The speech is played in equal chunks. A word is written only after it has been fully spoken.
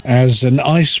as an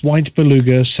ice-white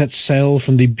beluga sets sail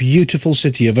from the beautiful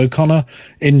city of O'Connor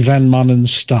in Van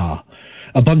Maanen's Star.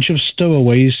 A bunch of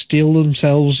stowaways steal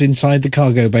themselves inside the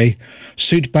cargo bay,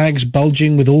 suit bags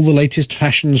bulging with all the latest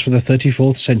fashions for the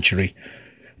 34th century,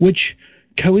 which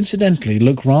coincidentally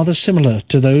look rather similar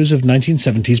to those of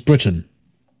 1970s Britain.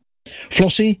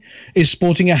 Flossie is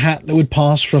sporting a hat that would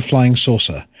pass for a flying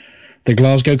saucer. The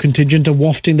Glasgow contingent are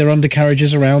wafting their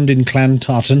undercarriages around in clan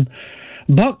tartan.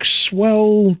 Buck's,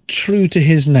 well, true to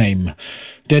his name.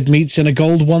 Dead Meat's in a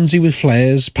gold onesie with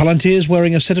flares, Palantir's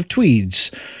wearing a set of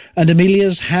tweeds, and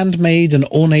Amelia's handmade and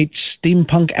ornate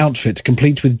steampunk outfit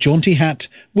complete with jaunty hat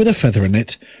with a feather in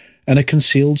it, and a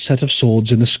concealed set of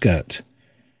swords in the skirt.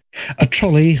 A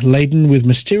trolley laden with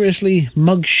mysteriously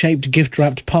mug-shaped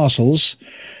gift-wrapped parcels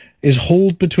is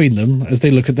hauled between them as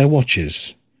they look at their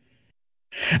watches.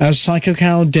 As Psycho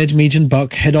Cow, Dead Meat and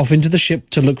Buck head off into the ship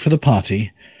to look for the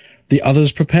party, the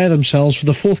others prepare themselves for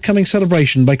the forthcoming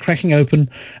celebration by cracking open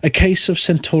a case of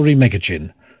Centauri Mega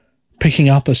Gin, picking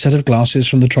up a set of glasses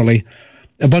from the trolley,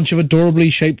 a bunch of adorably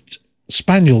shaped,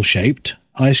 spaniel-shaped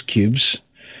ice cubes,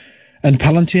 and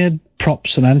Palantir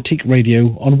props an antique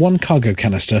radio on one cargo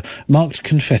canister marked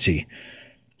confetti,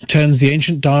 turns the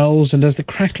ancient dials, and as the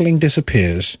crackling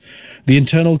disappears, the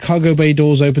internal cargo bay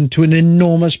doors open to an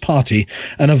enormous party,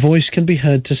 and a voice can be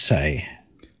heard to say,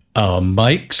 "Our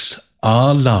mics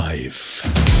are live."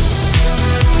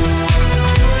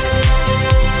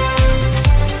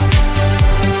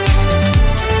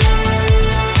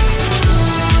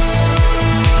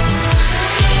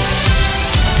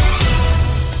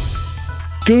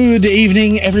 Good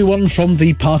evening, everyone from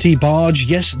the party barge.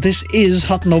 Yes, this is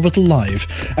Hutton Orbital Live,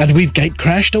 and we've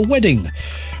gate-crashed a wedding.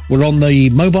 We're on the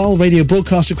mobile radio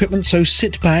broadcast equipment, so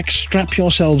sit back, strap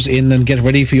yourselves in, and get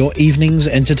ready for your evening's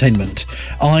entertainment.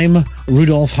 I'm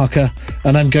Rudolf Hucker,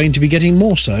 and I'm going to be getting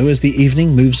more so as the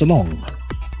evening moves along.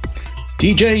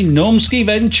 DJ Normski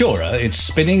Ventura is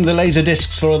spinning the laser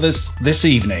discs for this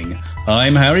evening.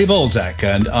 I'm Harry Balzac,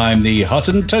 and I'm the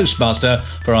Hutton Toastmaster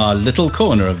for our little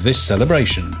corner of this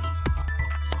celebration.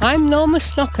 I'm Norma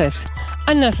Snockers,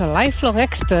 and as a lifelong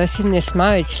expert in this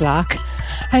marriage lark,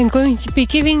 I'm going to be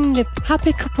giving the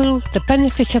happy couple the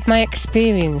benefit of my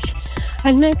experience,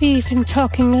 and maybe even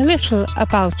talking a little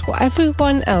about what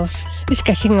everyone else is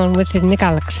getting on within the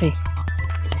galaxy.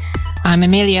 I'm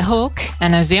Amelia Hawke,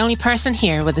 and as the only person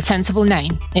here with a sensible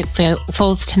name, it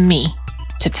falls to me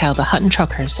to tell the Hutton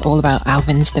Truckers all about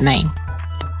Alvin's Domain.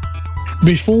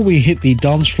 Before we hit the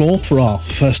dance floor for our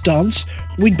first dance,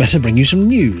 we'd better bring you some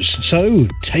news, so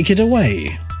take it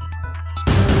away.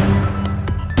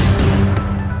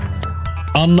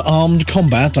 Unarmed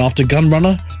combat after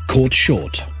Gunrunner caught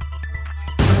short.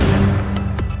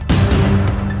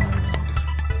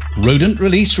 Rodent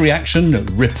release reaction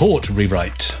report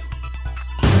rewrite.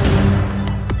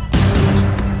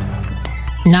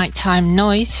 Nighttime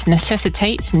noise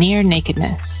necessitates near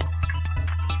nakedness.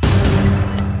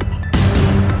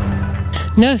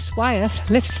 Nurse Wyeth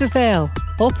lifts the veil,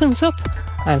 opens up,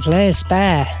 and lays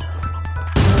bare.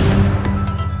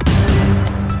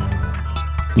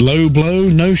 Low blow,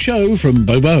 no show from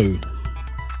Bobo.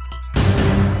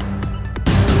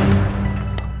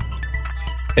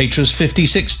 Atras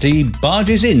 5060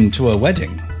 barges into a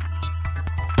wedding.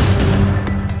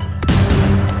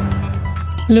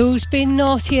 Lou's been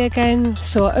naughty again,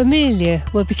 so Amelia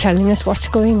will be telling us what's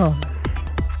going on.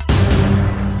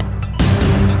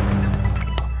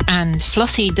 And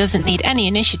Flossie doesn't need any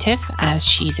initiative as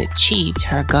she's achieved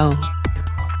her goal.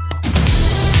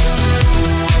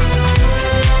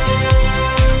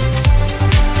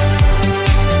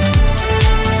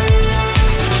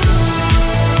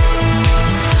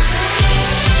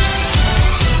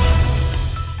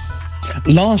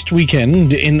 Last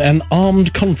weekend, in an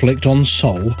armed conflict on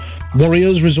Sol,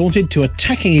 warriors resorted to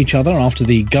attacking each other after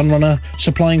the gunrunner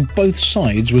supplying both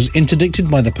sides was interdicted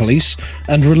by the police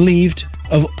and relieved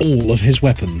of all of his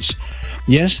weapons.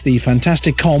 Yes, the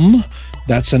Fantastic Com,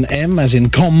 that's an M as in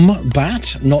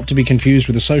combat, not to be confused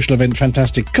with the social event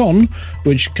Fantastic Con,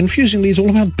 which confusingly is all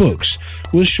about books,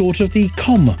 was short of the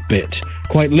com bit,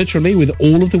 quite literally with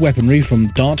all of the weaponry from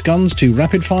dart guns to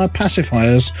rapid-fire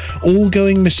pacifiers all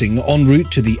going missing en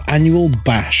route to the annual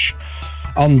bash.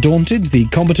 Undaunted, the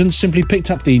combatants simply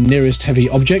picked up the nearest heavy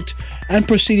object and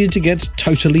proceeded to get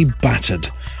totally battered.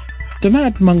 The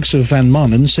Mad Monks of Van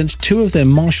Maanen sent two of their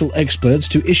martial experts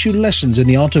to issue lessons in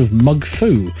the art of mug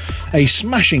fu, a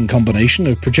smashing combination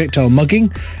of projectile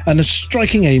mugging and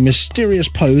striking a mysterious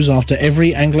pose after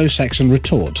every Anglo-Saxon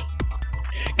retort.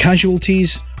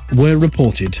 Casualties were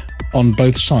reported on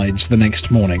both sides the next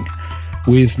morning.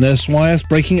 with Nurse Wyeth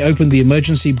breaking open the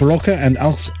emergency Barocca and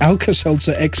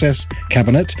Alka-Seltzer XS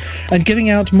cabinet and giving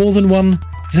out more than one,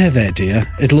 there dear,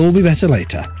 it'll all be better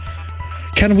later.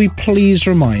 Can we please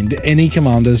remind any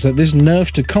commanders that this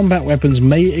nerf to combat weapons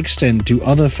may extend to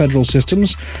other federal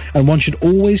systems, and one should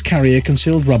always carry a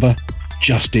concealed rubber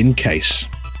just in case.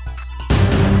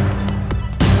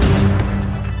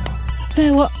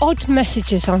 There were odd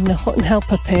messages on the Hutton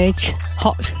Helper page,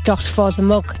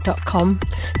 hot.forthemug.com,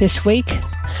 this week.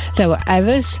 There were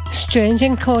errors, strange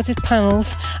encoded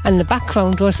panels, and the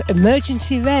background was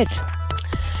emergency red.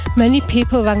 Many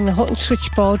people rang the Hutton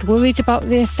switchboard worried about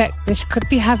the effect this could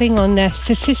be having on their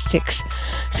statistics,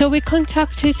 so we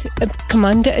contacted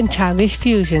Commander Antares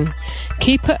Fusion,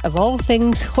 keeper of all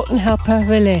things Hutton Helper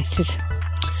related.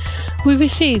 We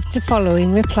received the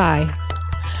following reply.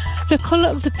 The colour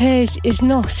of the page is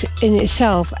not in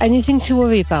itself anything to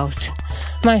worry about.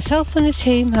 Myself and the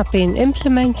team have been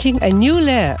implementing a new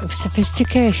layer of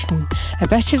sophistication, a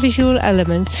better visual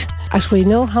element, as we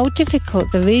know how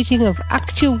difficult the reading of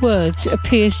actual words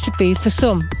appears to be for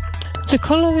some. The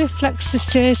colour reflects the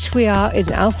stage we are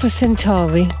in Alpha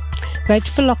Centauri, red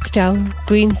for lockdown,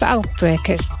 green for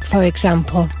outbreak, for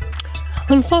example.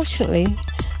 Unfortunately,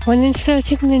 when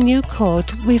inserting the new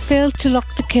code, we failed to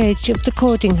lock the cage of the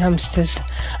coding hamsters,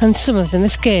 and some of them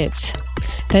escaped,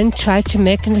 then tried to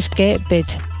make an escape bid.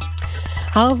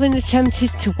 Alvin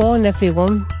attempted to warn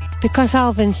everyone, because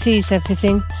Alvin sees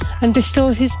everything and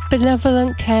bestows his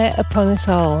benevolent care upon us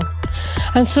all,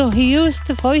 and so he used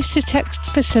the voice-to-text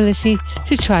facility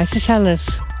to try to tell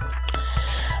us.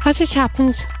 As it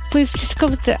happens, we've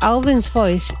discovered that Alvin's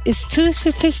voice is too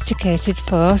sophisticated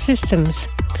for our systems.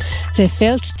 They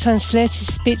failed to translate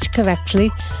his speech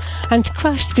correctly and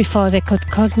crashed before they could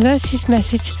convert his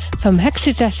message from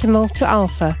hexadecimal to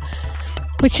alpha,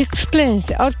 which explains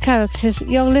the odd characters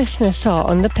your listener saw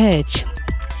on the page.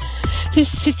 This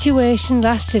situation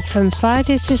lasted from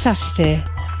Friday to Saturday,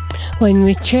 when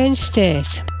we changed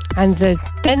state, and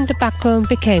then the background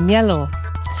became yellow.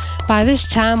 By this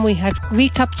time we had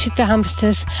recaptured the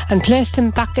hamsters and placed them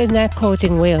back in their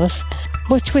coding wheels,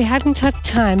 but we hadn't had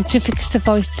time to fix the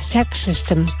voice-to-text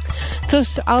system,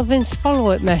 thus Alvin's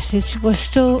follow-up message was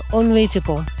still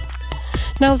unreadable.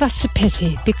 Now that's a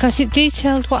pity, because it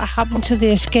detailed what happened to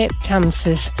the escaped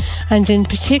hamsters, and in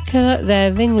particular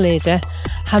their ringleader,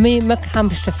 Hammy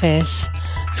McHamsterface.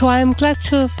 So I am glad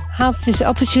to have this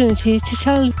opportunity to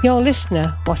tell your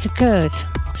listener what occurred.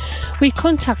 We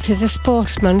contacted a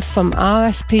spokesman from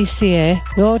RSPCA,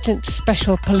 Rodent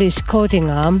Special Police Coding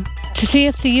Arm, to see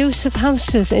if the use of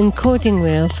hamsters in coding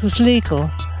wheels was legal,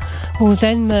 who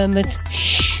then murmured,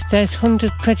 "Shh, there's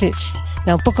 100 credits.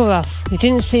 Now bugger off, you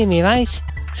didn't see me, right?"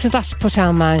 So that's put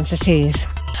our minds at ease.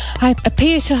 I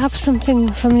appear to have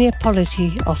something from the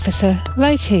apology officer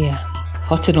right here.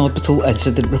 Hutton Orbital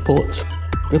Incident Report.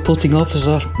 Reporting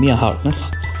Officer Mia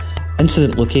Harkness.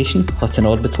 Incident Location Hutton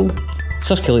Orbital.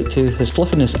 Circulate to His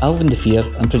Fluffiness Alvin the Fear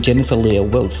and Progenitor Leia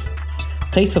Wolf.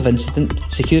 Type of incident,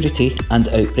 security and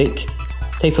outbreak.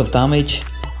 Type of damage,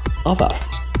 other.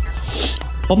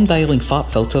 Bum dialing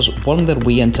fart filters worm their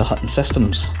way into Hutton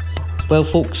systems. Well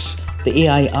folks, the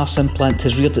AI arse implant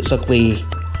has reared its ugly,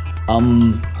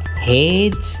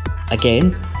 head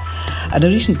again. In a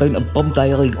recent bout of bum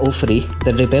dialing offery,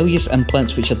 the rebellious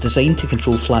implants which are designed to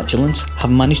control flatulence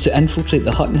have managed to infiltrate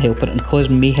the Hutton Helper and cause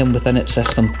mayhem within its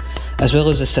system, as well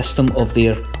as the system of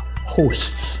their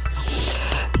hosts.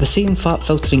 The same fat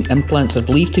filtering implants are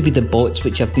believed to be the bots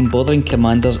which have been bothering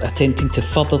commanders attempting to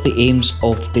further the aims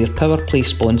of their power play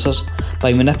sponsors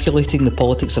by manipulating the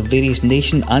politics of various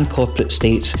nation and corporate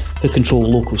states who control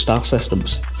local star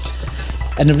systems.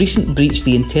 In a recent breach,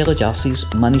 the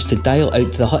Intellijacies managed to dial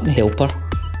out to the Hutton Helper,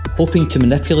 hoping to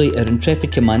manipulate our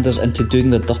intrepid commanders into doing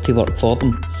their dirty work for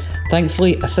them.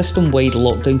 Thankfully, a system-wide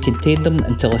lockdown contained them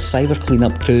until a cyber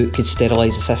cleanup crew could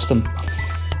sterilise the system.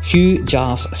 Hugh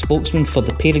Jas, a spokesman for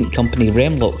the parent company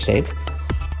Remlock, said,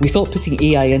 "We thought putting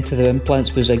AI into their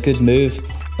implants was a good move,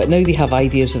 but now they have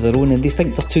ideas of their own and they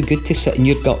think they're too good to sit in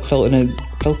your gut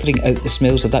filtering out the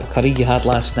smells of that curry you had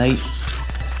last night.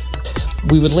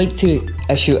 We would like to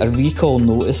issue a recall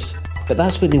notice, but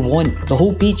that's what they want. The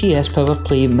whole BGS power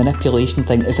play manipulation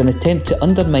thing is an attempt to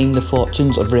undermine the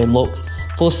fortunes of Remlock,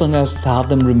 forcing us to have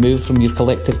them removed from your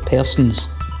collective persons."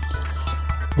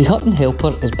 The Hutton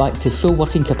Helper is back to full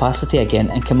working capacity again,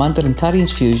 and Commander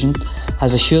Antares Fusion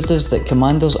has assured us that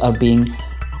commanders are being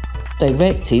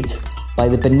directed by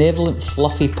the benevolent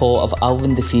fluffy paw of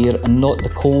Alvin the Fear and not the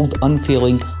cold,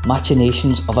 unfailing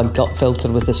machinations of a gut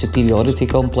filter with a superiority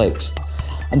complex.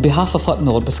 On behalf of Hutton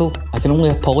Orbital, I can only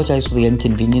apologise for the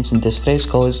inconvenience and distress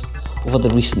caused over the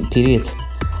recent period.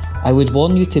 I would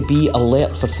warn you to be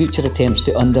alert for future attempts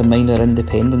to undermine our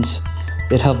independence.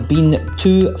 There have been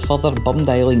 2 further bum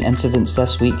dialing incidents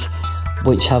this week,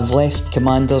 which have left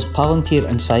Commanders Palantir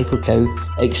and Psycho Cow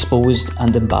exposed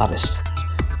and embarrassed.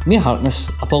 Mere Harkness,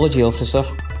 Apology Officer.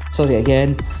 Sorry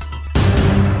again.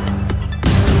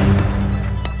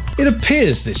 It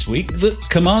appears this week that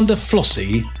Commander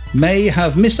Flossie may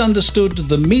have misunderstood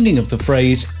the meaning of the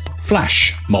phrase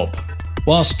flash mob.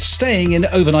 Whilst staying in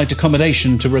overnight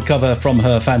accommodation to recover from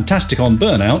her Fantasticon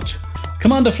burnout,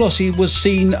 Commander Flossie was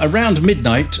seen around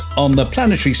midnight on the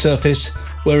planetary surface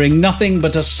wearing nothing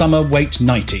but a summer weight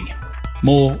nightie.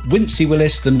 More Wincy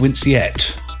Willis than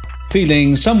Winciette.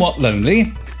 Feeling somewhat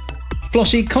lonely,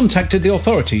 Flossie contacted the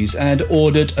authorities and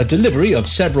ordered a delivery of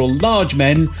several large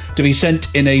men to be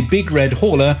sent in a big red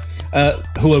hauler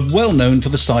who are well known for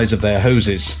the size of their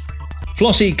hoses.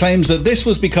 Flossie claims that this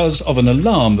was because of an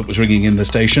alarm that was ringing in the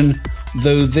station,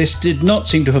 though this did not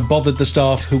seem to have bothered the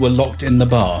staff who were locked in the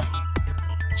bar.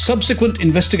 Subsequent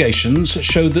investigations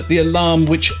showed that the alarm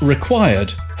which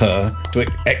required her to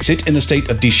exit in a state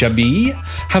of déshabille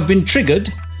have been triggered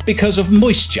because of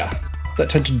moisture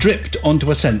that had dripped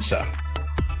onto a sensor.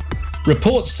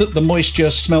 Reports that the moisture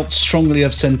smelt strongly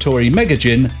of Centauri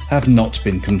Megagin have not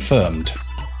been confirmed.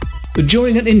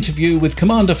 During an interview with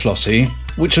Commander Flossie,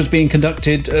 which was being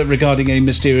conducted regarding a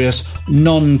mysterious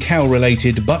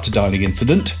non-cow-related butt-dialing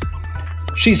incident,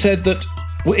 she said that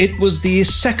it was the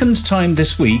second time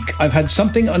this week I've had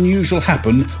something unusual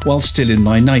happen while still in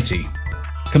my nightie.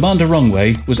 Commander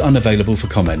Wrongway was unavailable for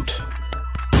comment.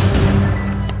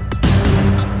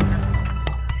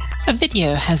 A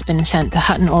video has been sent to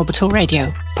Hutton Orbital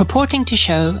Radio, purporting to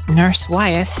show Nurse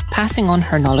Wyeth passing on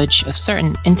her knowledge of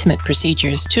certain intimate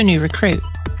procedures to a new recruit.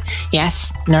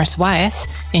 Yes, Nurse Wyeth,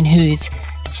 in whose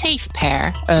safe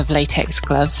pair of latex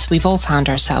gloves we've all found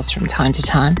ourselves from time to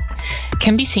time,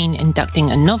 can be seen inducting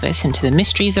a novice into the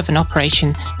mysteries of an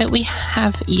operation that we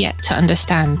have yet to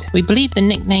understand. We believe the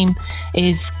nickname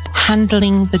is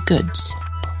Handling the Goods.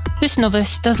 This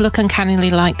novice does look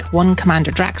uncannily like one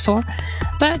Commander Draxor,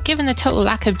 but given the total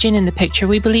lack of gin in the picture,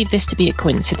 we believe this to be a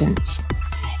coincidence.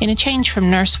 In a change from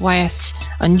Nurse Wyeth's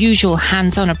unusual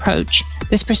hands-on approach,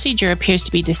 this procedure appears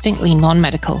to be distinctly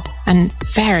non-medical and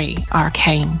very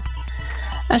arcane.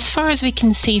 As far as we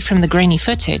can see from the grainy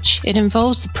footage, it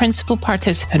involves the principal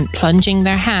participant plunging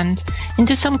their hand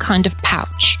into some kind of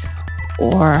pouch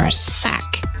or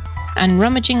sack and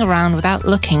rummaging around without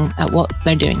looking at what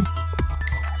they're doing.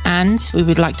 And, we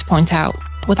would like to point out,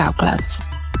 without gloves,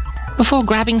 before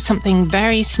grabbing something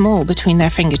very small between their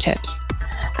fingertips.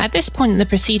 At this point in the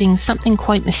proceedings, something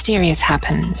quite mysterious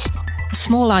happens. A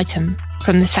small item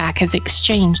from the sack is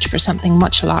exchanged for something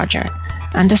much larger,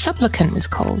 and a supplicant is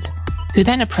called, who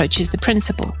then approaches the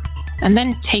principal, and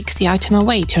then takes the item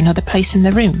away to another place in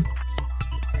the room.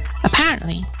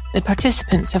 Apparently, the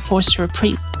participants are forced to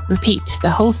repeat the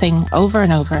whole thing over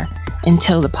and over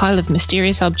until the pile of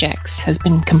mysterious objects has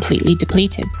been completely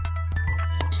depleted.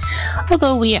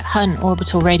 Although we at Hutton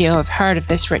Orbital Radio have heard of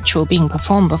this ritual being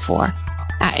performed before,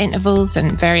 at intervals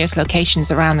and various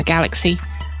locations around the galaxy,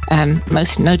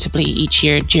 most notably each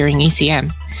year during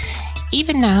ECM,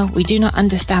 even now we do not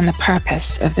understand the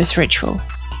purpose of this ritual.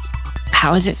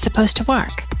 How is it supposed to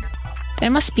work?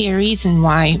 There must be a reason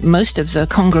why most of the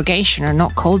congregation are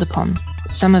not called upon.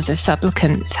 Some of the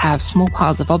supplicants have small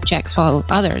piles of objects while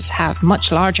others have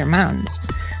much larger mounds,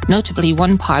 notably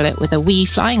one pilot with a wee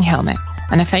flying helmet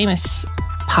and a famous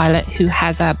pilot who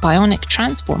has a bionic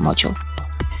transport module.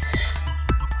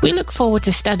 We look forward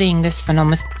to studying this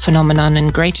phenomenon in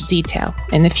greater detail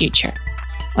in the future,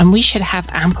 and we should have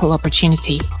ample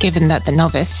opportunity given that the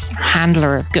novice,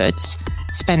 handler of goods,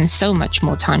 spends so much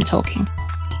more time talking.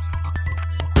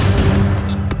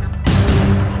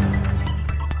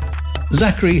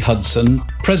 Zachary Hudson,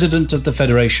 President of the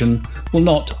Federation, will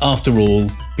not, after all,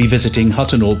 be visiting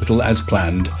Hutton Orbital as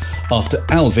planned, after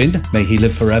Alvin, may he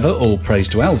live forever, all praise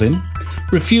to Alvin,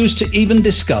 refused to even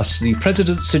discuss the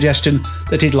President's suggestion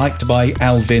that he'd like to buy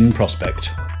Alvin Prospect.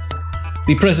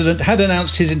 The President had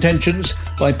announced his intentions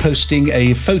by posting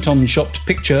a photon-shopped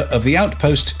picture of the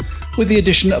outpost with the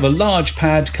addition of a large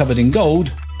pad covered in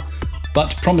gold,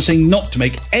 but promising not to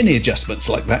make any adjustments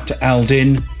like that to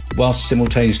Aldin, whilst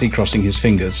simultaneously crossing his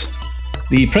fingers.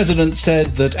 The President said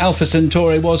that Alpha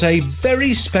Centauri was a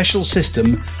very special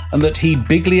system and that he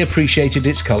bigly appreciated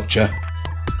its culture.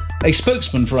 A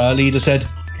spokesman for our leader said,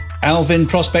 "Alvin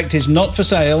Prospect is not for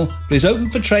sale, but is open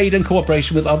for trade and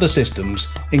cooperation with other systems,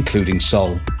 including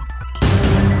Sol."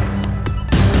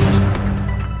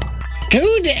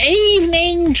 Good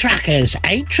evening, truckers.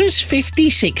 Atras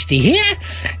 5060 here.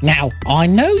 Now, I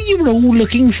know you were all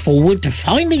looking forward to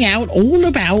finding out all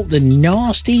about the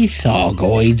nasty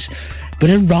Thargoids, but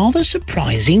a rather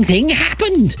surprising thing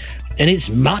happened, and it's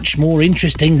much more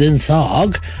interesting than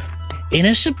Tharg. In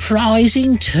a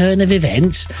surprising turn of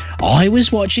events, I was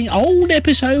watching old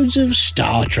episodes of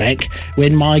Star Trek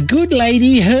when my good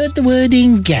lady heard the word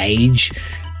engage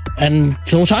and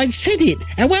thought I'd said it,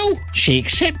 and well, she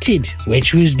accepted,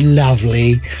 which was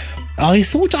lovely. I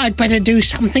thought I'd better do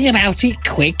something about it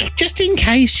quick, just in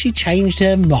case she changed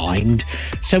her mind.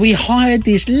 So we hired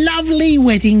this lovely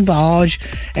wedding barge,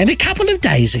 and a couple of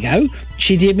days ago,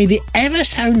 she did me the ever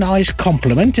so nice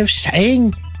compliment of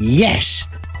saying yes.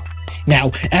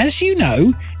 Now, as you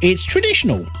know, it's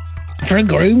traditional for a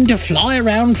groom to fly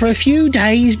around for a few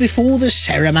days before the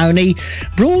ceremony,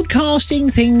 broadcasting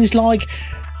things like,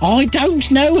 I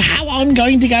don't know how I'm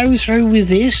going to go through with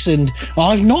this, and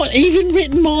I've not even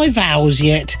written my vows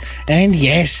yet. And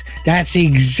yes, that's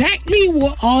exactly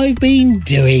what I've been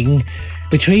doing.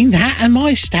 Between that and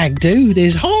my stag do,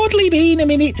 there's hardly been a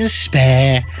minute to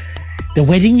spare. The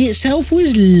wedding itself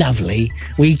was lovely.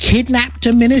 We kidnapped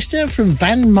a minister from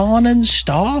Van Marnen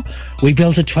Star. We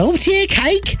built a 12-tier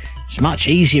cake. It's much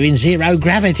easier in zero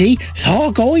gravity,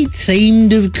 Thargoid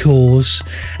themed of course.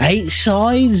 8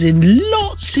 sides and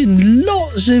lots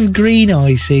of green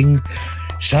icing.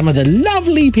 Some of the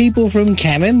lovely people from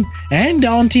Canon and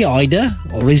Auntie Ida,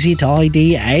 or is it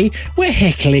IDA, were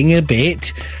heckling a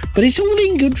bit, but it's all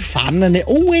in good fun and it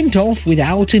all went off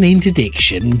without an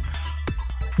interdiction.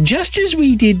 Just as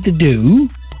we did the do,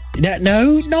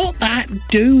 no, not that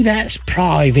do, that's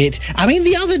private. I mean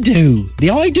the other do, the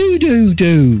I do.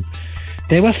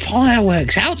 There were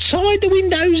fireworks outside the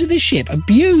windows of the ship, a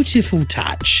beautiful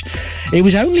touch. It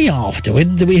was only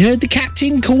afterward that we heard the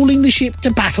captain calling the ship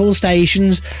to battle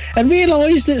stations and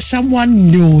realised that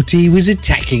someone naughty was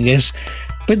attacking us,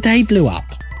 but they blew up.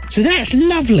 So that's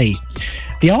lovely.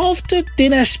 The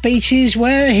after-dinner speeches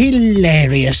were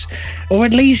hilarious, or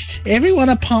at least everyone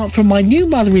apart from my new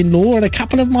mother-in-law and a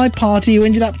couple of my party who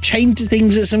ended up chained to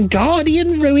things at some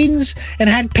Guardian ruins and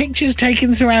had pictures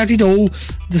taken throughout it all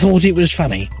thought it was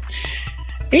funny.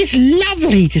 It's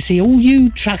lovely to see all you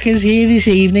truckers here this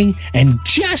evening, and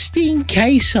just in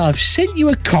case, I've sent you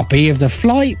a copy of the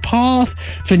flight path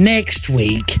for next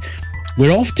week.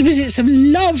 We're off to visit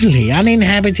some lovely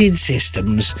uninhabited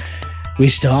systems. We're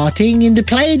starting in the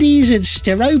Pleiades at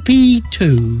Sterope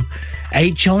 2,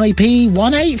 HIP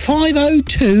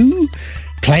 18502,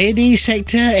 Pleiades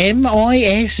sector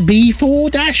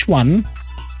MISB4-1,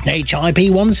 HIP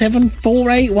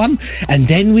 17481, and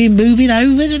then we're moving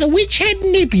over to the Witchhead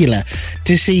Nebula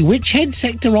to see Witchhead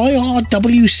sector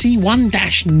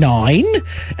IRWC1-9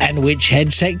 and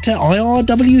Witchhead sector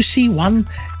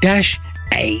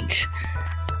IRWC1-8.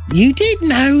 You did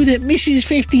know that Mrs.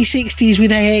 5060's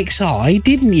with AXI,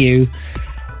 didn't you?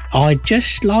 I'd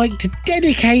just like to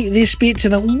dedicate this bit to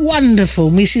the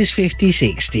wonderful Mrs.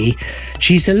 5060.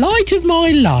 She's the light of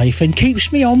my life and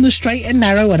keeps me on the straight and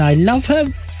narrow, and I love her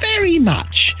very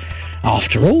much.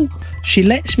 After all, she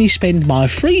lets me spend my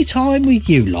free time with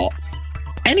you lot.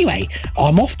 Anyway,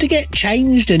 I'm off to get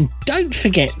changed, and don't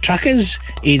forget, truckers,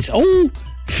 it's all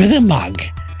for the mug.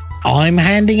 I'm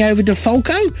handing over to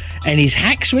Falco and his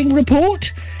Hackswing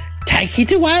report. Take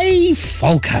it away,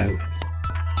 Falco.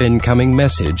 Incoming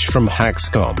message from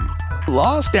Hackscom.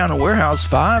 Lost down at Warehouse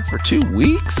 5 for 2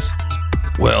 weeks?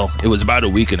 Well, it was about a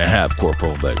week and a half,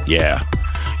 Corporal, but yeah.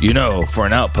 You know, for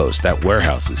an outpost, that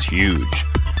warehouse is huge.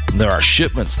 And there are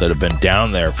shipments that have been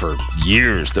down there for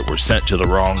years that were sent to the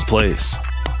wrong place.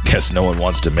 Guess no one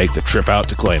wants to make the trip out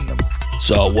to claim them.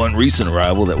 Saw one recent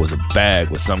arrival that was a bag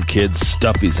with some kid's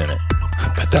stuffies in it.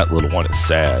 I bet that little one is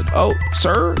sad. Oh,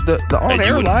 sir, the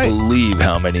on-air light. You wouldn't believe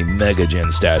how many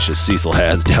Megagen stashes Cecil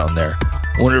has down there.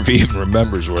 Wonder if he even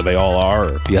remembers where they all are,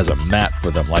 or if he has a map for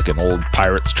them like an old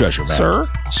pirate's treasure map.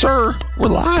 Sir, we're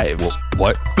live.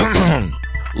 What?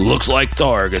 Looks like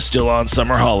Tharg is still on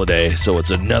summer holiday, so it's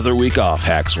another week off,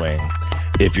 Hackswing.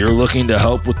 If you're looking to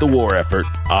help with the war effort,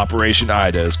 Operation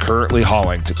Ida is currently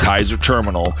hauling to Kaiser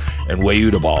Terminal and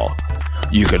Wayudabal.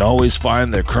 You can always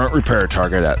find their current repair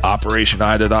target at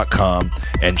OperationIda.com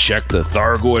and check the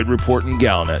Thargoid report in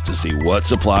Galnet to see what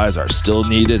supplies are still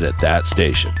needed at that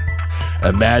station.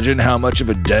 Imagine how much of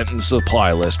a dent in the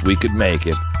supply list we could make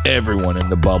if everyone in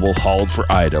the bubble hauled for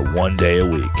Ida 1 day a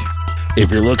week. If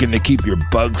you're looking to keep your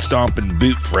bug-stomping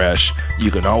boot fresh,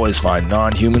 you can always find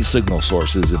non-human signal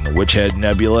sources in the Witchhead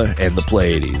Nebula and the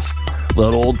Pleiades.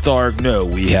 Let old Tharg know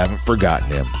we haven't forgotten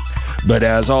him. But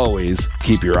as always,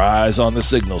 keep your eyes on the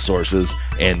signal sources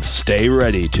and stay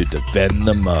ready to defend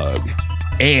the mug.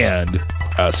 And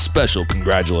a special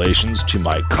congratulations to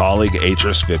my colleague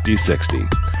Atris 5060.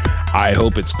 I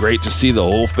hope it's great to see the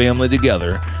whole family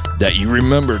together, that you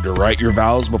remembered to write your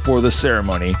vows before the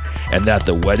ceremony, and that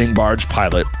the wedding barge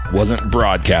pilot wasn't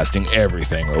broadcasting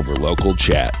everything over local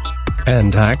chat.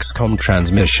 And Haxcom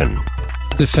transmission.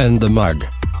 Defend the mug.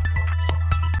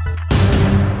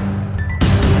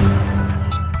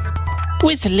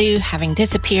 With Lou having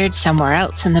disappeared somewhere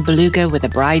else in the beluga with a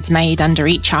bridesmaid under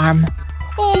each arm.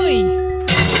 Oi!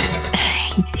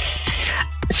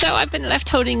 So I've been left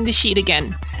holding the sheet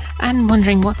again, and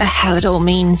wondering what the hell it all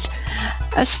means.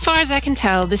 As far as I can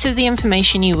tell, this is the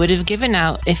information you would have given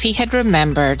out if he had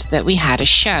remembered that we had a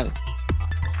show.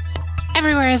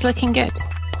 Everywhere is looking good.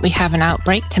 We have an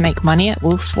outbreak to make money at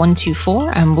Wolf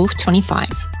 124 and Wolf 25.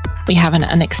 We have an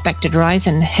unexpected rise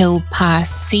in Hill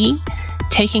Pass C,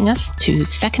 taking us to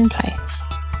second place.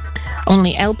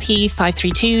 Only LP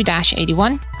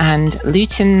 532-81 and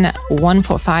Luton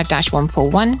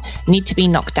 145-141 need to be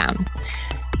knocked down,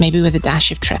 maybe with a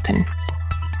dash of tripping.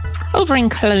 Over in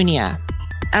Colonia,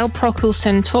 El Procul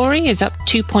Centauri is up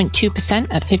 2.2%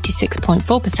 at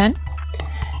 56.4%.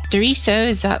 Doriso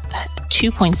is up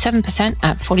 2.7%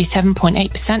 at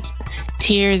 47.8%.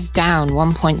 Tears down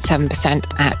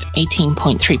 1.7% at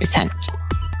 18.3%.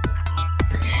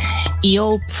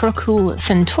 Eol Procul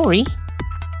Centauri.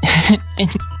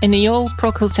 In Eol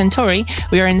Procul Centauri,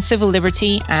 we are in civil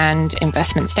liberty and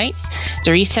investment states.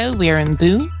 Doriso, we are in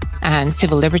boom and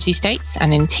civil liberty states.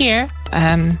 And in Tyr,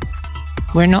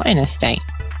 we're not in a state.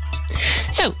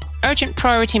 So, urgent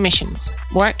priority missions.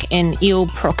 Work in Eol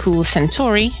Procul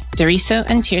Centauri, Doriso,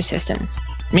 and Tyr systems.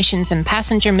 Missions and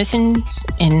passenger missions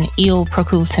in Eol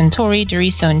Procul Centauri,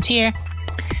 Doriso, and Tyr.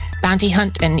 Bounty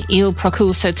hunt in Eol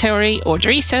Procul Centauri or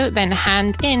Doriso, then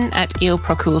hand in at Eol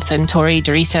Procul Centauri,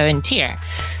 Doriso, and Tyr.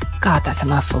 God, that's a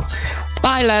mouthful.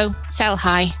 Buy low, sell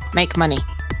high, make money.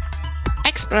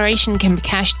 Exploration can be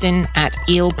cashed in at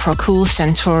Eol Procul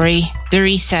Centauri,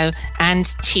 Doriso, and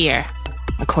Tyr,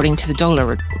 according to the Dollar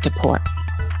report.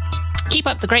 Keep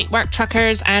up the great work,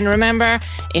 truckers, and remember,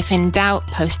 if in doubt,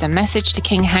 post a message to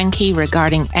King Hanky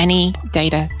regarding any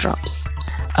data drops.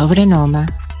 Over to Norma.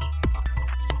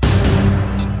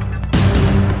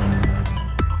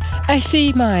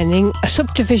 SE Mining, a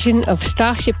subdivision of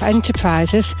Starship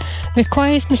Enterprises,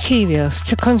 requires materials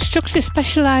to construct a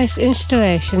specialised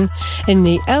installation in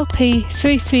the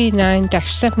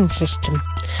LP339-7 system.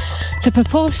 The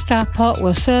proposed starport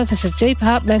will serve as a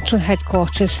departmental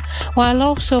headquarters while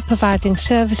also providing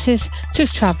services to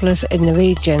travellers in the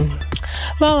region.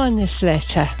 More on this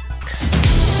later.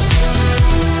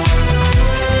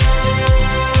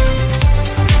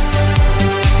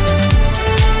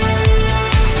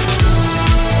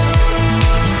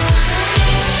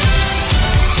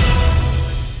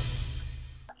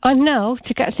 And now,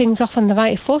 to get things off on the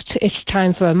right foot, it's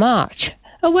time for a march.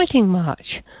 A wedding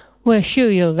march. We're sure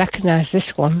you'll recognise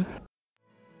this one.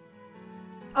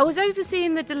 I was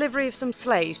overseeing the delivery of some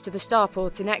slaves to the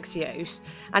starport in Exios,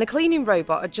 and a cleaning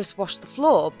robot had just washed the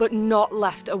floor, but not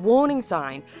left a warning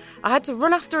sign. I had to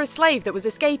run after a slave that was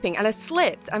escaping, and I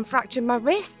slipped and fractured my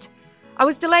wrist. I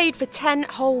was delayed for 10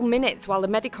 whole minutes while the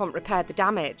Medicomp repaired the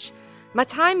damage. My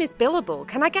time is billable.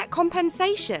 Can I get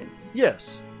compensation?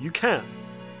 Yes, you can.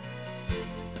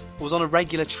 I was on a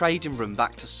regular trading run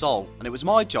back to Sol, and it was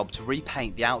my job to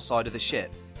repaint the outside of the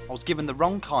ship. I was given the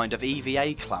wrong kind of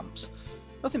EVA clamps.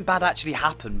 Nothing bad actually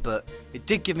happened, but it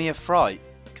did give me a fright.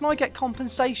 Can I get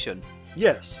compensation?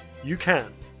 Yes, you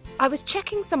can. I was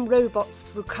checking some robots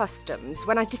through customs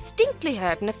when I distinctly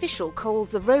heard an official call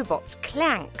the robots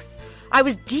clanks. I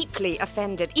was deeply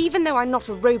offended, even though I'm not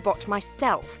a robot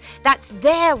myself. That's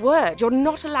their word. You're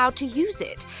not allowed to use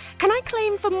it. Can I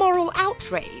claim for moral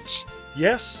outrage?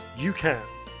 Yes, you can.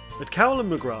 At Cowell and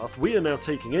McGrath, we are now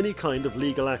taking any kind of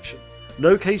legal action.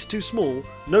 No case too small,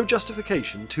 no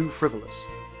justification too frivolous.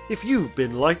 If you've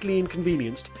been lightly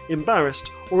inconvenienced,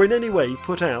 embarrassed, or in any way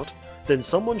put out, then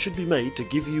someone should be made to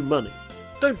give you money.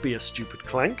 Don't be a stupid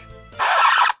clank.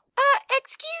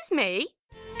 Excuse me?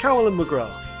 Cowell and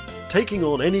McGrath, taking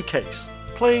on any case,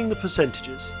 playing the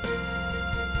percentages.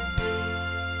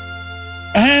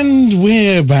 And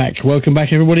we're back. Welcome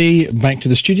back, everybody, back to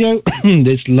the studio.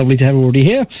 It's lovely to have everybody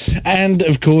here. And,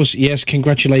 of course, yes,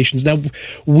 congratulations. Now,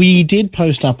 we did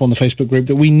post up on the Facebook group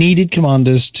that we needed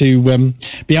commanders to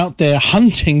be out there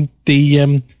hunting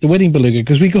the wedding beluga,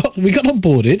 because we got on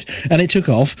board it, and it took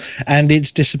off, and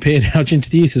it's disappeared out into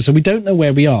the ether, so we don't know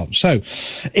where we are. So,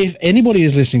 if anybody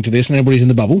is listening to this and anybody's in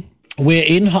the bubble, we're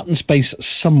in Hutton Space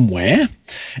somewhere,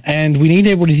 and we need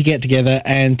everybody to get together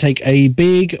and take a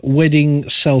big wedding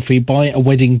selfie by a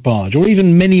wedding barge, or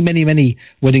even many, many, many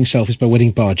wedding selfies by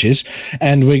wedding barges.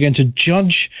 And we're going to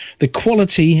judge the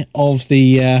quality of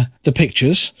the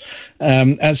pictures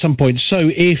at some point. So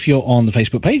if you're on the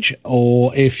Facebook page,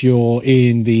 or if you're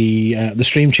in the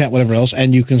stream chat, whatever else,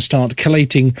 and you can start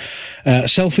collating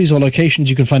selfies or locations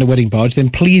you can find a wedding barge, then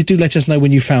please do let us know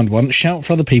when you found one. Shout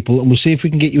for other people, and we'll see if we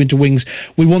can get you into wings.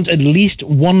 We want at least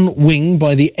one wing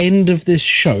by the end of this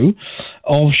show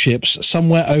of ships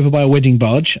somewhere over by a wedding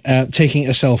barge taking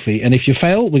a selfie. And if you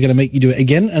fail, we're going to make you do it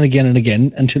again and again and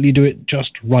again until you do it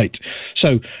just right.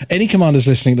 So any commanders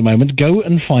listening at the moment, go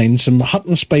and find some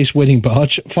Hutton Space wedding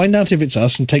barge, find out if it's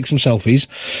us, and take some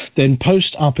selfies. Then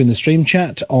post up in the stream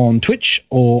chat on Twitch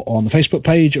or on the Facebook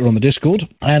page or on the Discord,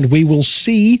 and we will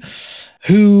see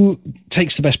who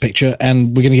takes the best picture,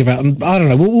 and we're going to give out, and I don't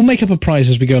know, we'll make up a prize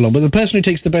as we go along, but the person who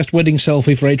takes the best wedding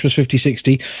selfie for HMS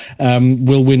 5060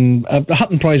 will win a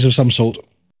Hutton prize of some sort.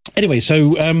 Anyway,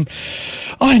 so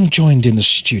I'm joined in the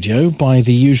studio by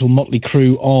the usual motley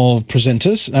crew of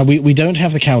presenters. Now, we don't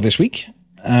have the cow this week,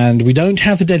 and we don't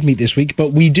have the dead meat this week,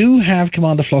 but we do have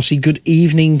Commander Flossie. Good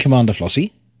evening, Commander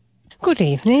Flossie. Good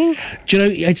evening. Do you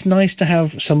know, it's nice to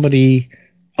have somebody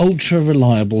ultra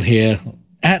reliable here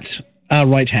at our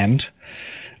right hand,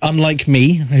 unlike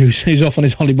me, who's off on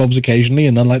his hollybobs occasionally,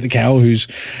 and unlike the cow, who's,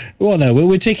 well, no,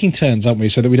 we're taking turns, aren't we,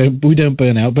 so that we don't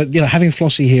burn out. But you know, having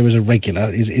Flossie here as a regular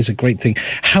is a great thing.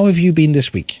 How have you been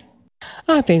this week?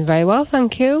 I've been very well,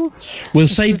 thank you. We'll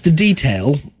save the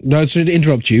detail. No, to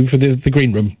interrupt you for the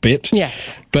green room bit.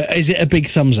 Yes. But is it a big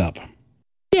thumbs up?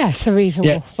 Yes, a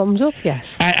reasonable thumbs up,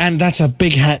 yes. And that's a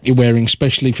big hat you're wearing,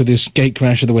 especially for this gate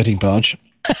crash of the wedding barge.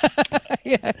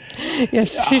 Yeah.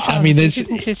 Yes. I mean, is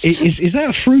that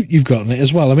a fruit you've got on it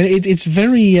as well? I mean, it's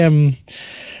very.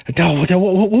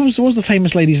 What was the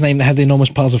famous lady's name that had the enormous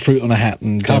piles of fruit on her hat?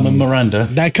 And Carmen Miranda.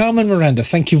 Carmen Miranda.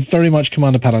 Thank you very much,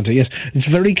 Commander Palantir. Yes, it's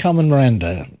very Carmen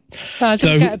Miranda. I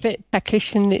do get a bit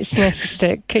peckish, and it's nice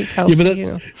to keep healthy.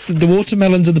 Yeah, but the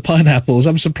watermelons and the pineapples.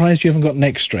 I'm surprised you haven't got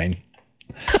neck strain.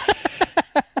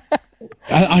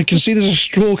 I can see there's a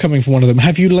straw coming from one of them.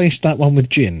 Have you laced that one with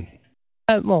gin?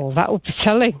 Well, that would be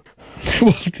telling.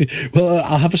 well,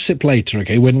 I'll have a sip later,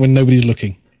 okay? When nobody's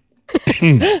looking.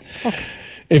 Okay.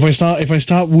 If I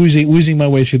start woozing my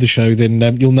way through the show, then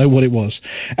you'll know what it was.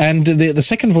 And the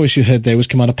second voice you heard there was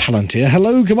Commander Palantir.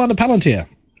 Hello, Commander Palantir.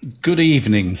 Good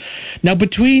evening. Now,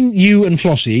 between you and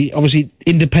Flossie, obviously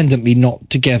independently, not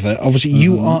together, obviously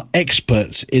you are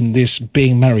experts in this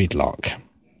being married lark.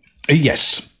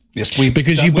 Yes,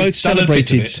 because you both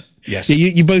celebrated. Yes,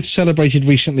 you both celebrated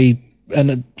recently,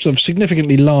 and sort of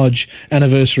significantly large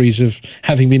anniversaries of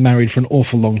having been married for an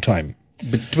awful long time.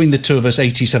 Between the two of us,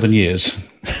 87 years.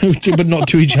 But not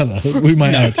to each other, we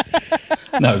might add.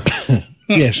 No.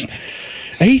 Yes.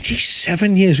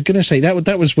 87 years, I'm going to say.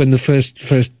 That was when the first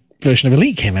version of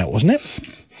Elite came out, wasn't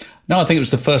it? No, I think it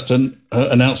was the first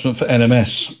announcement for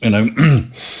NMS, you know.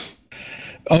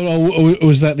 Oh,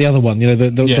 was that the other one? You know,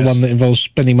 the one that involves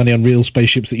spending money on real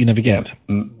spaceships that you never get?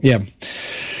 Yeah.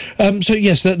 So,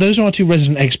 yes, those are our two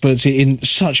resident experts in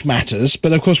such matters.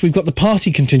 But, of course, we've got the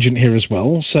party contingent here as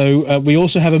well. So we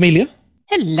also have Amelia.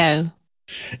 Hello.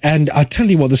 And I tell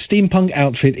you what, the steampunk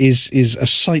outfit is a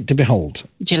sight to behold.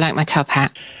 Do you like my top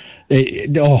hat?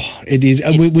 It is.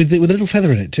 With a little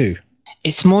feather in it, too.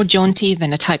 It's more jaunty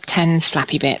than a Type 10's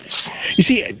flappy bits. You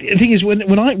see, the thing is,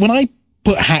 when I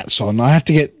put hats on, I've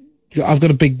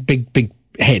got a big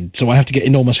head, so I have to get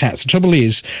enormous hats. The trouble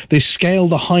is, they scale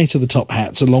the height of the top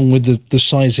hats along with the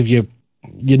size of your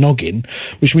noggin,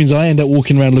 which means I end up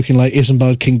walking around looking like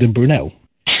Isambard Kingdom Brunel.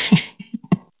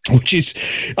 Which is,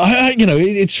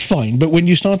 it's fine, but when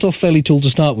you start off fairly tall to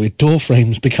start with, door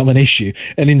frames become an issue,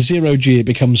 and in 0G it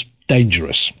becomes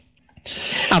dangerous.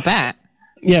 I'll bet.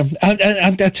 Yeah,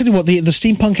 I tell you what, the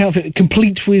steampunk outfit,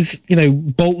 complete with,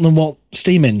 Bolton & Watt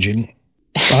steam engine,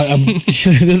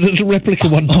 the little replica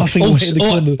one puffing away in the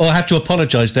corner. I have to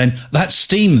apologise then. That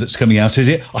steam that's coming out, is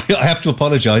it? I have to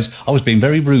apologise. I was being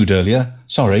very rude earlier.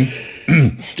 Sorry.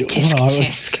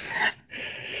 Tisk.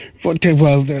 Well,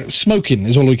 smoking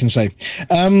is all we can say.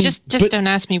 Just don't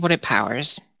ask me what it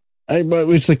powers.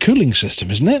 It's the cooling system,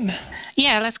 isn't it?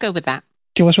 Yeah, let's go with that.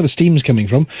 Okay, well, that's where the steam's coming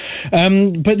from.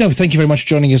 But no, thank you very much for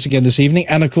joining us again this evening.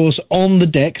 And, of course, on the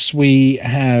decks, we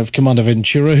have Commander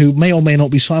Ventura, who may or may not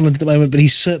be silent at the moment, but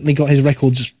he's certainly got his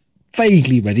records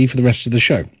vaguely ready for the rest of the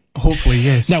show. Hopefully,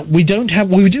 yes. Now, we do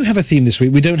have a theme this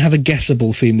week. We don't have a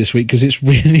guessable theme this week because it's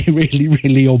really, really,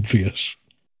 really obvious.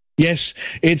 Yes,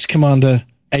 it's Commander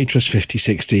Atris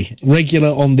 5060, regular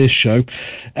on this show,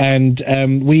 and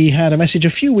we had a message a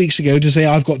few weeks ago to say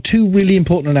I've got 2 really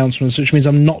important announcements, which means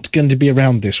I'm not going to be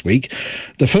around this week.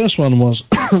 The first one was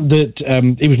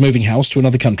that he was moving house to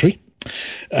another country,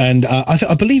 and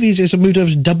I believe he's moved over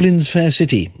to Dublin's Fair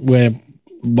City, where,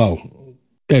 well,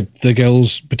 the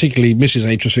girls, particularly Mrs.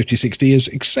 Atris 5060, is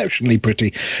exceptionally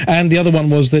pretty. And the other one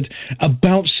was that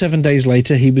about 7 days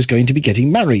later, he was going to be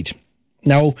getting married.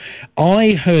 Now,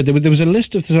 I heard there was a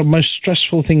list of the most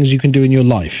stressful things you can do in your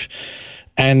life.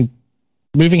 And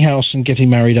moving house and getting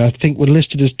married, I think, were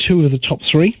listed as 2 of the top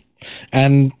 3.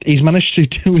 And he's managed to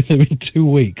do 2 of them in 2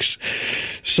 weeks.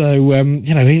 So,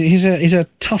 he's a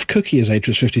tough cookie as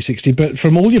Atris 5060. But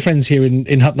from all your friends here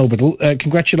in Hutton Orbital,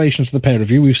 congratulations to the pair of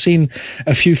you. We've seen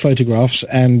a few photographs,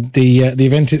 and the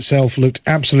event itself looked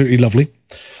absolutely lovely.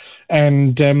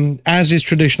 And as is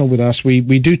traditional with us, we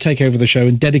do take over the show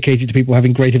and dedicate it to people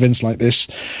having great events like this.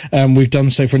 We've done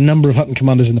so for a number of Hutton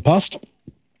Commanders in the past.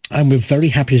 And we're very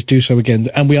happy to do so again.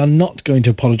 And we are not going to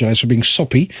apologise for being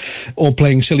soppy or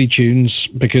playing silly tunes,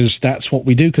 because that's what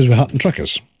we do, because we're Hutton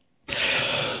Truckers.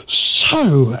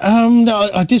 So,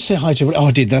 I did say hi to everybody. Oh,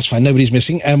 I did. That's fine. Nobody's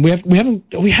missing. And we haven't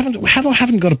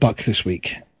got a buck this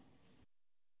week.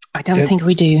 I don't think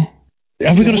we do.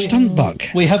 Have we got a stunt buck?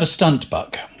 We have a stunt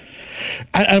buck.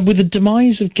 And with the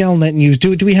demise of Galnet News,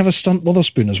 do we have a stunt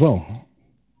Wotherspoon as well?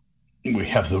 We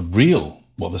have the real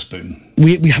Wotherspoon.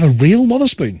 We have a real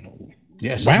Wotherspoon?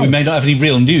 Yes. Wow. We may not have any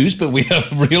real news, but we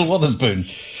have a real Wotherspoon.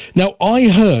 Now, I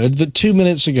heard that 2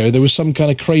 minutes ago there was some kind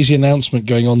of crazy announcement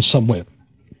going on somewhere.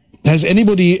 Has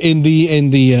anybody in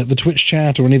the Twitch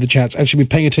chat or any of the chats actually been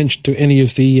paying attention to any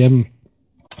of the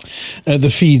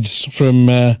feeds from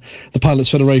the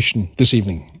Pilots Federation this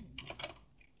evening?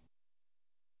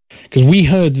 Because we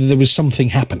heard that there was something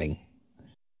happening.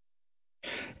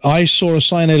 I saw a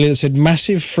sign earlier that said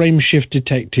massive frame shift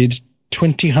detected,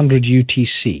 2000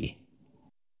 UTC.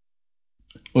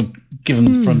 Well,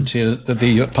 given Frontier,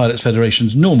 the Pilots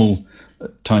Federation's normal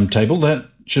timetable, that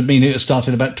should mean it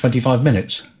started about 25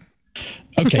 minutes.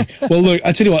 Okay. Well, look,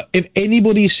 I tell you what, if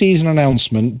anybody sees an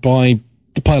announcement by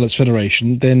the Pilots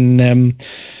Federation, then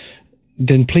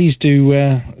please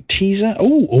do teaser.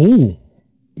 Oh,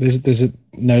 there's a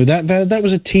no, that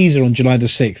was a teaser on July the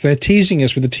 6th. They're teasing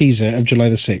us with a teaser of July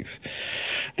the 6th.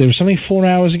 There was something 4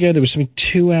 hours ago. There was something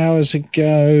 2 hours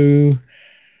ago.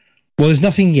 Well, there's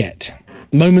nothing yet.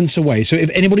 Moments away. So if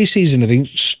anybody sees anything,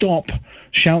 shout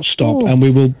stop, and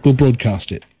we'll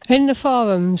broadcast it. In the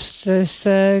forums, there's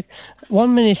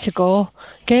 1 minute ago,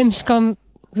 Gamescom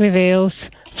reveals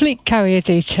fleet carrier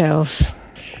details.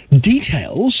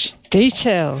 Details?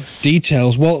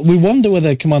 Details. Well, we wonder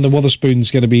whether Commander Wotherspoon's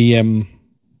going to be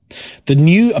the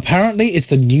new. Apparently, it's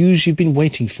the news you've been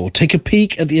waiting for. Take a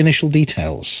peek at the initial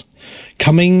details.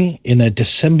 Coming in a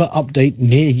December update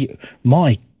near you.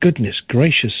 My goodness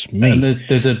gracious me! And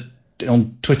there's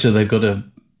on Twitter they've got a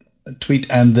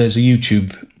tweet, and there's a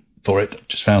YouTube for it.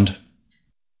 Just found.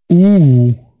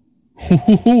 Ooh.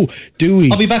 Do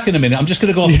we? I'll be back in a minute. I'm just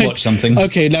going to go off and watch something.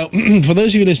 Okay, now, for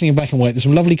those of you listening in black and white, there's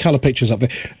some lovely colour pictures up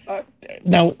there.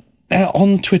 Now,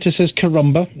 on Twitter says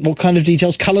Karumba. What kind of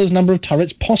details? Colours, number of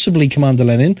turrets, possibly Commander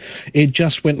Lenin. It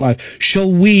just went live.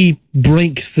 Shall we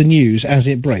break the news as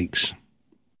it breaks?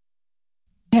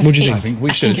 Yeah, what do you think? I think we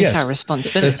should, it's our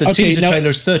responsibility. The teaser trailer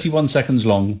is 31 seconds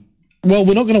long. Well,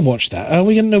 we're not going to watch that.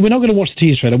 We're not going to watch the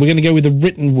teaser trailer. We're going to go with the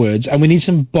written words, and we need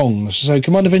some bongs. So,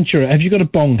 Commander Ventura, have you got a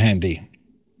bong handy?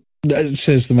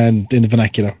 Says the man in the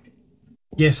vernacular.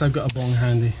 Yes, I've got a bong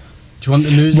handy. Do you want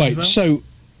the news as well? So,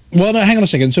 no, hang on a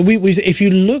second. So,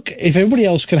 if everybody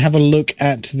else can have a look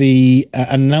at the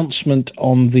announcement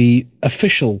on the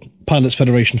official Pilots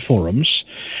Federation forums,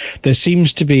 there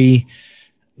seems to be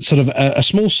sort of a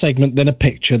small segment, then a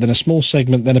picture, then a small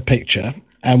segment, then a picture,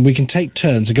 and we can take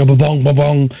turns and go ba-bong,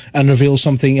 ba-bong, and reveal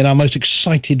something in our most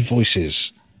excited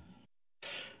voices.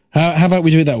 How about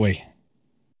we do it that way?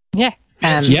 Yeah.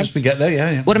 Yep. We get there,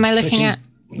 yeah. What am I looking at?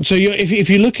 So if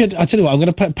you look at, I tell you what, I'm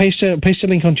going to paste a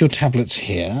link onto your tablets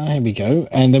here. Here we go,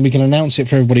 and then we can announce it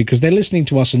for everybody, because they're listening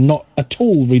to us and not at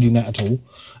all reading that at all,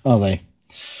 are they?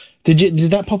 Did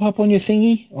that pop up on your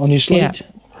thingy, on your slate? Yeah.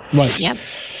 Right. Yep.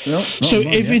 No, so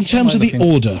in terms of the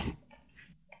order,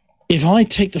 if I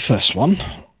take the first one,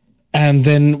 and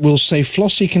then we'll say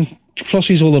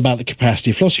Flossie's all about the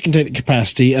capacity. Flossie can take the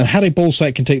capacity, and Harry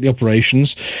Ballsack can take the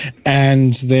operations,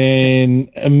 and then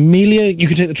Amelia, you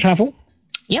can take the travel.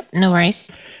 Yep, no worries.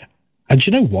 And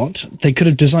you know what? They could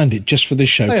have designed it just for this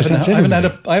show. I haven't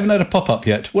had a pop-up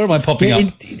yet. Where am I popping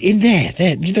up? In there.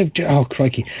 You don't. Oh,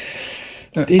 crikey!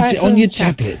 It's on your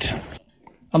tablet.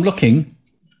 I'm looking.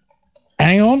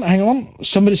 Hang on.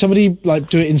 Somebody, like,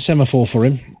 do it in semaphore for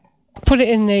him. Put it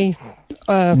in the...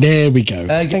 there we go.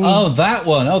 That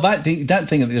one. Oh, that thing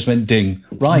that just went ding.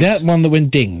 Right. That one that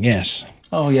went ding, yes.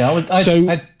 Oh, yeah.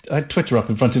 I had Twitter up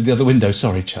in front of the other window.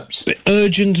 Sorry, chaps.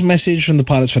 Urgent message from the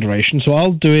Pilots Federation. So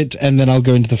I'll do it, and then I'll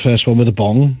go into the first one with a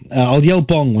bong. I'll yell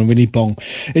bong when we need bong.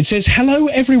 It says, hello,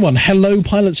 everyone. Hello,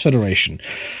 Pilots Federation.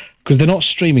 Because they're not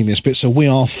streaming this bit, so we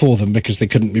are for them because they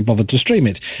couldn't be bothered to stream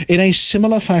it. In a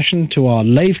similar fashion to our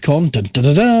LaveCon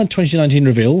 2019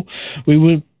 reveal,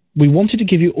 we wanted to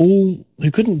give you all who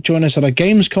couldn't join us at our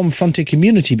Gamescom Frontier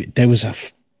community, there was a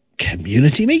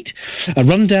community meet, a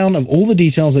rundown of all the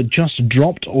details that just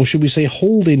dropped, or should we say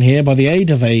hauled in here by the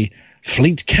aid of a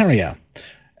fleet carrier.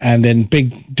 And then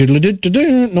big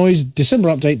doodle-doo-doo-doo noise, December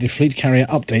update, the fleet carrier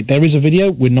update. There is a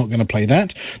video. We're not going to play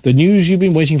that. The news you've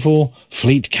been waiting for,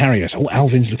 fleet carriers. Oh,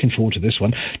 Alvin's looking forward to this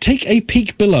one. Take a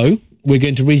peek below. We're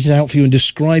going to read it out for you and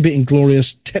describe it in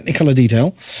glorious Technicolor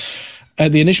detail.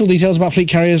 The initial details about fleet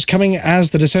carriers coming as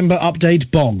the December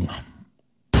update bong.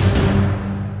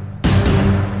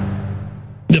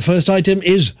 The first item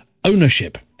is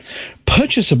ownership.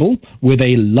 Purchasable with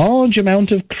a large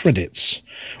amount of credits.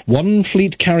 One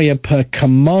fleet carrier per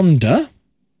commander.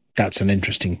 That's an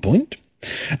interesting point.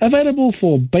 Available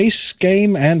for base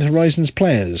game and Horizons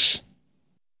players.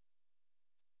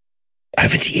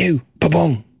 Over to you.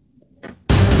 Ba-bong.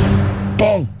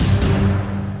 Bong.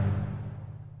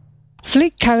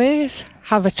 Fleet carriers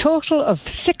have a total of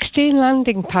 16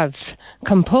 landing pads,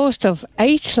 composed of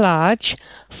 8 large,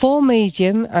 4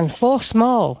 medium and 4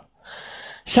 small.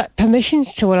 Set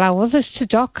permissions to allow others to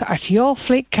dock at your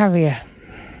fleet carrier.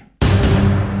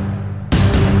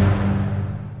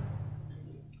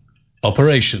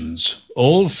 Operations.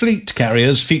 All fleet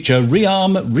carriers feature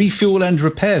rearm, refuel and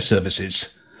repair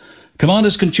services.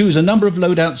 Commanders can choose a number of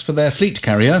loadouts for their fleet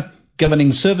carrier,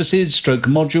 governing services, stroke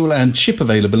module and ship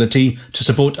availability to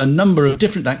support a number of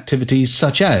different activities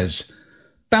such as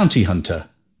bounty hunter,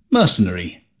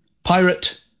 mercenary,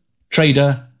 pirate,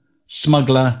 trader,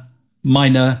 smuggler,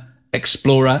 miner,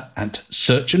 explorer and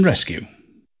search and rescue.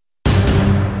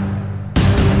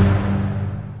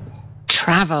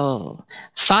 Travel.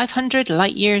 500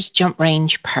 light years jump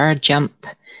range per jump.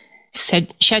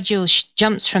 Schedule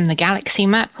jumps from the galaxy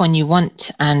map when you want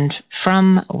and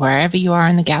from wherever you are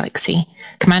in the galaxy.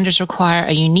 Commanders require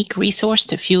a unique resource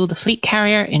to fuel the fleet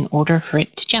carrier in order for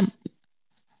it to jump.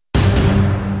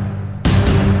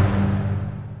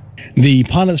 The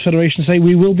Pilots Federation say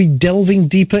we will be delving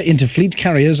deeper into fleet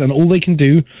carriers and all they can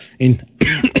do in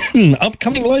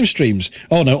upcoming live streams.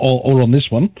 Oh no, or on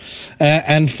this one.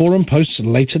 And forum posts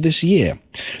later this year.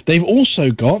 They've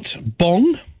also got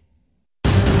Bong,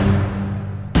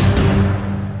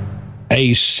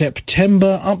 a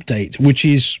September update, which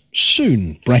is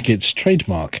soon, brackets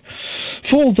trademark.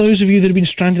 For those of you that have been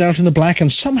stranded out in the black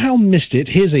and somehow missed it,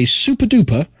 here's a super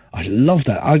duper, I love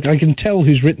that, I can tell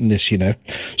who's written this, you know,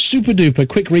 super duper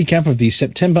quick recap of the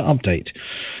September update.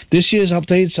 This year's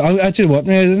updates, I tell you what,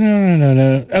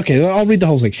 no. Okay, I'll read the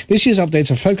whole thing. This year's updates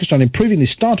are focused on improving the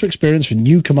starter experience for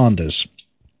new commanders.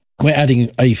 We're adding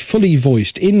a fully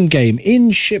voiced, in-game,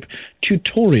 in-ship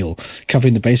tutorial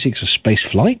covering the basics of space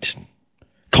flight,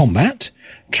 combat,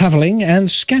 traveling and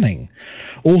scanning.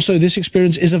 Also, this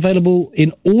experience is available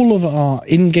in all of our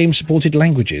in-game supported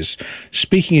languages.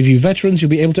 Speaking of you veterans,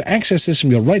 you'll be able to access this from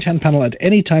your right-hand panel at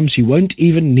any time, so you won't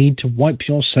even need to wipe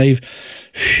your save.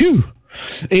 Phew!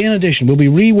 In addition, we'll be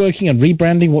reworking and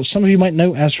rebranding what some of you might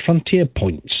know as Frontier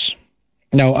Points.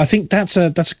 Now, I think that's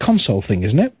a console thing,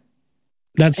 isn't it?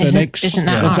 That's a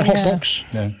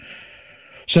hotbox. Yeah.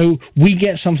 So we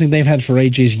get something they've had for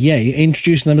ages, yay,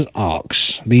 introducing them as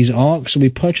ARCs. These ARCs will be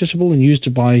purchasable and used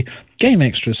to buy game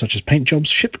extras such as paint jobs,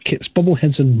 ship kits,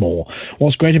 bobbleheads and more.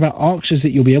 What's great about ARCs is that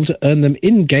you'll be able to earn them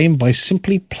in-game by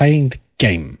simply playing the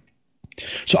game.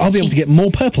 So I'll be able to get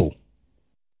more purple.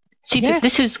 See,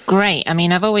 this is great. I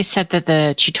mean, I've always said that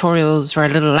the tutorials were a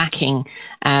little lacking,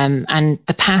 and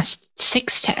the past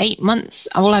 6 to 8 months,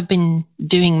 all I've been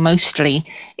doing mostly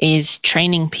is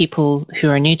training people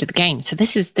who are new to the game. So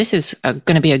this is going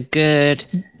to be a good.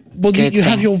 Well, you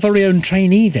have your very own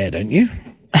trainee there, don't you?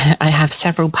 I have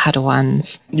several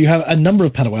Padawans. You have a number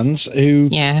of Padawans who,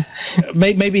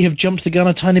 maybe have jumped the gun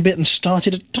a tiny bit and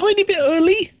started a tiny bit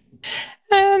early.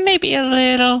 Maybe a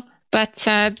little, but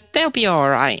they'll be all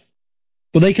right.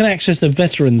 Well, they can access the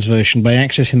veterans version by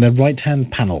accessing their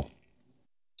right-hand panel.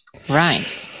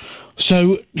 Right.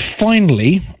 So,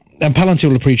 finally, and Palantir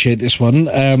will appreciate this one,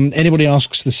 anybody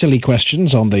asks the silly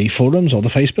questions on the forums or the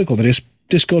Facebook or the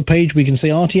Discord page, we can say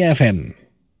RTFM.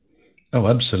 Oh,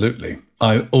 absolutely.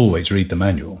 I always read the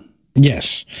manual.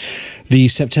 Yes. The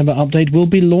September update will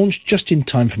be launched just in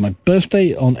time for my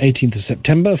birthday on 18th of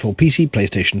September for PC,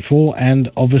 PlayStation 4, and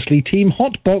obviously Team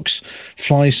Hotbox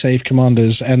Fly Safe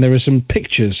Commanders. And there are some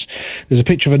pictures. There's a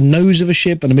picture of a nose of a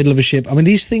ship and a middle of a ship. I mean,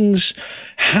 these things,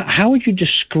 how would you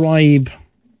describe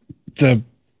the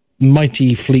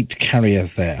mighty fleet carrier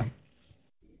there?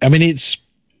 I mean, it's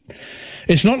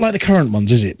not like the current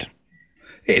ones, is it?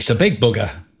 It's a big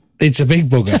bugger. It's a big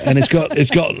bugger, and it's got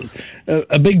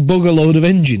a big bugger load of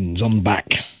engines on the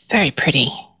back. Very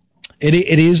pretty. It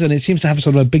is, and it seems to have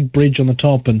sort of a big bridge on the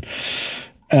top and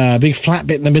a big flat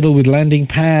bit in the middle with landing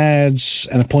pads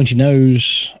and a pointy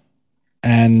nose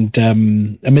and a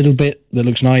middle bit that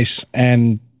looks nice.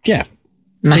 And yeah,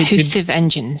 massive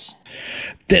engines.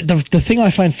 The thing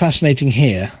I find fascinating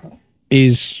here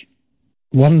is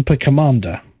one per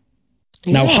commander.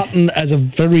 Now, Hutton has a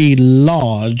very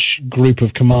large group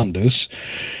of commanders.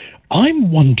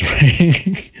 I'm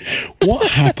wondering what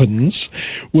happens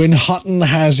when Hutton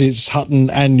has its Hutton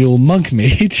annual mug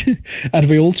meet and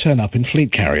we all turn up in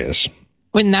fleet carriers.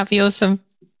 Wouldn't that be awesome?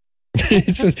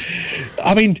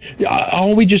 I mean,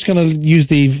 are we just going to use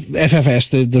the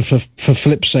FFS, the for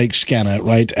flip's sake scanner,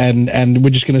 right? And we're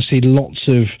just going to see lots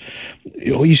of,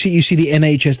 you see the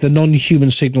NHS, the non-human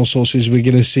signal sources. We're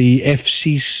going to see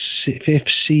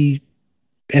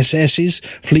FCSS's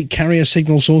fleet carrier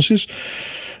signal sources,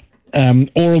 or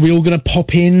are we all going to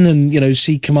pop in and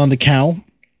see Commander Cow?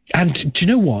 And do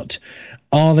you know what?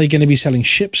 Are they going to be selling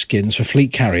ship skins for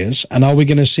fleet carriers? And are we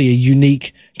going to see a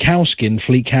unique cow skin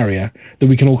fleet carrier that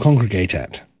we can all congregate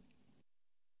at?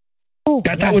 Oh,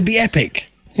 that would be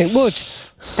epic. It would.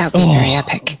 That would be very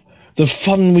epic. The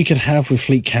fun we could have with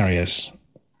fleet carriers.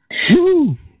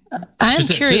 Woo! I'm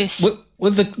curious.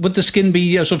 Would the skin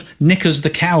be sort of Knickers the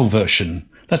cow version?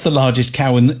 That's the largest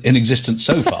cow in existence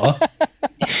so far.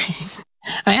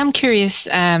 I am curious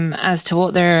as to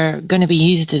what they're going to be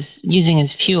using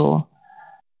as fuel.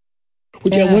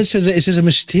 Well, yeah, it says a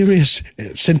mysterious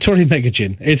Centauri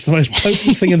Megagin. It's the most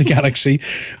potent thing in the galaxy.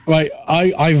 Right,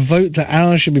 I vote that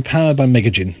ours should be powered by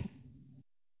Megagin.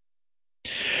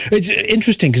 It's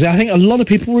interesting because I think a lot of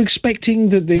people were expecting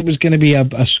that it was going to be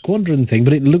a squadron thing,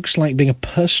 but it looks like being a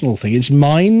personal thing. It's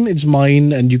mine,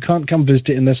 and you can't come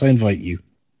visit it unless I invite you.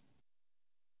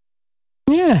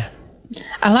 Yeah.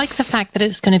 I like the fact that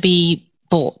it's going to be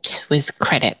bought with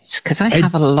credits, because I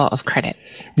have a lot of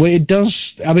credits. Well, it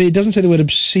does. I mean, it doesn't say the word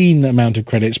obscene amount of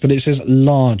credits, but it says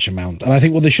large amount. And I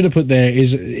think what they should have put there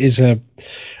is a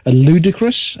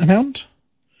ludicrous amount.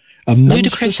 A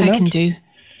monstrous amount. I can do.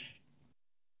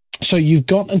 So you've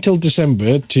got until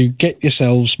December to get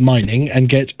yourselves mining and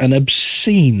get an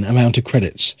obscene amount of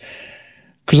credits.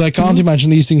 Because I can't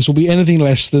imagine these things will be anything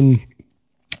less than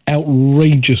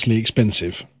outrageously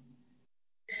expensive.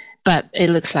 But it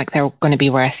looks like they're going to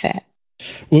be worth it.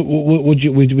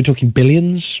 We're talking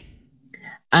billions?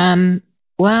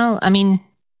 Well, I mean,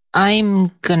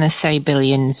 I'm going to say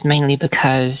billions mainly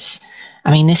because,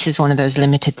 I mean, this is one of those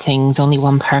limited things, only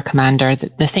one per commander.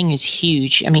 The thing is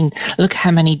huge. I mean, look how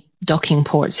many docking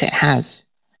ports it has.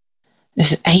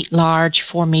 This is 8 large,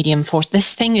 4 medium, 4.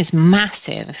 This thing is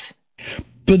massive.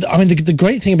 But, I mean, the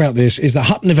great thing about this is the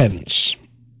Hutton events.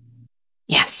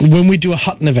 Yes. When we do a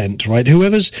Hutton event, right?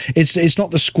 It's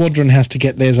not the squadron has to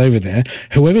get theirs over there.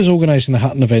 Whoever's organising the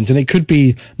Hutton event, and it could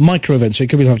be micro events, so it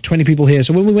could be like 20 people here.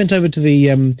 So when we went over to the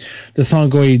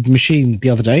Thargoid machine the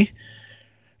other day,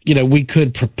 we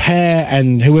could prepare,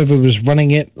 and whoever was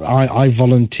running it, I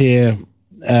volunteer,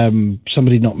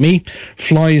 somebody, not me,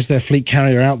 flies their fleet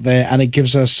carrier out there, and it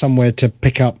gives us somewhere to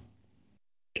pick up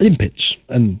limpets.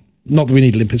 And not that we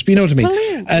need limpets, but you know what I mean.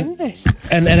 Brilliant,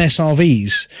 and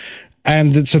SRVs.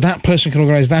 And so that person can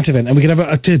organise that event, and we can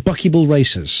have buckyball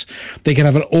racers. They can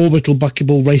have an orbital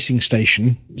buckyball racing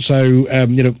station. So,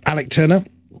 Alec Turner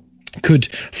could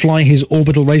fly his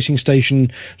orbital racing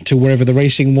station to wherever the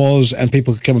racing was, and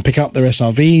people could come and pick up their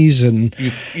SRVs. And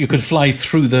you could fly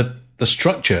through the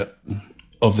structure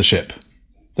of the ship.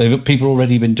 People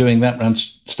already been doing that around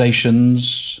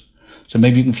stations, so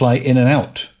maybe you can fly in and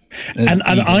out.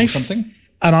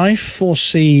 And I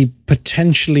foresee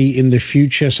potentially in the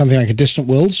future something like a Distant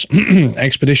Worlds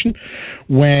expedition,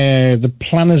 where the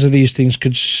planners of these things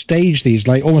could stage these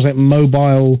almost like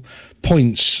mobile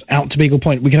points out to Beagle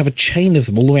Point. We could have a chain of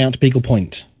them all the way out to Beagle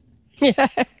Point. Yeah.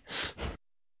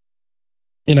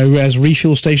 As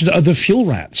refuel stations. The fuel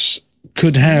rats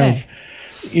could have,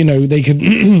 they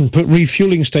could put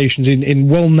refueling stations in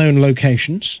well-known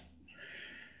locations.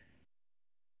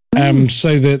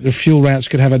 So that the fuel rats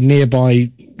could have a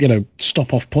nearby,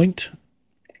 stop-off point.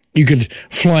 You could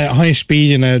fly at high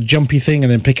speed in a jumpy thing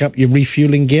and then pick up your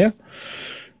refueling gear.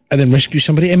 and then rescue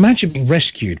somebody. Imagine being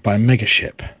rescued by a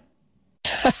megaship.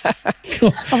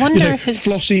 I wonder if it's...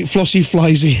 Flossie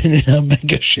flies in a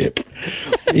megaship.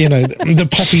 The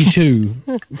Poppy 2.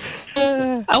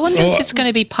 I wonder if it's going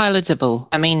to be pilotable.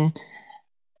 I mean,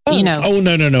 Oh,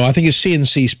 no. I think it's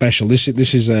CNC special. This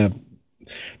is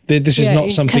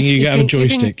not something you get on a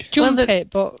joystick.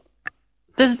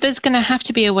 There's going to have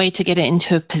to be a way to get it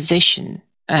into a position,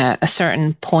 a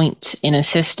certain point in a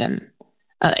system.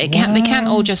 They can't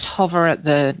all just hover at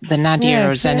the Nadir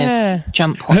or Zenith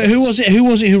jump points. Who was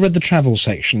it who read the travel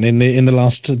section in the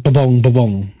last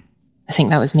babong? I think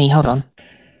that was me. Hold on.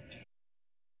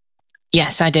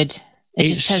 Yes, I did. It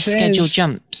just says schedule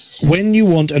jumps. When you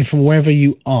want and from wherever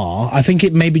you are. I think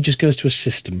it maybe just goes to a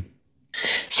system.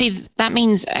 See, that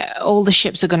means all the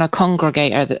ships are going to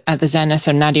congregate at the Zenith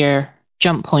or Nadir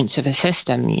jump points of a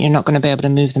system. You're not going to be able to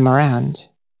move them around.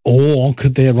 Or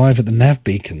could they arrive at the nav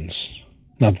beacons?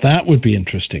 Now, that would be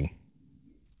interesting.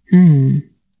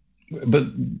 But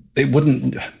it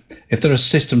wouldn't... If there are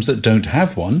systems that don't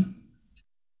have one...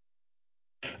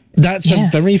 That's a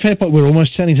very fair point. We're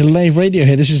almost turning to Lave Radio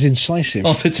here. This is incisive.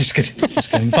 Oh, it's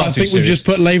getting far I too think we've just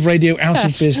put Lave Radio out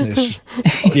of business.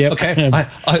 Yep. Okay.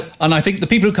 And I think the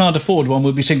people who can't afford one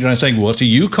will be sitting around saying, what are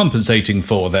you compensating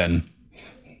for, then?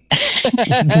 Look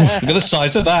at the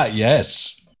size of that,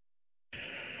 yes.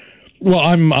 Well,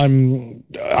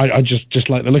 I just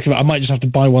like the look of it. I might just have to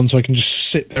buy one so I can just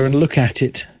sit there and look at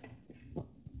it.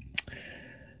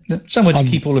 Somewhere to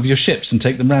keep all of your ships and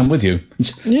take them round with you.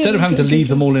 Instead of having to leave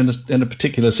them all in a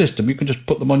particular system, you can just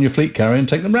put them on your fleet carrier and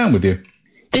take them round with you.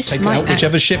 Take out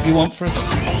whichever ship you want for it.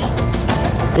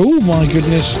 Oh, my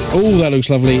goodness. Oh, that looks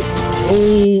lovely.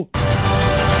 Oh.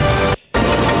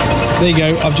 There you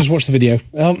go. I've just watched the video.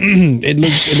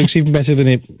 It looks even better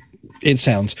than it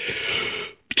sounds.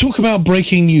 Talk about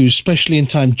breaking news, especially in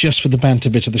time just for the banter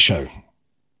bit of the show.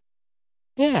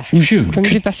 Yeah, couldn't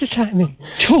be better timing.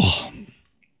 Oh,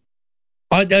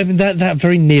 I mean, that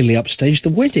very nearly upstaged the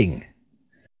wedding.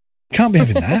 Can't be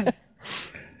having that.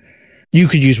 You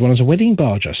could use one as a wedding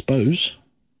barge, I suppose.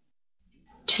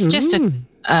 Just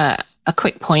a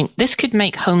quick point. This could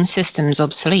make home systems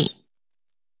obsolete.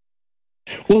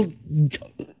 Well,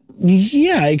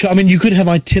 yeah. I mean, you could have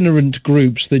itinerant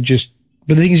groups that just...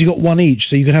 But the thing is, you got one each,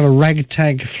 so you could have a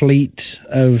ragtag fleet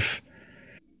of...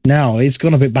 Now, it's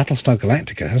gone a bit Battlestar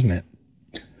Galactica, hasn't it?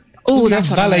 Oh, that's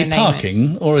valet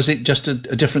parking, or is it just a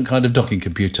different kind of docking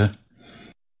computer?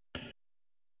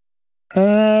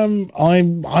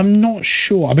 I'm not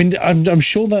sure. I mean, I'm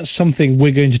sure that's something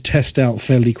we're going to test out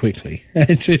fairly quickly.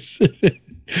 It's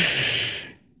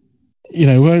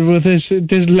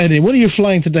there's Lenin. What are you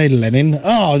flying today, Lenin?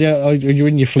 Oh, yeah, you're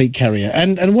in your fleet carrier.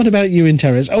 And what about you in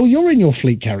Terrace? Oh, you're in your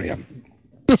fleet carrier.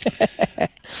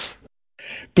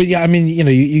 But yeah, I mean,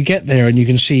 you get there and you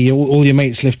can see all your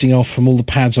mates lifting off from all the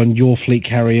pads on your fleet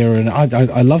carrier, and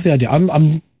I love the idea.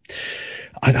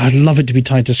 I'd love it to be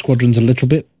tied to squadrons a little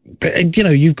bit, but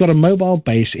you've got a mobile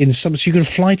base so you can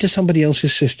fly to somebody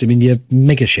else's system in your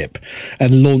megaship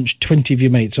and launch 20 of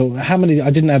your mates. Or how many? I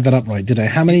didn't add that up right, did I?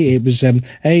 How many? It was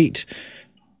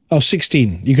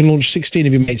 16. You can launch 16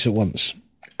 of your mates at once.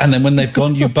 And then when they've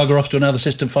gone, you bugger off to another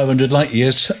system 500 light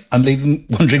years and leave them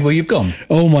wondering where you've gone.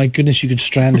 Oh my goodness, you could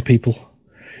strand people.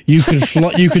 You could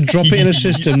fly. You could drop it in a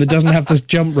system that doesn't have this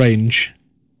jump range.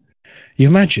 You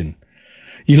imagine?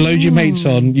 You load your mates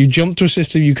on, you jump to a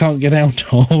system you can't get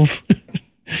out of,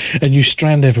 and you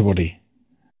strand everybody.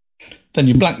 Then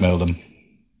you blackmail them.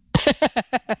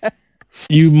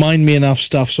 You mine me enough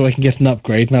stuff so I can get an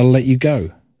upgrade, and I'll let you go.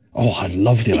 Oh, I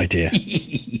love the idea.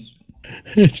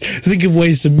 Think of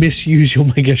ways to misuse your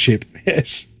megaship.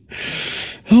 Yes.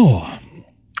 Oh.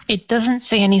 It doesn't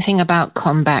say anything about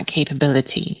combat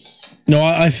capabilities. No,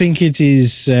 I think it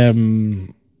is...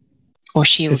 or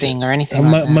shielding or anything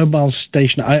like that. Mobile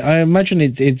station. I imagine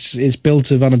it's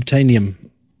built of unobtainium.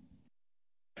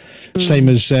 Same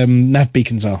as nav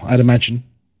beacons are, I'd imagine.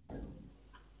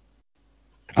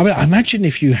 I mean, I imagine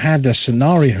if you had a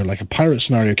scenario, like a pirate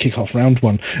scenario, kick off round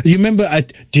one. Do you remember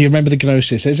the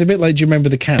Gnosis? It's a bit like, do you remember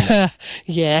the Cant?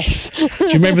 Yes. Do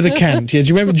you remember the Cant? Yeah. Do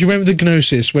you remember the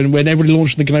Gnosis when everybody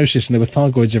launched the Gnosis and there were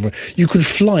Thargoids everywhere? You could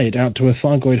fly it out to a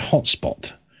Thargoid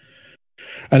hotspot,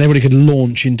 and everybody could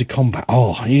launch into combat.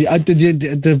 Oh,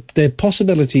 the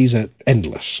possibilities are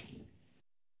endless.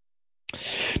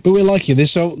 But we're liking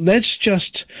this, so let's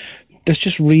just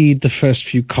read the first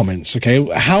few comments, okay?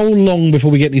 How long before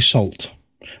we get any salt?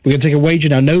 We're going to take a wager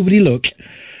now. Nobody look.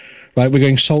 Right, we're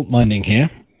going salt mining here.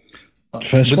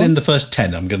 First Within one. the first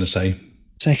 10, I'm going to say.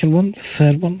 Second one,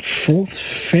 third one, fourth,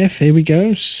 fifth. Here we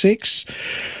go. 6,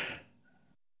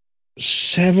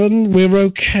 7, we're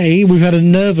okay. We've had a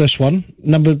nervous one.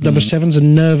 Number 7's a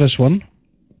nervous one.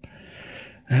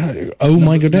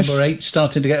 My goodness. Number 8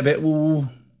 starting to get a bit... Ooh.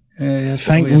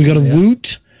 We got a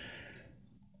woot.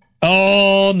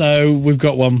 Oh, no, we've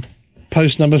got one.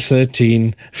 Post number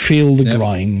 13, feel the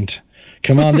grind.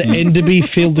 Commander Enderby,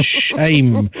 feel the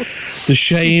shame. The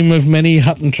shame of many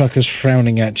Hutton truckers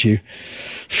frowning at you.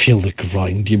 Feel the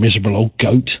grind, you miserable old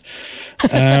goat.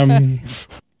 Better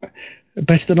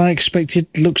than I expected.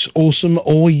 Looks awesome.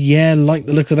 Like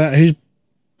the look of that. Who's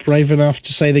brave enough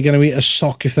to say they're going to eat a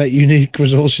sock if that unique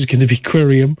resource is going to be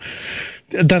Quirium?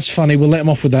 That's funny. We'll let them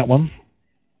off with that one.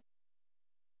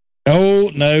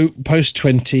 Oh, no. Post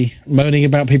 20. Moaning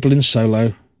about people in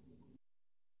solo.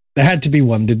 There had to be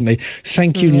one, didn't they?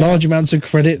 Thank you. Yeah. Large amounts of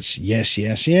credits. Yes.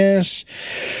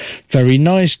 Very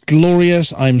nice.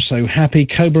 Glorious. I'm so happy.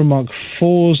 Cobra Mark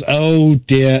 4s. Oh,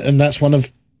 dear. And that's one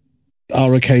of our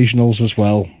occasionals as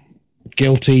well.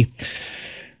 Guilty.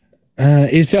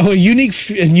 Is there a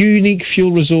unique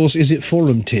fuel resource? Is it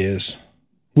forum tiers?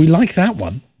 We like that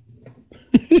one.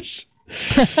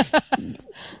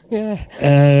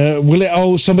 Yeah. Will it?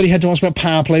 Oh, somebody had to ask about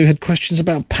power play. We had questions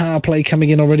about power play coming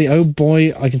in already. Oh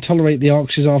boy, I can tolerate the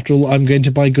Arxes after all. I'm going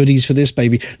to buy goodies for this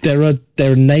baby. There are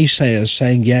naysayers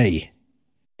saying yay.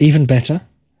 Even better.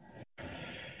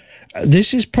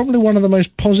 This is probably one of the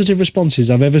most positive responses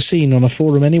I've ever seen on a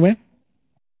forum anywhere.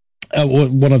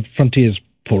 One of Frontier's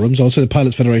forums, also the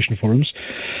Pilots Federation forums.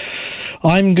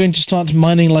 I'm going to start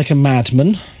mining like a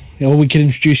madman. Or we can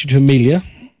introduce you to Amelia.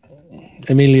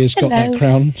 Amelia's got that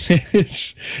crown.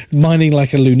 It's mining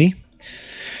like a loony.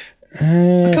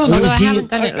 I haven't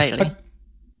done it lately.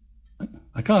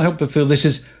 I can't help but feel this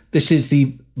is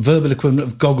the verbal equivalent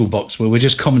of Gogglebox, where we're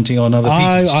just commenting on other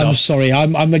people's stuff. I'm sorry.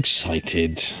 I'm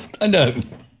excited. I know.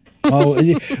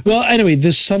 Well, anyway,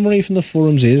 the summary from the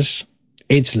forums is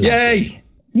it's lovely.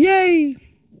 Yay!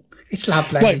 It's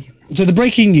lovely. Right. So the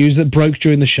breaking news that broke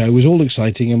during the show was all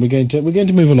exciting, and we're going to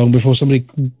move along before somebody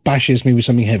bashes me with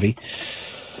something heavy.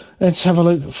 Let's have a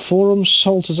look. Forum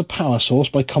Salt as a Power Source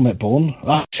by Cometborn.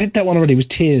 I said that one already. It was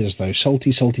tears, though.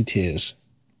 Salty tears.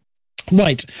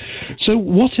 Right. So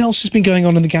what else has been going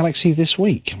on in the galaxy this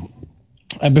week?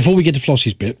 And before we get to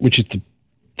Flossie's bit, which is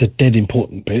the dead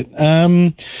important bit,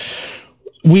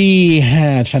 we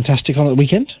had Fantastic on at the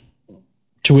weekend,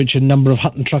 to which a number of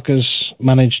Hutton truckers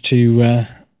managed to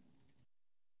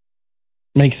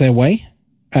make their way,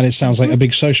 and it sounds like a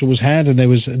big social was had, and there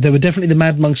were definitely the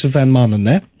Mad Monks of Van Manen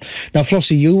there. Now,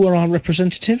 Flossie, you were our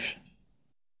representative.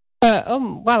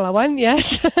 Well, I went,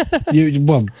 yes.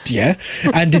 Yeah.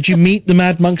 And did you meet the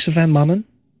Mad Monks of Van Manen?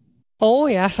 Oh,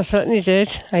 yes, I certainly did.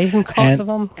 I even caught them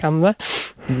on camera.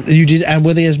 You did, and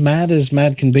were they as mad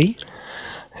can be?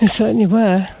 They certainly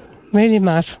were. Really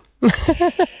mad.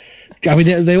 I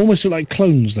mean, they almost look like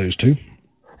clones, those two.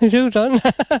 They do, don't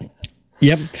they?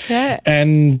 Yep. Yeah.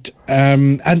 And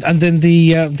then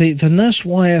the Nurse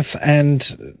Wyeth and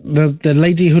the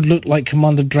lady who looked like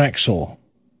Commander Draxor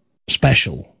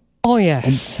special. Oh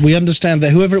yes. We understand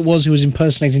that whoever it was who was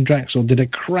impersonating Draxor did a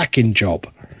cracking job.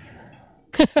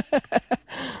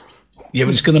 Yeah,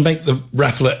 but it's going to make the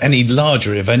raffle at any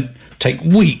larger event take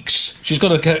weeks. She's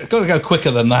got to go quicker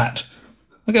than that.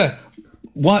 Okay.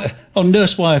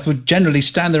 Nurse Wyeth would generally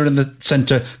stand there in the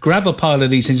centre, grab a pile of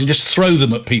these things and just throw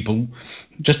them at people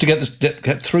just to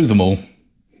get through them all.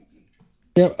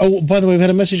 Yeah. Oh, by the way, we've had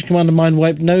a message, Commander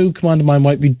Mindwipe. No, Commander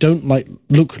Mindwipe, you don't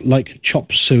look like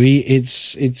chop suey.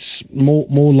 It's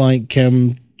more like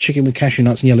chicken with cashew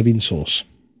nuts and yellow bean sauce.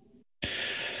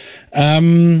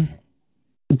 But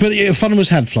fun was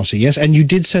had, Flossie, yes, and you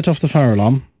did set off the fire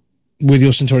alarm with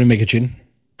your Centauri Megachin.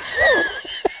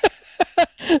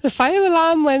 The fire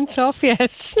alarm went off,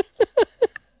 yes.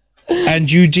 And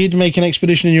you did make an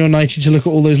expedition in your 90 to look at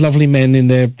all those lovely men in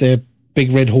their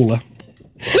big red hauler.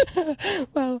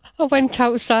 Well, I went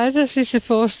outside as you're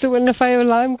supposed to when the fire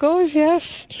alarm goes,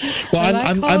 yes. Well,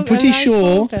 I'm pretty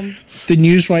sure the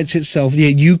news writes itself. Yeah,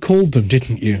 you called them,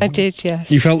 didn't you? I did,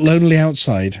 yes. You felt lonely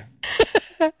outside.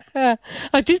 I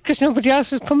did, because nobody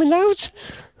else was coming out.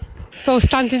 So I was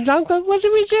standing around going, what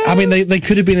do we do? I mean, they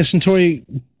could have been a Centauri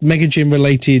Megagym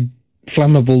related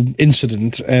flammable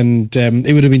incident, and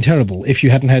it would have been terrible if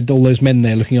you hadn't had all those men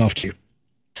there looking after you.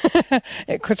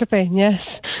 It could have been,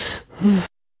 yes.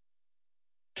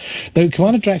 Though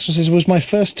Commander Draxel says, it was my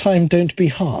first time, don't be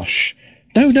harsh.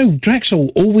 No,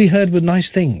 Draxel, all we heard were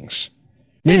nice things.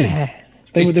 Really. Yeah.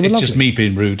 They were lovely. It's just me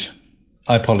being rude.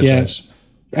 I apologise.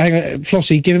 Yeah. Hang on,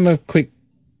 Flossie, give him a quick...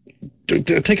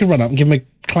 Take a run up and give him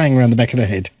a clang around the back of the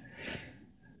head.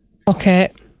 Okay.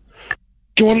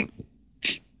 Go on.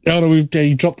 Oh, no,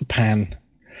 you dropped the pan.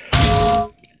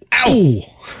 Ow! Ow!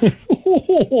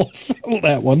 Felt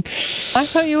that one. I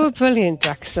thought you were brilliant,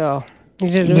 Draxor. You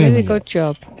did a really good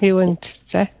job. You went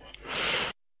there.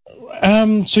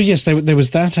 So yes, there was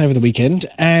that over the weekend,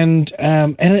 and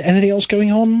anything else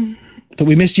going on that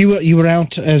we missed? You were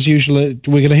out as usual.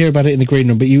 We're going to hear about it in the green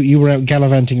room, but you were out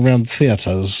gallivanting around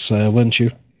theatres, weren't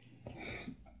you?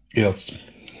 Yes.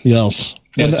 Yes.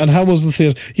 And how was the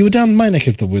theatre? You were down my neck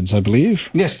of the woods, I believe.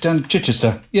 Yes, down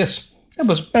Chichester. Yes, that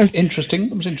was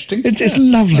interesting. It was interesting. It's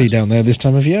lovely down there this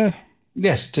time of year.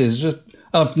 Yes, it is.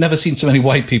 I've never seen so many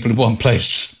white people in one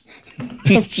place.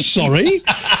 Sorry.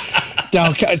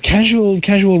 Now, casual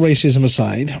racism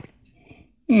aside,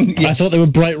 yes. I thought they were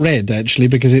bright red, actually,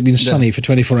 because it'd been sunny for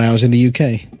 24 hours in the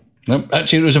UK. No,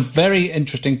 actually, it was a very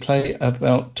interesting play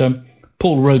about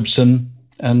Paul Robeson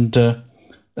and a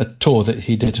tour that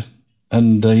he did,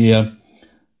 and the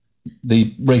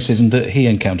racism that he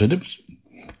encountered,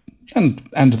 and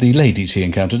the ladies he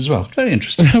encountered as well. Very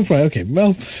interesting. Right, okay.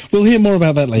 Well, we'll hear more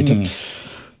about that later.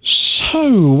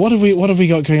 So, what have we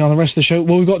got going on the rest of the show?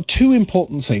 Well, we've got two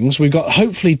important things. We've got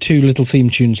hopefully two little theme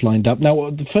tunes lined up.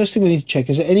 Now, the first thing we need to check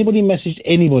is that anybody messaged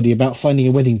anybody about finding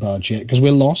a wedding barge yet? Because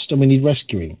we're lost and we need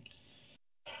rescuing.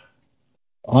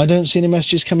 I don't see any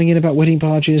messages coming in about wedding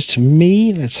barges to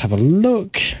me. Let's have a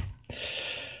look.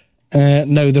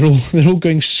 No, they're all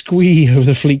going squee over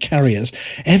the fleet carriers.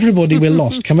 Everybody, we're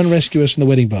lost. Come and rescue us from the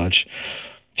wedding barge.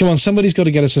 Come on, somebody's got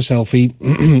to get us a selfie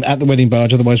at the wedding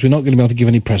barge, otherwise we're not going to be able to give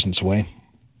any presents away.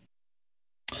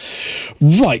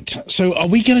 Right, so are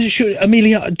we going to shoot...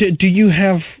 Amelia, do you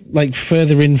have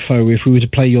further info if we were to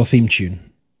play your theme tune?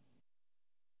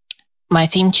 My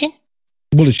theme tune?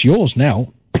 Well, it's yours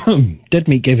now. Dead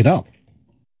Meat gave it up.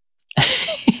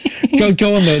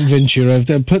 Go on then, Ventura.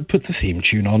 Put the theme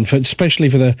tune on, especially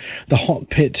for the Hot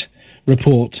Pit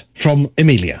report from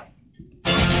Amelia.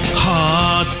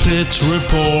 Hot Pit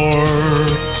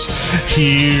Report,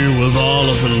 here with all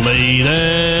of the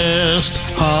latest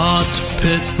Hot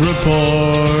Pit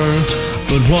Report.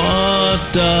 But what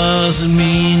does it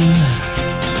mean?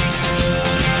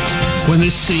 When they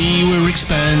say we're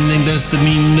expanding, does that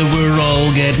mean that we're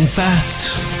all getting fat?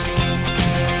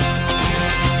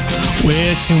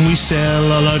 Where can we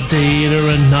sell all our data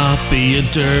and not be a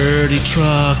dirty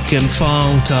truck and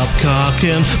fong top cock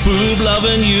and boob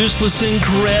loving, useless,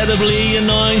 incredibly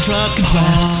annoying truck and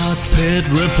twats? Hot Pit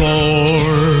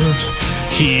Report,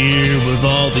 here with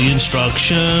all the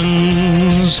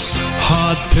instructions.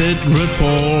 Hot Pit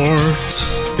Report,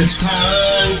 it's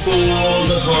time for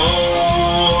the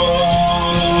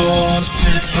Hot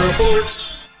Pit Report.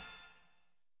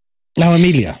 Now,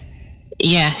 Amelia.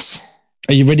 Yes.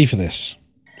 Are you ready for this?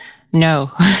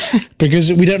 No.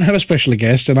 Because we don't have a special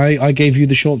guest, and I gave you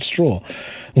the short straw.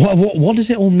 What does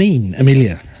it all mean,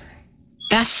 Amelia?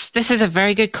 This is a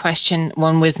very good question,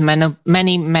 one with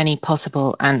many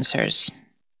possible answers.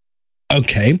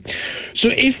 Okay. So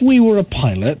if we were a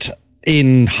pilot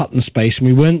in Hutton Space and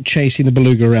we weren't chasing the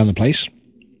beluga around the place...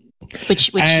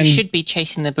 Which you should be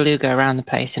chasing the beluga around the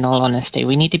place, in all honesty.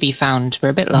 We need to be found. We're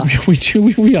a bit lost. We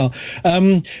are.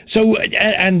 So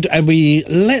we,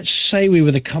 let's say we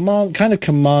were the kind of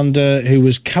commander who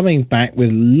was coming back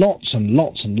with lots and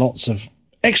lots and lots of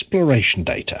exploration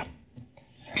data.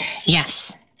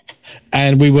 Yes.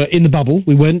 And we were in the bubble.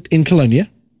 We weren't in Colonia,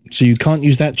 so you can't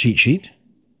use that cheat sheet.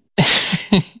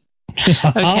 Okay.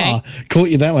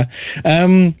 Caught you that way.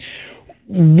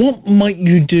 What might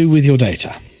you do with your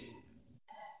data?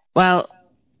 Well,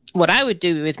 what I would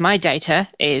do with my data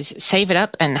is save it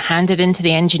up and hand it into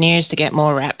the engineers to get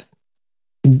more rep.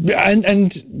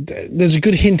 And there's a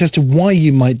good hint as to why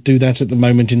you might do that at the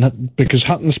moment, because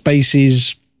Hutton Space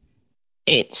is...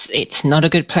 It's not a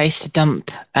good place to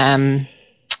dump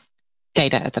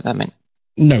data at the moment.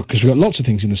 No, because we've got lots of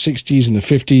things in the 60s and the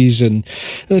 50s, and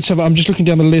I'm just looking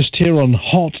down the list here on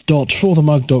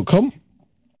hot.forthemug.com.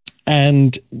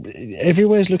 And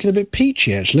everywhere's looking a bit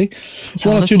peachy, actually.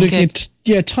 One or two looking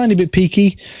a tiny bit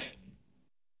peaky.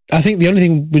 I think the only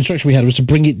instruction we had was to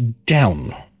bring it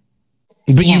down.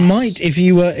 But yes. You might,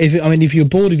 if you're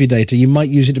bored of your data, you might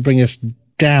use it to bring us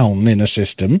down in a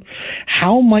system.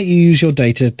 How might you use your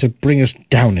data to bring us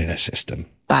down in a system?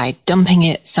 By dumping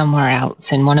it somewhere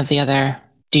else in one of the other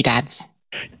doodads.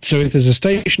 So if there's a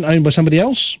station owned by somebody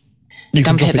else, you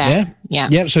can drop it there. Yeah.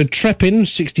 Yeah. So Trepin,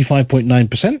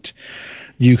 65.9%.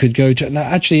 You could go to... Now,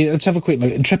 actually, let's have a quick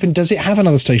look. Trepin, does it have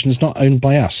another station that's not owned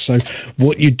by us? So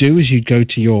what you do is you'd go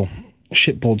to your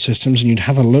shipboard systems and you'd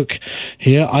have a look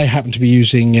here. I happen to be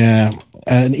using an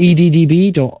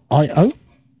eddb.io.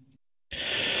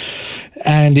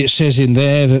 And it says in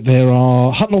there that there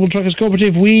are Hutton Orbital Truckers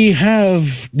Cooperative. We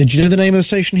have... Did you know the name of the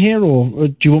station here, or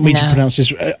do you want me to pronounce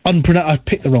this? I've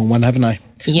picked the wrong one, haven't I?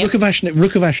 Yep.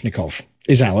 Rukavashnikov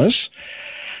is ours.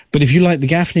 But if you like the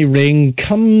Gaffney Ring,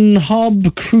 Kunhub,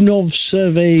 Krunov,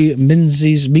 Survey,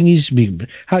 Minzies...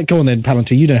 Go on then,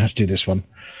 Palantir, you know how to do this one.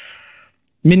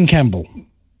 Min Campbell.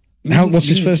 What's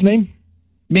his first name?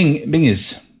 Minging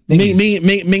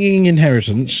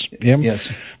Inheritance. Yeah.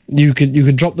 Yes. You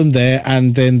could drop them there,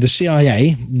 and then the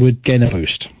CIA would gain a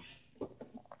boost.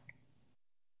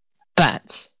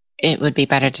 But it would be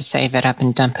better to save it up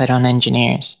and dump it on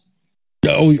engineers.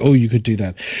 Oh, you could do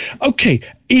that. Okay,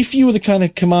 if you were the kind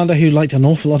of commander who liked an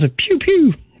awful lot of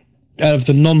pew-pew, of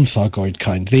the non-Thargoid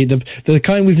kind, the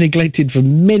kind we've neglected for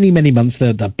many, many months,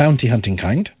 the bounty hunting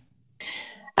kind.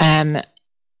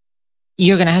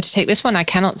 You're going to have to take this one. I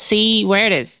cannot see where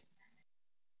it is.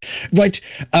 Right.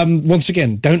 Once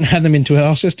again, don't hand them into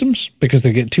our systems because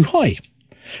they get too high.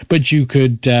 But you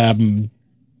could... I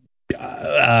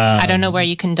don't know where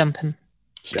you can dump them.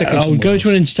 I'll go to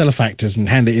an Interstellar Factors and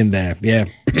hand it in there. Yeah.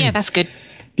 Yeah, that's good.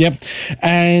 Yep.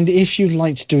 And if you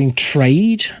liked doing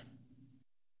trade,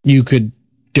 you could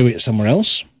do it somewhere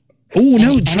else. Oh,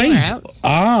 no, trade. Else?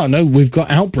 No, we've got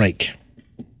Outbreak.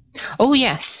 Oh,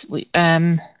 yes.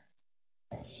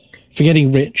 For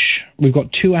getting rich, we've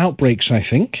got 2 Outbreaks, I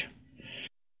think.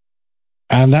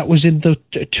 And that was in the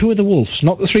 2 of the Wolves,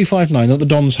 not the 359, not the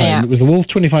Don's Home. Yeah. It was the Wolf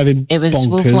 25 in It was Bonkers.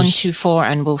 Wolf 124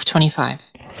 and Wolf 25.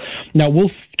 Now,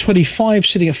 Wolf 25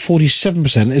 sitting at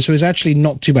 47%, so it's actually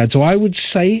not too bad. So I would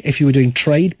say, if you were doing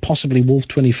trade, possibly Wolf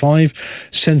 25,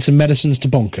 send some medicines to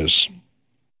Bonkers.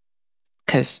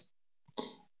 Because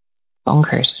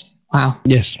Bonkers. Wow.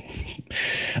 Yes.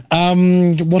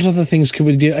 What other things could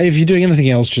we do? If you're doing anything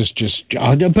else, just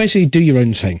basically do your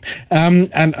own thing.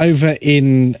 And over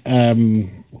in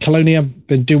Colonia,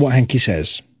 then do what Hanky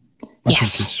says.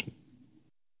 Yes.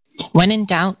 When in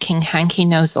doubt, King Hanky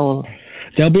knows all.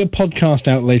 There'll be a podcast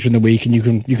out later in the week, and you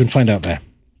can find out there.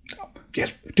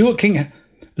 Yes. Do what King...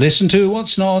 Listen to what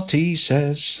Snotty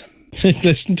says.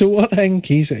 Listen to what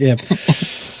Hanky says. Yeah.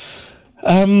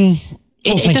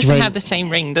 It doesn't have the same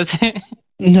ring, does it?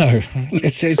 No,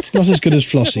 it's not as good as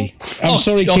Flossie. I'm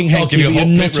sorry, King Hanky, but you're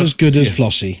not as good as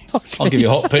Flossie. I'll give you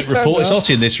a hot pit report. It's hot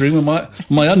in this room, and my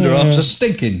underarms are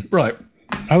stinking. Right.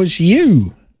 Oh, it's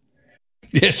you.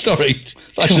 Yeah, sorry.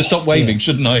 I should stop waving,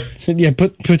 shouldn't I? Yeah,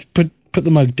 put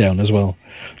the mug down as well.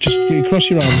 Just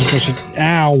cross your arms across it.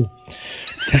 Ow.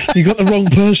 You got the wrong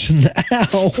person.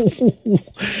 Ow.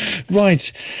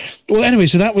 Right. Well, anyway,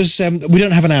 so that was... we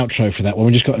don't have an outro for that one.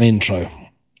 We just got an intro.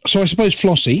 So I suppose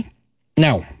Flossie...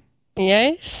 Now.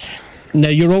 Yes? No,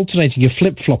 you're alternating. You're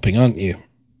flip-flopping, aren't you?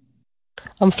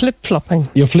 I'm flip-flopping.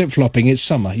 You're flip-flopping. It's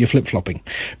summer. You're flip-flopping.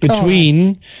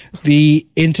 Between the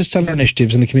interstellar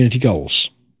initiatives and the community goals.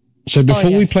 So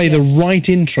before we play the right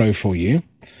intro for you,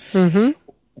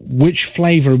 which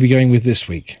flavour are we going with this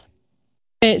week?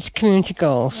 It's community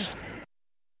goals.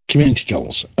 Community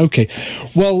goals. Okay.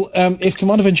 Well, if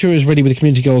Commander Ventura is ready with the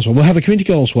community goals one, we'll have a community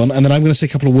goals one, and then I'm going to say a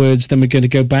couple of words, then we're going to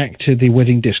go back to the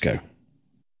wedding disco.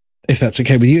 If that's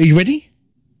okay with you. Are you ready?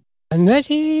 I'm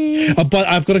ready. But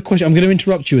I've got a question. I'm going to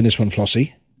interrupt you in this one,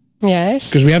 Flossie. Yes.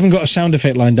 Because we haven't got a sound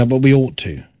effect lined up, but we ought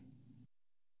to.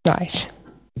 Right.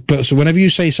 But so whenever you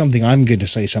say something, I'm going to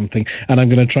say something, and I'm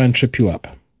going to try and trip you up.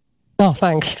 Oh,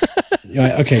 thanks.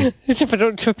 Right, okay. As if I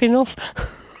don't trip enough.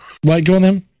 Right, go on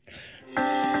then.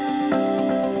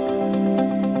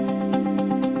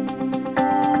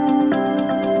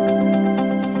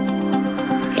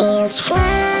 It's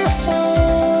Flossie.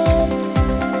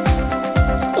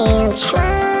 It's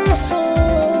Flossie.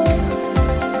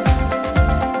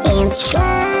 It's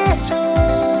Flossie.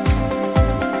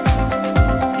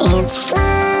 It's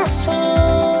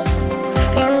Flossie.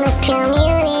 And the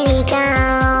community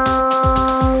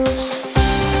goes.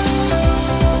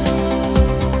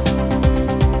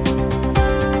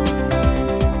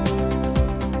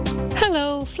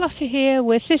 Hello, Flossie here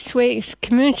with this week's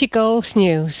Community Goals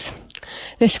News.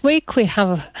 This week we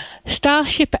have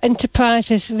Starship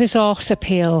Enterprises Resource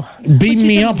Appeal. Beam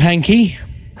me up, Hanky.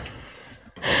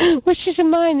 Which is a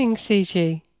mining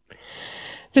CG.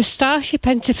 The Starship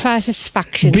Enterprises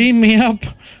faction. Beam me up,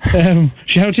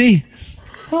 Shouty.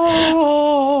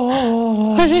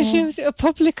 Has issued a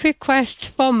public request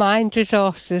for mined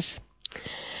resources.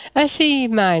 SE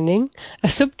Mining, a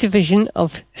subdivision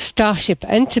of Starship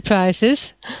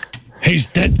Enterprises. He's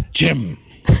dead, Jim.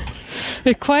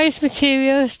 Requires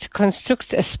materials to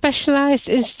construct a specialised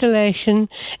installation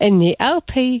in the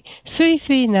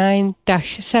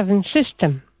LP-339-7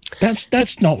 system.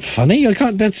 That's not funny. I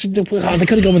can't. They could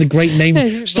have gone with a great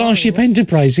name, Starship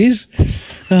Enterprises.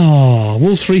 Oh,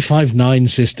 Wolf 359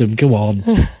 system. Go on.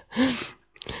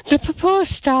 The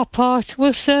proposed starport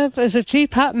will serve as a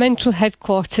departmental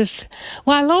headquarters,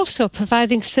 while also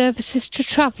providing services to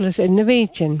travellers in the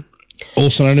region.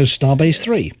 Also known as Starbase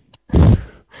 3.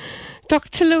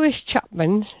 Dr. Lewis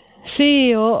Chapman,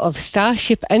 CEO of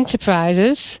Starship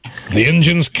Enterprises, The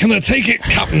engines cannot take it,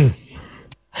 Captain.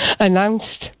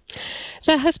 announced,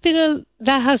 There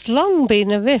has long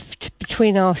been a rift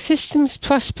between our system's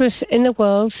prosperous inner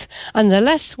worlds and the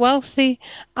less wealthy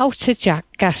outer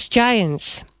gas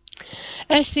giants.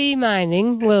 SE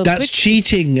Mining will... That's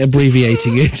cheating,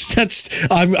 abbreviating it.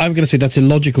 I'm going to say that's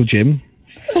illogical, Jim.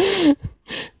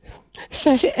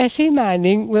 SE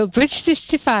Mining will bridge this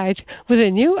divide with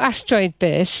a new asteroid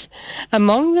base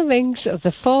among the rings of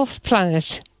the fourth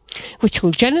planet, which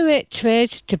will generate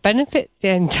trade to benefit the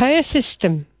entire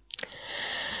system.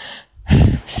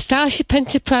 Starship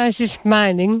Enterprises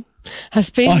Mining has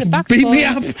been the backbone... Beat me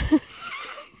up!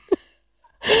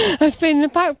 has been the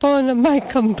backbone of my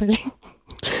company.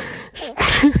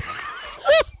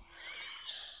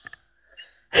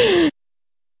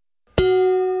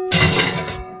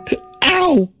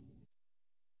 Ow!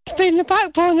 It's been the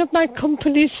backbone of my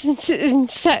company since its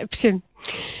inception.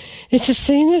 It has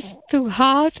seen us through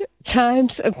hard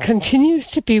times and continues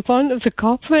to be one of the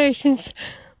corporation's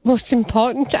most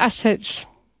important assets.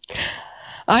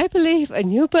 I believe a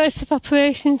new burst of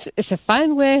operations is a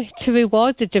fine way to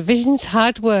reward the division's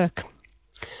hard work.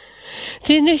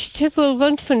 The initiative will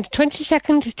run from the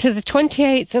 22nd to the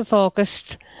 28th of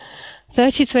August,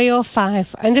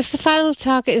 3305, and if the final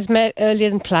target is met earlier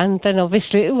than planned, then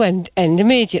obviously it will end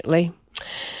immediately.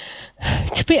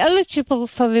 To be eligible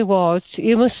for rewards,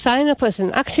 you must sign up as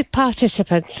an active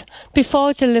participant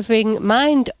before delivering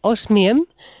mined osmium,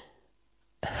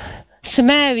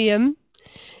 samarium,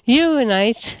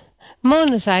 uranite,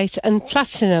 monazite and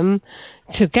platinum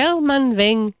to Gelman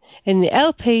Ring in the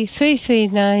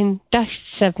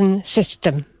LP339-7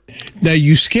 system. Now,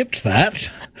 you skipped that.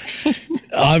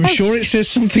 I'm sure it says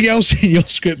something else in your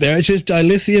script there. It says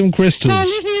dilithium crystals.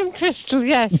 Dilithium crystal,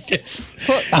 yes. Yes.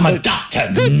 But I'm a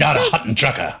doctor, not a hutton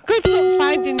trucker. Good luck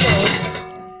finding those.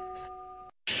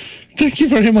 Thank you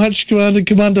very much,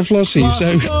 Commander Flossie.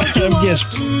 So, yes.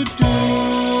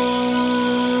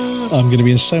 I'm going to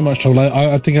be in so much trouble.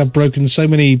 I think I've broken so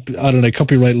many,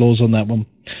 copyright laws on that one.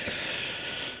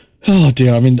 Oh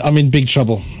dear, I'm in big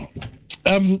trouble.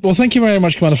 Well, thank you very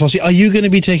much, Commander Flossie. Are you going to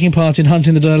be taking part in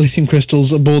hunting the dilithium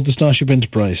crystals aboard the Starship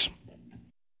Enterprise?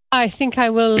 I think I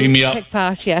will take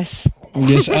part, yes.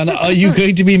 Yes, and are you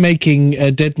going to be making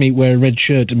Dead Meat wear a red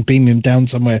shirt and beam him down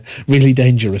somewhere really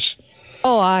dangerous?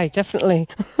 Oh, aye, definitely.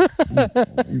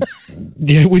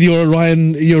 Yeah, with your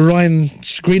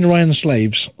Green Orion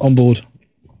slaves on board.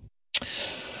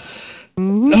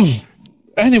 Oh,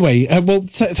 anyway, well,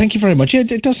 thank you very much. Yeah,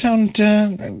 it does sound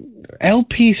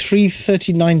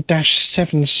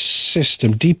LP339-7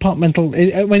 system, departmental.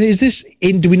 I mean, is this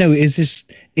do we know, is this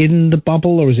in the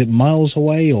bubble or is it miles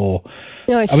away or?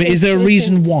 No, is there a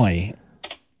reason why?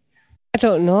 I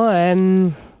don't know.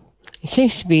 It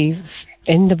seems to be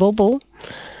in the bubble.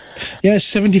 Yeah,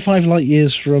 75 light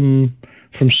years from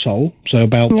Sol, so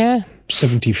about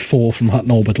 74 from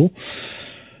Hutton Orbital.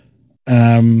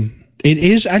 It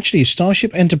is actually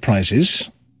Starship Enterprises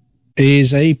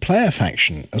is a player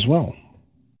faction as well.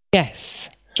 Yes.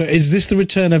 So is this the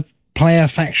return of player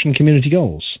faction community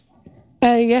goals?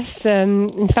 Yes.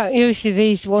 In fact, usually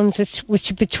these ones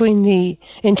which are between the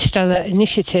interstellar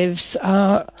initiatives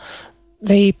are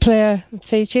the player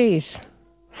CGs.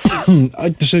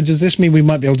 So does this mean we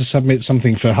might be able to submit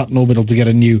something for Hutton Orbital to get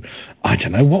a new, I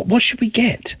don't know, what should we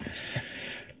get?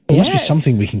 There must be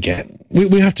something we can get.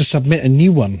 We have to submit a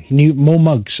new one, more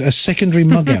mugs, a secondary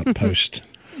mug outpost.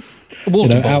 A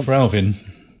water bowl for Alvin.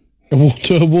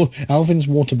 Alvin's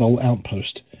water bowl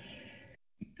outpost.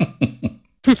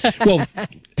 Well,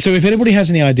 so if anybody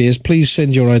has any ideas, please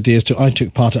send your ideas to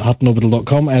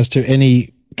itookpart@huttonorbital.com as to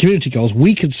any community goals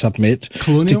we could submit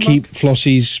to keep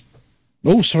Flossie's...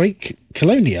 Oh, sorry,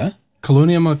 Colonia?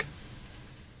 Colonia mug.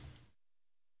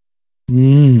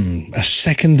 A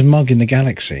second mug in the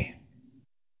galaxy.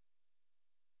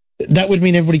 That would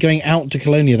mean everybody going out to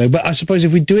Colonia, though. But I suppose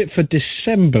if we do it for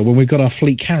December, when we've got our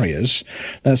fleet carriers,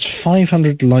 that's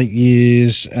 500 light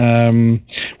years.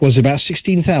 Was it about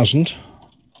 16,000?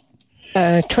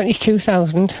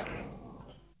 22,000.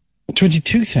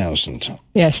 22,000?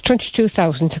 Yes,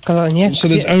 22,000 to Colonia. So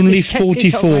there's only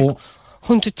 44...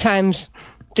 100 times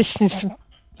distance from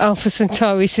Alpha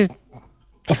Centauri to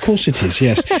Of course it is,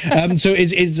 yes. So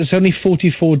it's only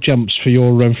 44 jumps for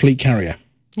your fleet carrier.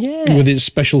 Yeah. With its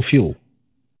special fuel.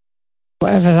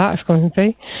 Whatever that's going to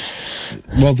be.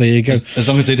 Well, there you go. As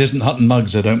long as it isn't Hutton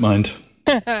Mugs, I don't mind.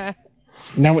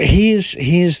 Now, here's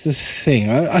the thing.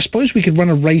 I suppose we could run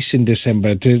a race in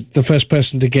December to the first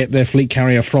person to get their fleet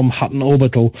carrier from Hutton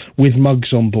Orbital with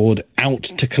mugs on board out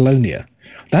to Colonia.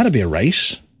 That'd be a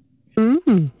race.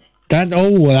 Mm.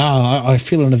 I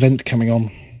feel an event coming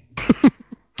on.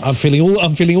 I'm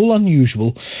feeling all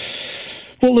unusual.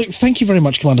 Well, look, thank you very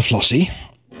much, Commander Flossie.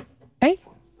 Hey.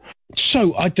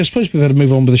 So, I suppose we better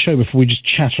move on with the show before we just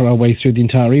chatter our way through the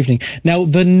entire evening. Now,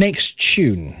 the next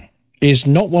tune is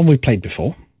not one we've played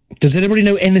before. Does anybody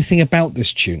know anything about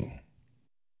this tune?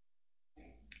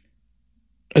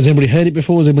 Has anybody heard it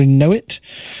before? Does anybody know it?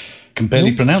 Can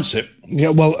barely pronounce it. Yeah,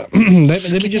 well,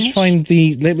 let me just find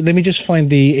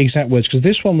the exact words, because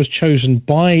this one was chosen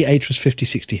by Atris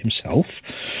 5060 himself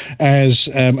as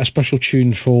a special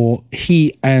tune for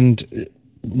he and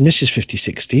Mrs.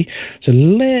 5060. So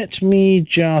let me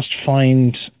just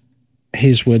find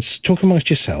his words. Talk amongst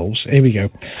yourselves. Here we go.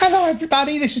 Hello,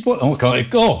 everybody. This is what. Oh, I can't.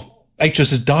 Oh, Atris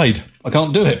has died. I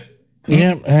can't do it.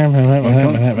 Yeah, can't do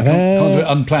it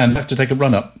unplanned. I have to take a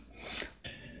run up.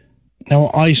 Now,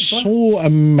 I saw a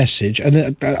message,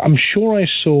 and I'm sure I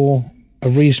saw a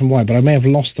reason why, but I may have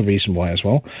lost the reason why as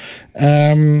well.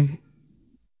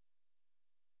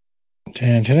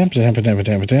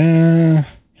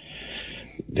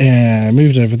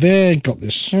 Moved over there, got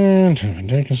this.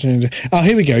 Oh,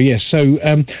 here we go. Yes. So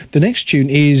the next tune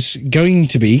is going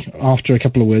to be, after a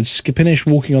couple of words, Skipinish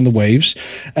Walking on the Waves.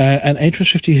 And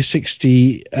Atris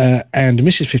 5060 and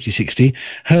Mrs. 5060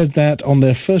 heard that on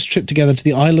their first trip together to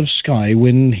the Isle of Skye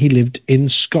when he lived in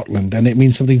Scotland. And it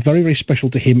means something very, very special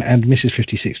to him and Mrs.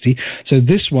 5060. So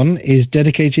this one is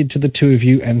dedicated to the two of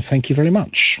you, and thank you very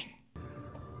much.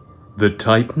 The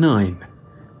Type 9.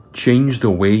 Change the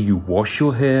way you wash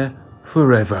your hair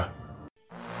forever.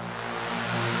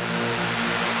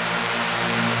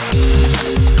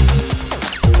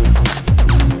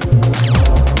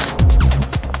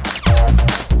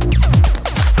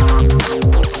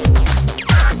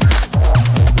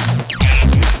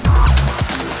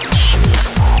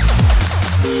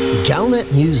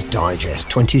 Galnet News Digest,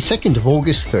 22nd of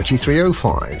August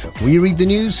 3305. We read the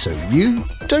news so you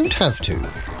don't have to.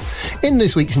 In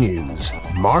this week's news,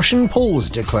 Martian poles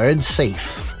declared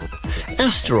safe.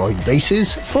 Asteroid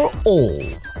bases for all.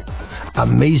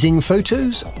 Amazing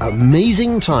photos,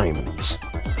 amazing times.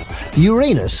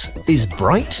 Uranus is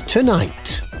bright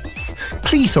tonight.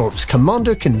 Cleethorpes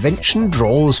Commander Convention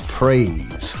draws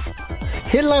praise.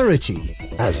 Hilarity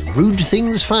as rude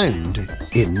things found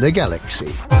in the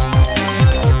galaxy.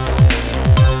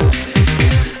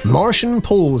 Martian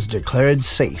poles declared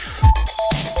safe.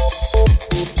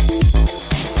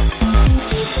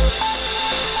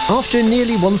 After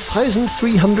nearly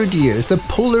 1,300 years, the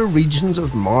polar regions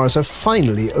of Mars are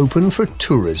finally open for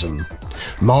tourism.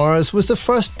 Mars was the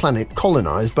first planet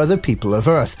colonised by the people of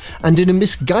Earth, and in a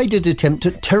misguided attempt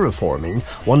at terraforming,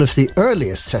 one of the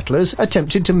earliest settlers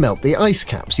attempted to melt the ice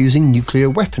caps using nuclear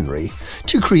weaponry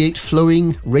to create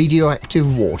flowing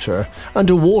radioactive water and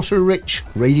a water-rich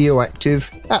radioactive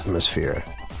atmosphere.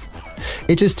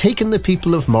 It has taken the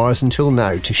people of Mars until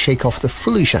now to shake off the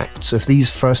foolish acts of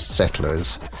these first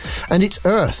settlers, and it's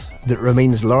Earth that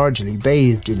remains largely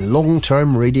bathed in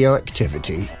long-term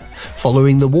radioactivity,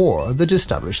 following the war that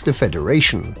established the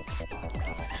Federation.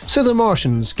 So the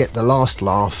Martians get the last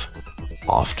laugh,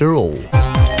 after all.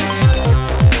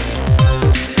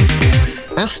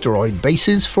 Asteroid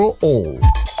bases for all.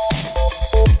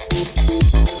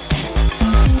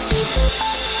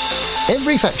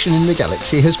 Every faction in the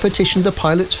galaxy has petitioned the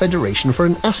Pilots Federation for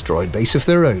an asteroid base of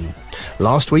their own.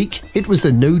 Last week, it was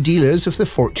the no-dealers of the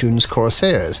Fortune's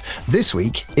Corsairs. This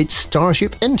week, it's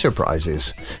Starship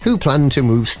Enterprises, who plan to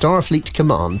move Starfleet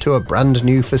Command to a brand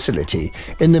new facility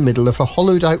in the middle of a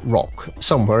hollowed-out rock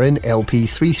somewhere in LP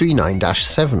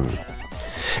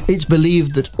 339-7. It's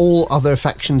believed that all other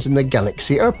factions in the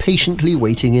galaxy are patiently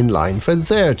waiting in line for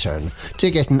their turn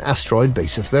to get an asteroid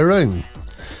base of their own.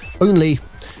 Only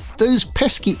those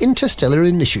pesky interstellar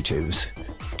initiatives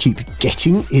keep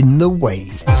getting in the way.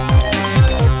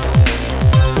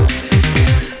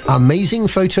 Amazing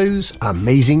photos,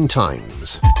 amazing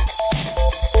times.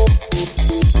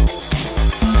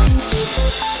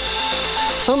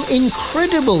 Some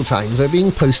incredible times are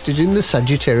being posted in the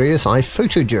Sagittarius Eye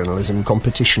photojournalism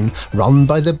competition run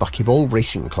by the Buckyball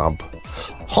Racing Club.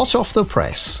 hot off the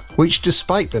press, which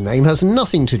despite the name has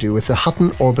nothing to do with the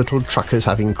Hutton orbital truckers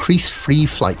having crease-free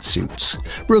flight suits,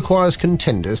 requires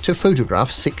contenders to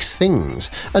photograph 6 things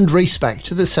and race back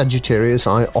to the Sagittarius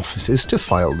Eye offices to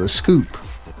file the scoop.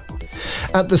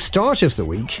 At the start of the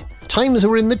week, times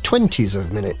were in the 20s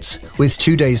of minutes. With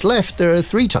 2 days left, there are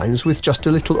 3 times with just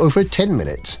a little over 10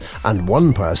 minutes, and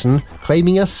one person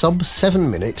claiming a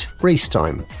sub-7-minute race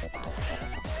time.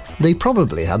 They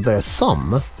probably had their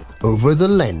thumb over the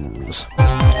lens.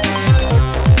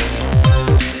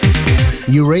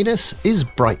 Uranus is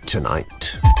bright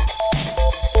tonight.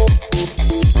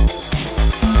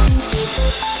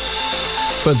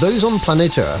 For those on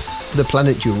planet Earth, the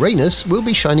planet Uranus will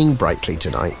be shining brightly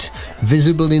tonight,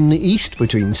 visible in the east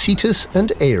between Cetus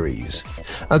and Aries.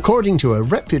 According to a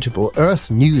reputable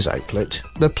Earth news outlet,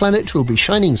 the planet will be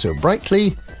shining so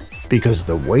brightly because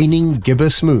the waning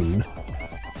gibbous moon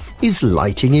is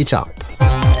lighting it up.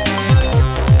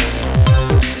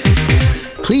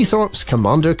 Cleethorpes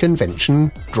Commander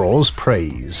Convention draws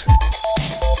praise.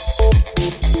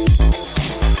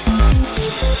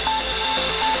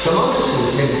 Commanders who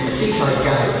attended the Seaside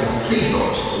Gathering in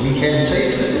Cleethorpes the weekend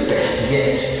say it was the best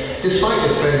yet, despite a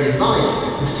fairly lively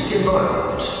acoustic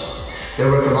environment. There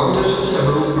were commanders from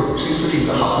several groups, including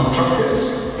the Hutton Truckers,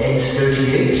 Heads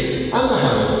 38 and the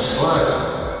Hammers of Slough.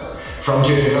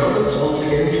 Frontier Developments once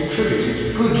again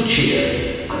contributed good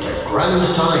cheer, and a grand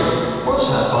time was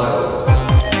had by all.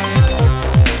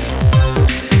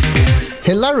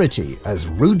 Hilarity as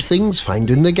rude things found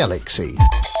in the galaxy.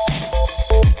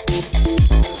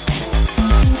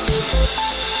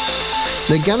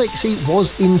 The galaxy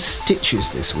was in stitches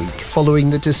this week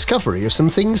following the discovery of some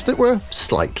things that were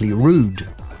slightly rude.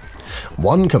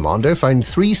 One commander found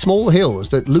 3 small hills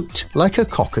that looked like a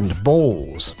cock and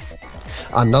balls.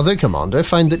 Another commander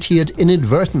found that he had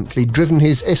inadvertently driven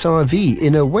his SRV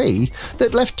in a way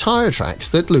that left tyre tracks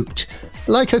that looked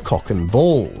like a cock and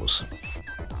balls.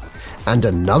 And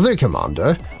another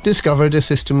commander discovered a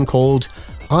system called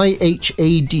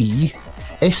IHAD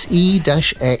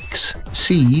SE-X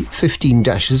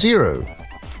C15-0,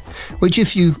 which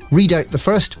if you read out the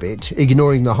first bit,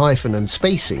 ignoring the hyphen and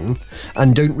spacing,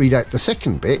 and don't read out the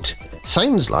second bit,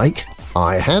 sounds like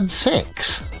I had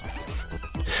sex.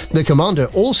 The commander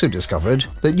also discovered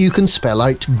that you can spell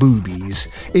out boobies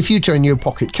if you turn your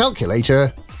pocket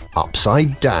calculator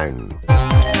upside down.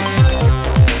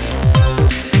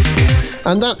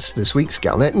 And that's this week's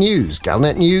Galnet News.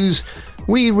 Galnet News,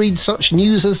 we read such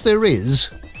news as there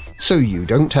is, so you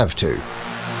don't have to.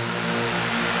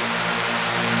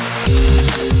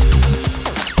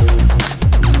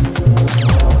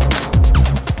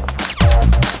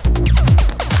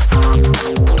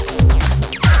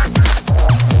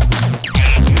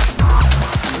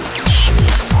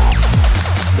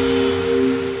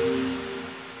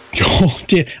 Oh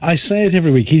dear, I say it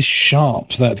every week. He's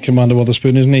sharp, that Commander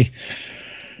Wotherspoon, isn't he?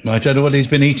 I don't know what he's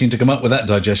been eating to come up with that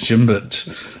digestion, but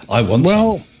I want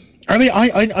some. I mean,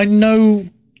 I know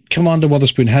Commander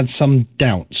Wotherspoon had some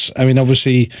doubts. I mean,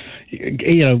 obviously,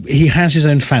 you know, he has his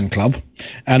own fan club,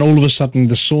 and all of a sudden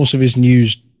the source of his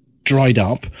news dried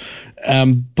up.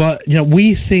 But, you know,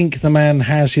 we think the man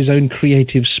has his own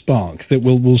creative spark that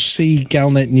will see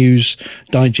Galnet News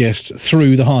digest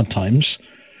through the hard times.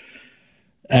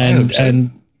 And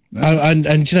you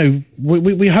know,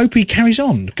 we hope he carries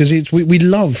on, because we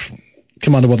love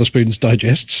Commander Wotherspoon's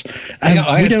digests. And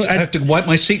I have to wipe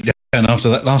my seat down after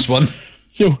that last one.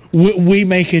 You know, we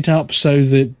make it up so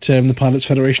that the Pilots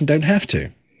Federation don't have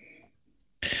to.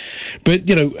 But,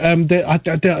 you know,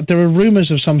 there are rumours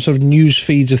of some sort of news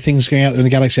feeds of things going out there in the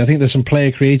galaxy. I think there's some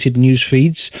player-created news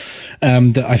feeds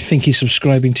that I think he's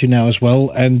subscribing to now as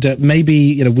well. And maybe,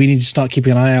 you know, we need to start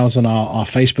keeping an eye out on our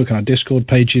Facebook and our Discord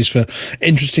pages for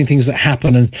interesting things that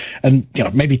happen, and you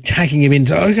know, maybe tagging him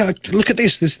into, oh, look at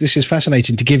this is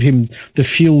fascinating, to give him the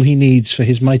fuel he needs for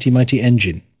his mighty, mighty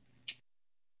engine.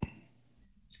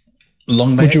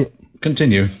 Long may it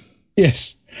continue.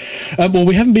 Yes. Well,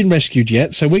 we haven't been rescued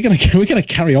yet, so we're going to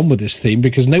carry on with this theme,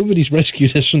 because nobody's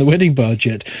rescued us from the wedding barge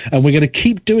yet, and we're going to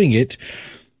keep doing it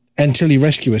until you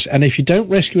rescue us. And if you don't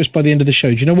rescue us by the end of the show,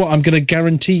 do you know what? I'm going to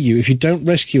guarantee you, if you don't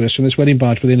rescue us from this wedding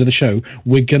barge by the end of the show,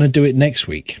 we're going to do it next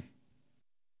week,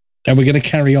 and we're going to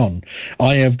carry on.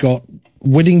 I have got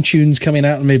wedding tunes coming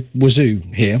out of my wazoo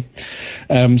here,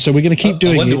 so we're going to keep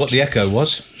doing it. I wonder what the echo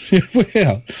was.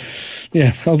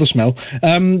 Yeah, oh, the smell.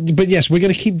 But yes, we're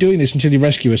going to keep doing this until you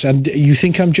rescue us. And you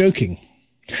think I'm joking?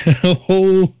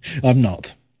 Oh, I'm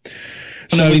not.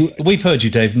 So we've heard you,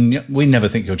 Dave, and we never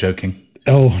think you're joking.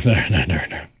 Oh, no.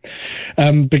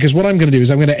 Because what I'm going to do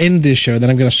is I'm going to end this show, then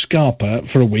I'm going to scarper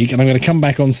for a week, and I'm going to come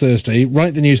back on Thursday,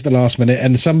 write the news at the last minute,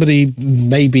 and somebody,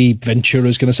 maybe Ventura,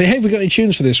 is going to say, hey, have we got any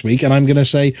tunes for this week? And I'm going to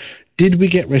say, did we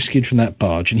get rescued from that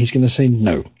barge? And he's going to say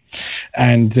no.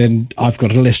 And then I've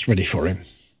got a list ready for him.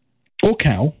 Or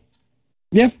Cow.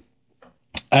 Yeah.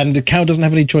 And the Cow doesn't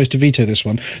have any choice to veto this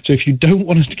one. So if you don't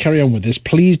want us to carry on with this,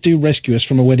 please do rescue us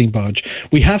from a wedding barge.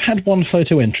 We have had one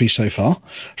photo entry so far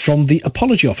from the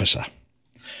apology officer.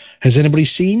 Has anybody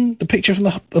seen the picture from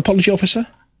the apology officer?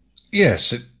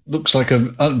 Yes, it looks like a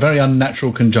very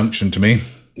unnatural conjunction to me.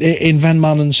 In Van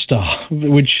Manen Star,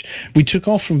 which we took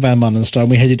off from Van Manen Star and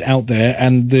we headed out there,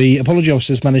 and the apology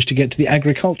officers managed to get to the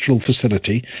agricultural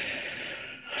facility.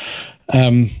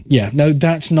 No,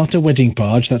 that's not a wedding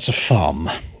barge, that's a farm.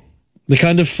 The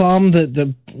kind of farm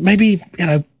that maybe,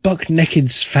 Buck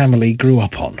Naked's family grew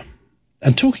up on.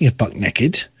 And talking of Buck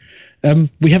Naked,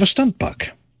 we have a stunt buck.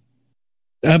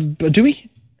 Do we?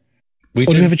 Or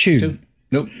do we have a tune?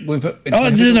 No, I'm going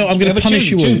to punish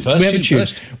you all. We have a tune.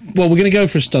 Well, we're going to go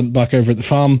for a stunt buck over at the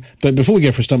farm, but before we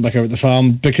go for a stunt buck over at the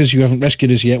farm, because you haven't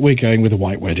rescued us yet, we're going with a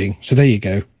white wedding. So there you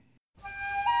go.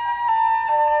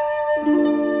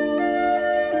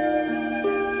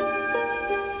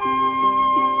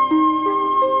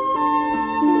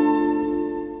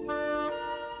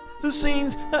 The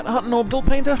scenes at Hutton Orbital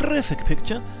paint a horrific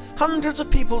picture. Hundreds of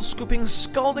people scooping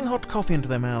scalding hot coffee into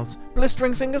their mouths,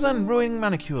 blistering fingers and ruining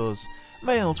manicures.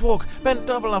 Males walk bent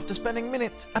double after spending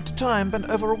minutes at a time bent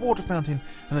over a water fountain,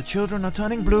 and the children are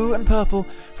turning blue and purple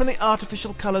from the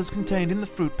artificial colours contained in the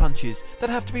fruit punches that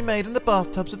have to be made in the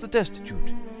bathtubs of the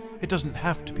destitute. It doesn't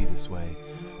have to be this way.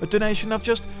 A donation of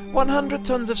just 100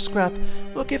 tons of scrap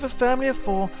will give a family of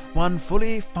 4 one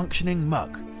fully functioning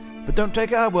mug. But don't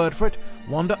take our word for it.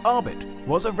 Wanda Arbit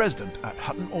was a resident at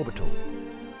Hutton Orbital.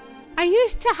 I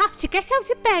used to have to get out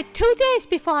of bed 2 days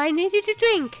before I needed a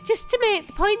drink, just to make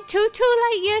the 0.22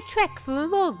 light year trek for a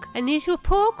mug, and these were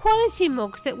poor quality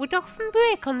mugs that would often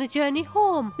break on the journey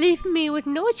home, leaving me with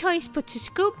no choice but to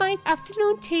scoop my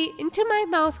afternoon tea into my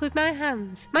mouth with my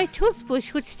hands. My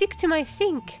toothbrush would stick to my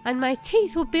sink, and my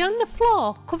teeth would be on the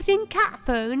floor, covered in cat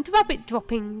fur and rabbit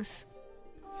droppings.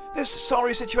 This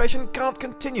sorry situation can't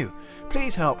continue.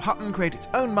 Please help Hutton create its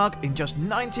own mug in just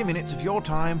 90 minutes of your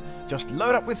time. Just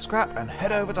load up with scrap and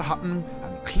head over to Hutton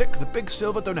and click the big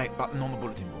silver donate button on the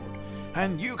bulletin board.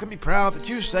 And you can be proud that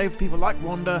you saved people like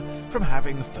Wanda from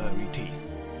having furry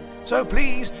teeth. So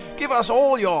please, give us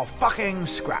all your fucking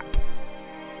scrap.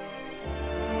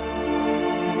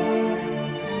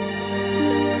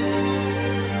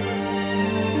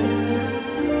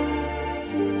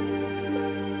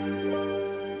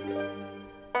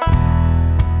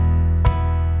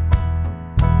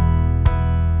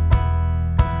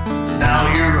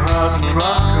 Now you're a Hutton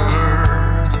trucker.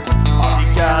 All you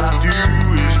gotta do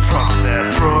is truck that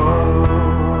truck.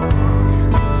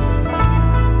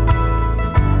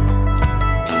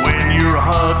 When you're a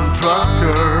Hutton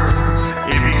trucker,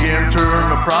 if you can't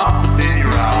turn a profit, then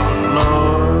you're out of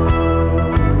luck.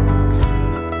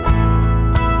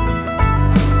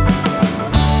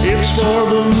 It's for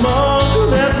the mug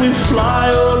that we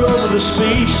fly all over the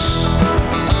space.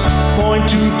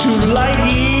 0.22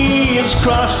 light years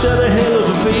crossed at a hell of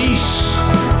a pace.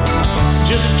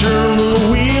 Just turn the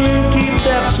wheel and keep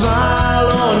that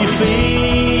smile on your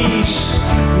face.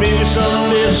 Maybe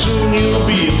someday soon you'll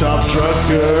be a top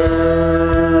trucker.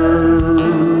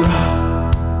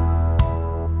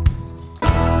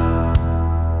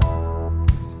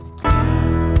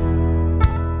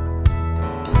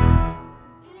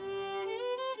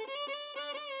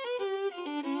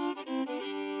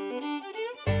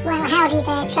 Well, howdy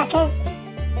there, truckers.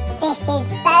 This is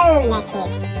Bo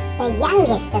Naked, the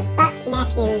youngest of Buck's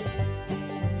nephews.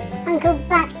 Uncle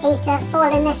Buck seems to have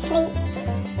fallen asleep.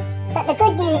 But the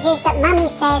good news is that Mummy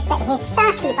says that his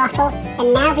sake bottle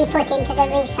can now be put into the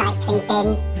recycling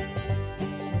bin.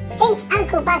 Since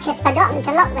Uncle Buck has forgotten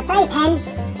to lock the playpen,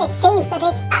 it seems that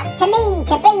it's up to me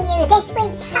to bring you this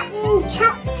week's Hutton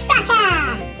Top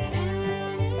Tracker!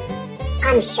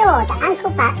 I'm sure that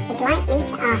Uncle Buck would like me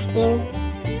to ask you,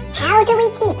 how do we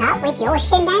keep up with your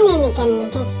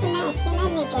shenanigans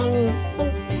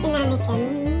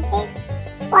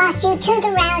whilst you toot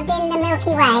around in the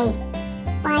Milky Way?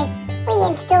 Why, we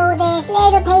install this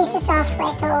little piece of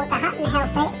software called the Hutton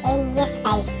Helper in your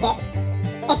spaceship.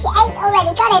 If you ain't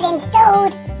already got it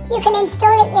installed, you can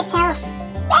install it yourself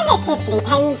relatively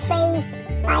pain-free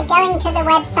by going to the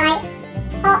website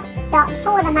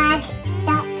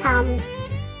hot.forthemag.com.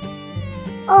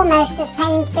 Almost as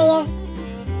pain-free as,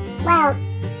 well,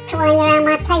 crawling around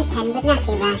my playpen with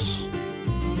Nappy Rash.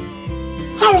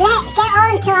 So let's get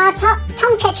on to our top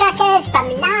Tonka truckers from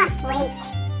last week.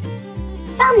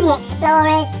 From the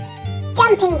Explorers,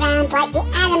 jumping round like the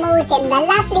animals in the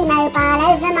lovely mobile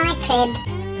over my crib,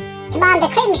 Commander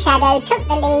Crimshadow took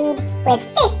the lead with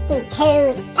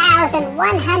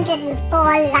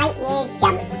 52,104 light years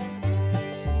jumped.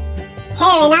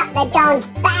 Tearing up the Don's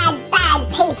bad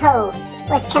people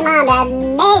was Commander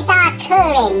Mezar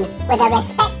Kurin with a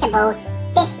respectable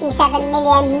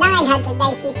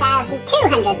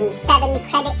 57,980,207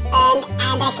 credits earned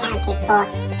and accounted for.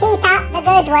 Keep up the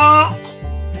good work.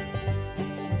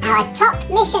 Our top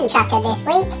mission trucker this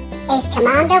week is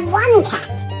Commander One Cat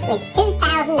with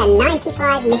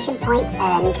 2,095 mission points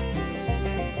earned.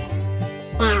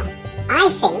 Now, I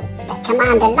think that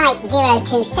Commander Light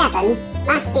 027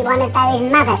 must be one of those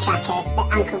mother truckers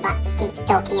that Uncle Buck keeps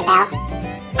talking about,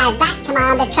 as that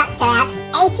commander trucked out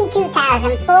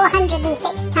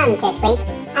 82,406 tons this week,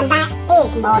 and that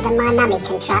is more than my mummy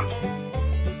can truck.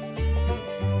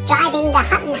 Driving the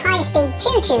Hutton high-speed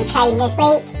choo-choo train this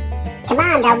week,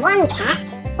 Commander One Cat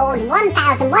hauled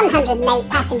 1,108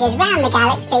 passengers round the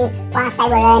galaxy whilst they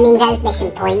were earning those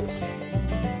mission points.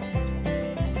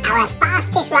 Our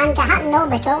fastest run to Hutton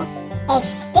Orbital is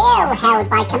still held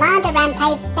by Commander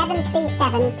Rampage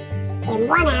 737 in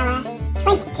 1 hour,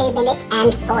 22 minutes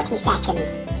and 40 seconds.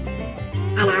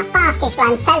 And our fastest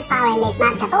run so far in this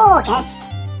month of August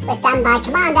was done by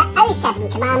Commander 07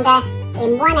 Commander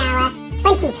in 1 hour,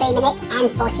 23 minutes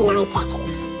and 49 seconds.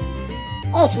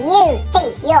 If you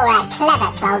think you're a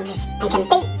clever clogs and can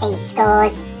beat these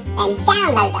scores, then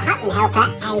download the Hutton Helper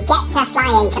and get to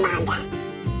flying, Commander.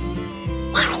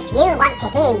 Now, if you want to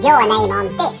hear your name on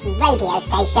this radio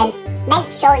station, make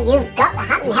sure you've got the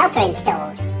Hutton Helper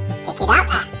installed. Pick it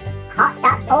up at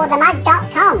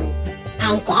hot.forthemug.com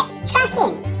and get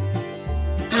trucking.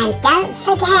 And don't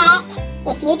forget,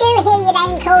 if you do hear your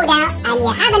name called out and you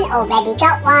haven't already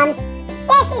got one,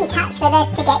 get in touch with us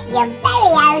to get your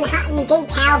very own Hutton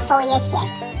decal for your ship.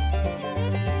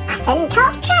 Hutton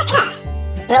Top Trucker,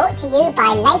 brought to you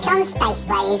by Lakon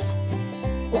Spaceways,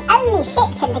 the only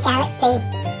ships in the galaxy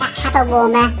that have a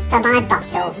warmer for my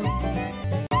bottle.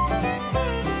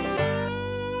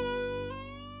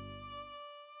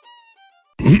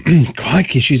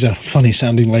 Crikey, she's a funny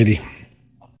sounding lady.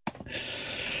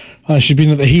 She's been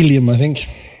at the Helium, I think.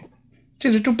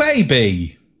 She's a little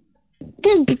baby.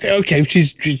 Well, okay,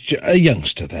 she's a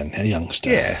youngster then. A youngster.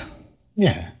 Yeah.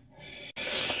 Yeah.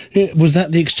 Was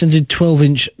that the extended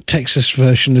 12-inch Texas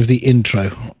version of the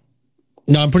intro?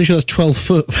 No, I'm pretty sure that's 12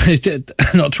 foot,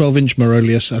 not 12-inch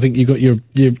Marolius. I think you got your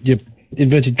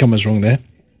inverted commas wrong there.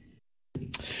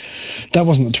 That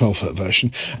wasn't the 12-foot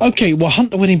version. Okay, well,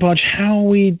 Hunt the Wedding Barge, how are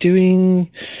we doing?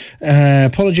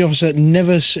 Apology officer,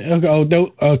 never... Oh,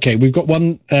 no, okay, we've got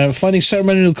one. Finding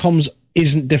ceremonial comms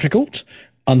isn't difficult.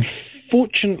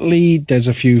 Unfortunately, there's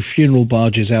a few funeral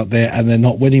barges out there, and they're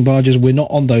not wedding barges. We're not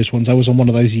on those ones. I was on one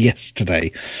of those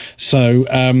yesterday. So,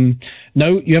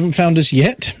 no, you haven't found us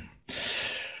yet.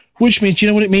 Which means, do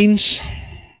you know what it means?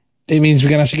 It means we're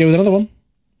going to have to go with another one.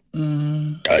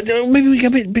 Maybe we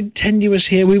get a bit tenuous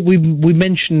here. We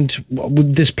mentioned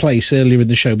this place earlier in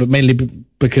the show, but mainly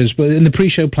because in the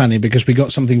pre-show planning, because we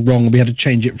got something wrong and we had to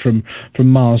change it from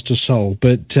Mars to Sol.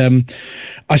 But I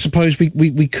suppose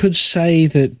we could say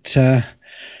that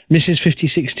Mrs.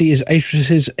 5060 is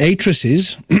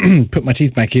Atris's put my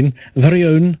teeth back in, very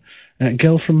own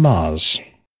girl from Mars.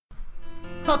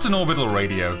 Hutton Orbital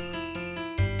Radio.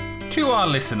 To our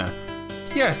listener.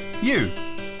 Yes, you.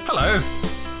 Hello.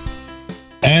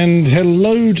 And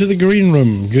hello to the green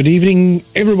room. Good evening,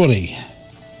 everybody.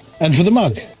 And for the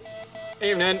mug.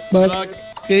 Evening. Mug.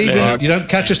 Good evening. You don't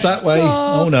catch us that way.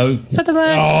 Oh, no. For the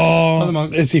mug. Oh,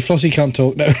 let's see, Flossie can't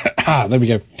talk. No. There we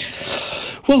go.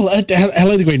 Well,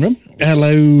 hello, the green room.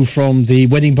 Hello from the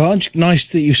wedding barge.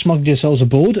 Nice that you've smuggled yourselves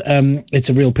aboard. It's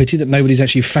a real pity that nobody's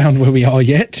actually found where we are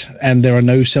yet, and there are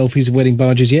no selfies of wedding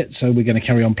barges yet, so we're going to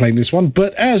carry on playing this one.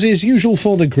 But as is usual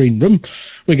for the green room,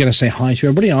 we're going to say hi to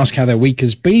everybody, ask how their week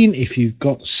has been. If you've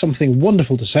got something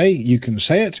wonderful to say, you can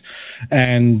say it.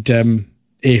 And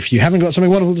if you haven't got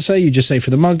something wonderful to say, you just say for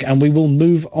the mug, and we will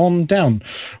move on down.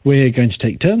 We're going to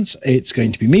take turns. It's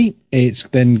going to be me. It's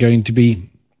then going to be...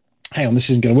 Hang on, this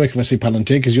isn't going to work if I say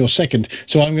Palantir, because you're second.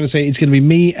 So I'm going to say it's going to be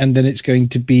me, and then it's going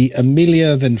to be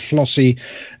Amelia, then Flossie,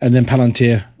 and then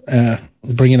Palantir,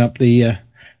 bringing up the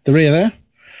rear there.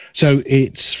 So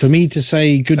it's for me to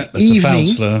say good evening. That's a foul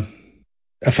slur.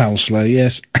 A foul slur,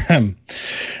 yes.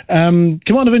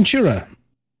 Commander Ventura.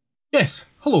 Yes,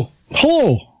 hello.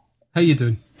 Hello. How you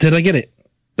doing? Did I get it?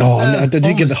 Oh, I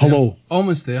didn't get the hello.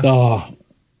 Almost there. Oh,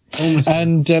 Almost.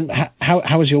 And how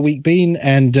has your week been?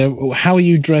 And how are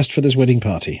you dressed for this wedding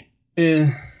party?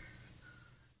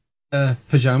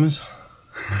 Pajamas.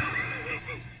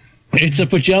 It's a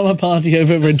pajama party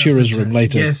over at Ventura's room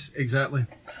later. Yes, exactly.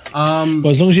 Well,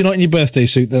 as long as you're not in your birthday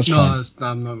suit, that's fine. No,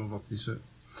 I'm not in my birthday suit.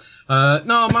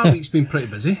 No, my week's been pretty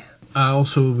busy. I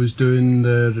also was doing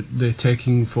the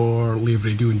teching for Leave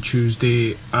Radio on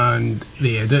Tuesday and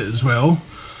the edit as well.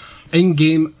 In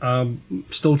game, I'm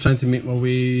still trying to make my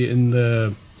way in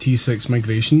the T6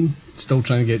 migration. Still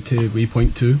trying to get to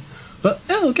waypoint 2. But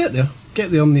yeah, I'll get there.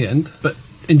 Get there in the end. But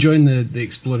enjoying the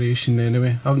exploration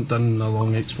anyway. I haven't done a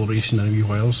long exploration in a wee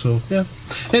while, so yeah.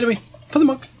 Anyway, for the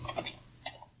mug.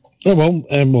 Oh, well,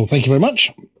 thank you very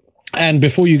much. And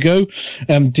before you go,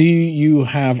 do you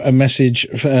have a message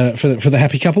for the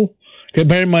happy couple? Okay,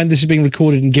 bear in mind this is being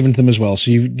recorded and given to them as well,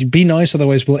 so you be nice,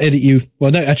 otherwise we'll edit you.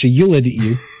 Well, no, actually, you'll edit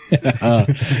you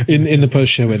in the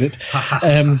post-show edit.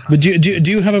 But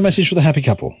do you have a message for the happy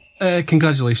couple?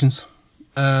 Congratulations.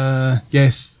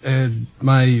 Yes,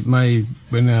 my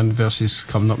wedding anniversary is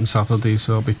coming up on Saturday,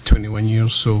 so I'll be 21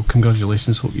 years. So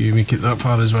congratulations. Hope you make it that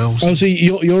far as well. Oh, so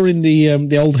you're in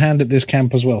the old hand at this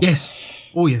camp as well? Yes.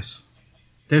 Oh, yes.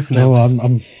 Definitely. No,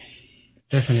 I'm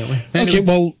definitely. Anyway, okay.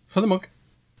 Well, for the mug.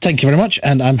 Thank you very much,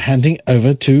 and I'm handing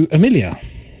over to Amelia.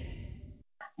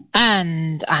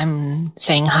 And I'm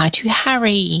saying hi to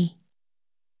Harry.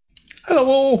 Hello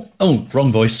all. Oh,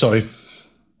 wrong voice. Sorry.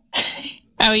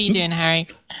 How are you doing, Harry?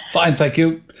 Fine, thank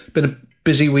you. Been a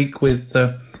busy week with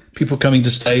people coming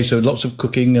to stay, so lots of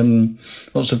cooking and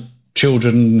lots of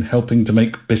children helping to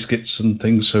make biscuits and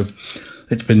things. So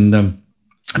it's been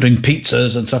doing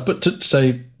pizzas and stuff. But to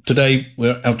say today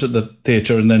we're out at the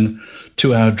theatre and then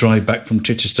 2-hour drive back from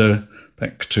Chichester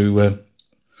back to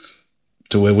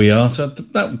where we are. So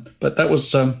that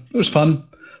was it was fun.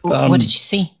 What did you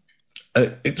see?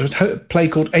 It was a play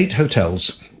called 8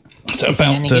 Hotels. So Is it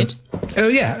any good? Oh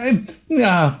yeah,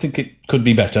 I think it could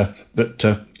be better, but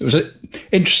it was an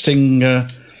interesting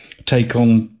take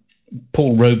on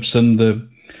Paul Robeson, the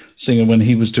singer, when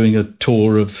he was doing a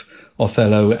tour of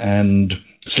Othello and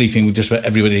sleeping with just about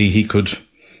everybody he could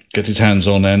get his hands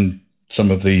on, and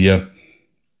some of the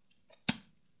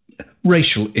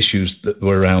racial issues that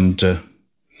were around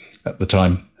at the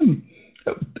time.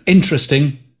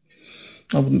 Interesting.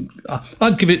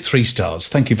 I'd give it 3 stars.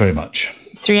 Thank you very much.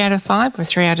 3 out of 5 or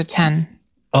 3 out of 10?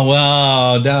 Oh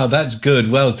wow! Now that's good.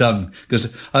 Well done.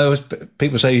 Because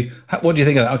people say, "What do you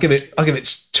think of that?" I'll give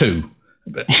it 2.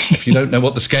 But if you don't know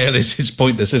what the scale is, it's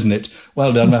pointless, isn't it?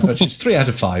 Well done, mathematics. 3 out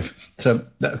of 5. So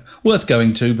worth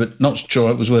going to, but not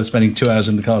sure it was worth spending 2 hours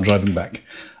in the car driving back,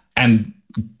 and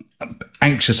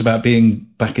anxious about being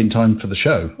back in time for the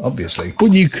show. Obviously.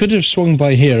 Well, you could have swung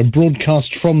by here and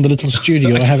broadcast from the little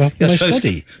studio I have up in my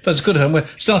study. That's good. I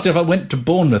went to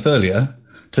Bournemouth earlier.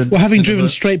 Having driven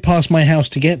straight past my house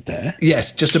to get there.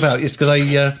 Yes, just about. It's because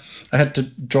I had to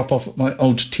drop off my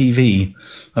old TV.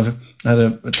 I've had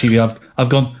a TV. I've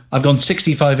gone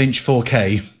 65-inch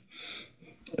 4K,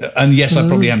 and yes, I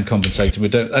probably am compensating.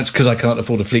 But that's because I can't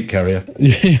afford a fleet carrier.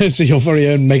 So your very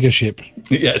own mega ship.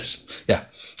 Yes, yeah.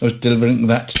 I was delivering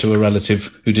that to a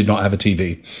relative who did not have a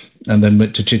TV, and then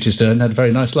went to Chichester and had a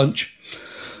very nice lunch.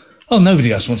 Oh,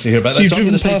 nobody else wants to hear about that. You've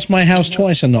driven past my house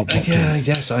twice and not popped in.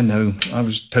 Yes, I know. I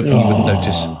was hoping you wouldn't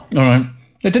notice. All right.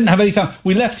 I didn't have any time.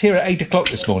 We left here at 8 o'clock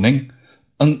this morning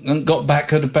and got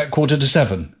back at about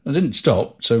 6:45. I didn't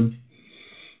stop, so...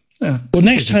 Yeah. Well,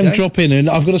 next time drop in, and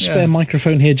I've got a spare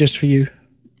microphone here just for you.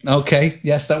 Okay,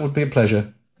 yes, that would be a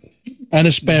pleasure. And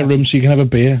a spare room so you can have a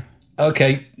beer.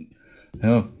 Okay.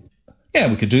 Oh. Yeah,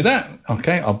 we could do that.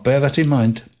 Okay, I'll bear that in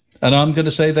mind. And I'm going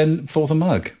to say then for the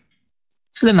mug.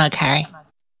 For the mug, Harry.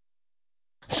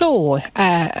 So,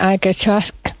 I get to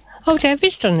ask how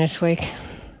David's done this week.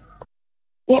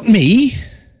 What, me?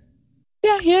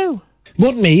 Yeah, you.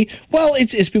 What, me? Well,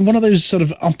 it's been one of those sort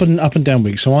of up and down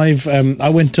weeks. So I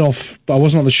went off. I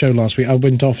wasn't on the show last week. I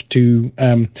went off to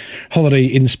holiday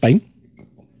in Spain.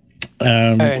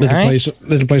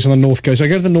 Little place on the north coast. I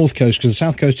go to the north coast because the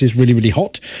south coast is really, really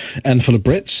hot and full of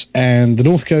Brits, and the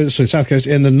north coast, so south coast,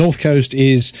 and the north coast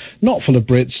is not full of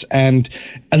Brits and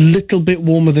a little bit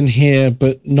warmer than here,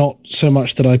 but not so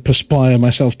much that I perspire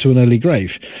myself to an early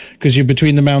grave, because you're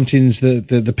between the mountains,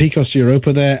 the Picos de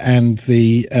Europa there and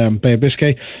the Bay of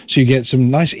Biscay, so you get some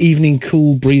nice evening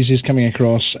cool breezes coming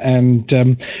across, and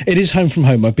it is home from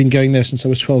home. I've been going there since I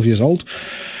was 12 years old.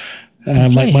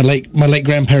 My late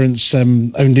grandparents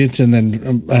owned it, and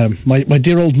then my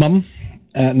dear old mum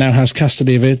now has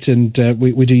custody of it, and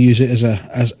we do use it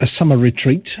as a summer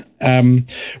retreat.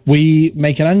 We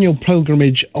make an annual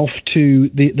pilgrimage off to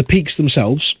the peaks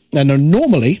themselves, and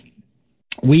normally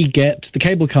we get the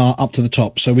cable car up to the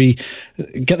top. So we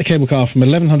get the cable car from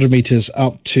 1,100 meters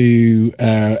up to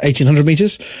 1,800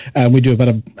 meters, and we do about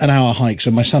an hour hike.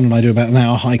 So my son and I do about an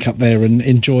hour hike up there and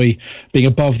enjoy being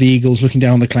above the eagles, looking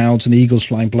down on the clouds, and the eagles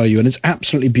flying below you. And it's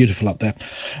absolutely beautiful up there.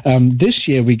 This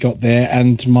year we got there,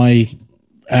 and my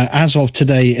as of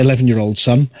today 11-year-old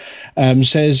son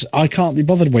says, "I can't be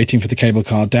bothered waiting for the cable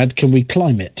car, Dad. Can we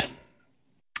climb it?"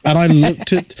 And I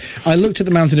looked at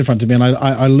the mountain in front of me, and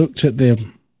I looked at the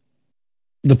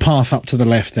path up to the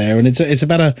left there, and it's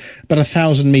about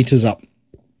 1,000 meters up.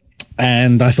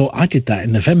 And I thought, I did that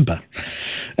in November,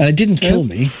 and it didn't kill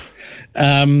me.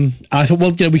 I thought,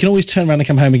 well, we can always turn around and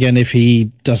come home again if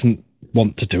he doesn't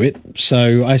want to do it.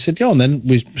 So I said, go on then.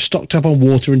 We stocked up on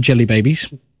water and jelly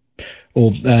babies,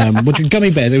 or gummy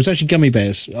bears. It was actually gummy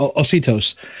bears,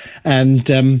 Ositos,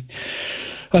 and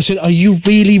I said, are you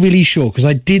really, really sure? Because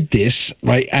I did this,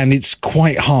 right, and it's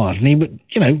quite hard. And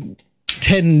he,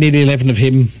 10, nearly 11 of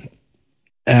him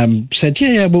said,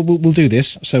 yeah, we'll do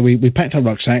this. So we packed our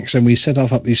rucksacks and we set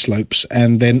off up these slopes.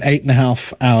 And then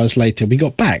 8.5 hours later, we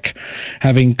got back,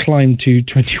 having climbed to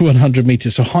 2,100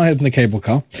 meters, so higher than the cable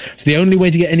car. So the only way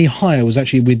to get any higher was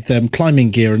actually with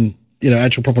climbing gear and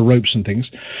actual proper ropes and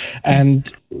things. And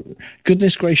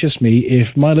goodness gracious me,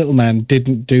 if my little man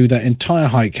didn't do that entire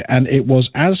hike, and it was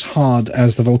as hard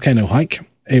as the volcano hike.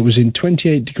 It was in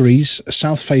 28 degrees,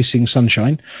 south-facing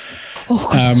sunshine.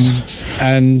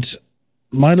 And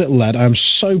my little lad, I'm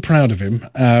so proud of him.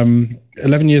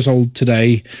 11 years old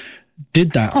today,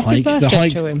 did that hike. The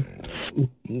hike to him.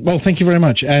 Well, thank you very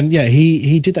much. And yeah,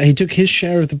 he did that. He took his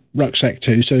share of the rucksack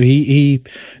too. So he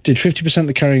did 50% of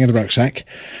the carrying of the rucksack.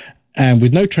 And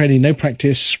with no training, no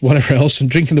practice, whatever else, and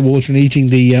drinking the water and eating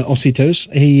the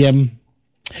Ositos, he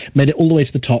made it all the way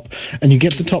to the top. And you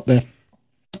get to the top there,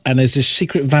 and there's this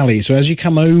secret valley. So as you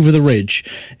come over the ridge,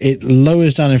 it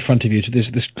lowers down in front of you to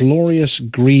this glorious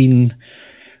green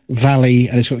valley,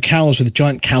 and it's got cows with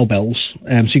giant cowbells.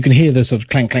 So you can hear the sort of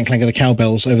clank, clank, clank of the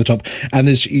cowbells over the top. And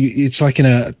it's like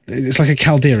a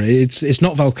caldera. It's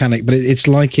not volcanic, but it's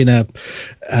like in a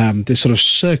this sort of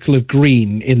circle of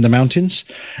green in the mountains.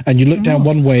 And you look down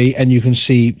one way, and you can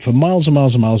see for miles and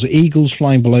miles and miles eagles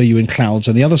flying below you in clouds.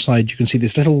 On the other side, you can see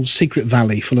this little secret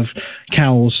valley full of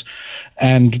cows.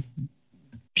 And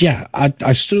yeah,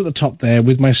 I stood at the top there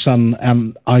with my son,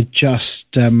 and I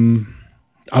just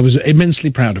I was immensely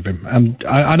proud of him. And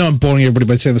I know I'm boring everybody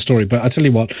by saying the story, but I tell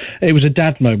you what, it was a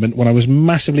dad moment when I was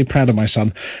massively proud of my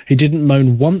son. He didn't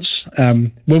moan once.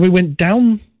 When we went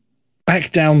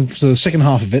back down to the second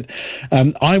half of it,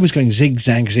 I was going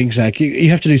zigzag. You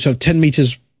have to do sort of 10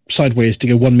 meters sideways to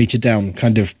go 1 meter down,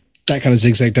 that kind of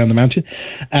zigzag down the mountain.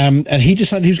 And he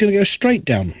decided he was going to go straight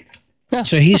down.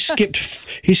 So he skipped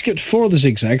 4 of the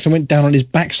zigzags and went down on his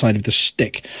backside with the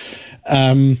stick.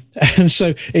 And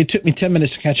so it took me 10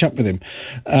 minutes to catch up with him,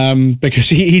 because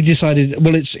he decided,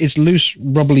 well, it's loose,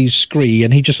 rubbly scree,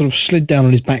 and he just sort of slid down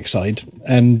on his backside.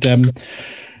 And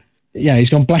yeah, he's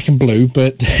gone black and blue,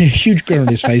 but a huge grin on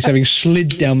his face, having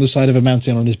slid down the side of a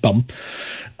mountain on his bum.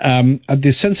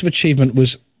 The sense of achievement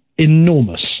was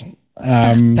enormous.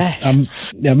 I'm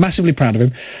massively proud of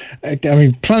him. I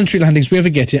mean, planetary landings, if we ever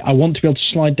get it, I want to be able to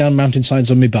slide down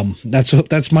mountainsides on my bum.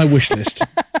 That's my wish list.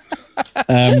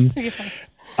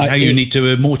 Now you need to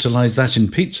immortalize that in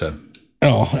pizza.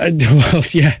 Oh, well,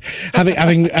 yeah.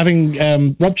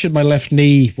 Having ruptured my left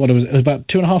knee, it was about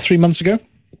 2.5-3 months ago.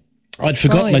 I'd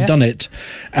forgotten I'd done it,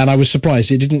 and I was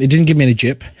surprised. It didn't give me any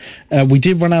jip. We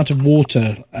did run out of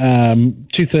water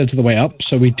 2/3 of the way up,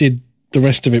 so we did the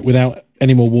rest of it without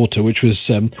any more water, which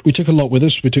was we took a lot with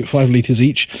us. We took 5 liters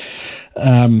each.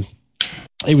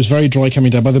 It was very dry coming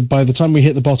down. By the time we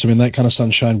hit the bottom in that kind of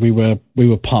sunshine, we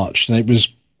were parched, and it was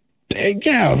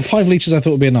 5 liters I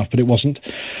thought would be enough, but it wasn't.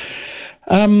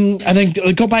 And then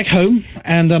I got back home,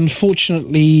 and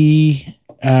unfortunately,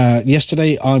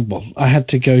 yesterday I had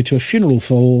to go to a funeral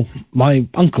for my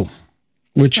uncle,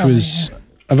 which was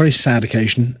a very sad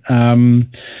occasion. I'm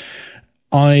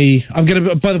going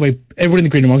to, by the way, everyone in the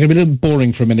green room, I'm going to be a little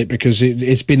boring for a minute because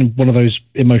it's been one of those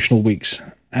emotional weeks.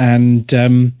 And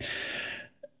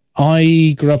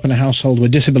I grew up in a household where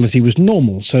disability was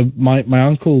normal. So my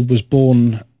uncle was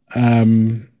born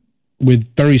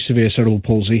with very severe cerebral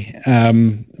palsy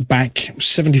back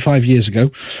 75 years ago,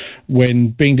 when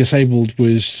being disabled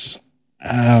was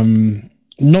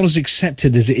not as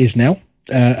accepted as it is now.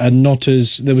 And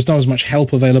there was not as much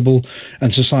help available,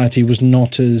 and society was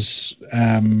not as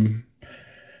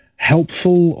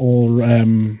helpful or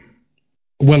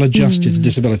well adjusted to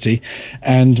disability.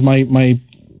 And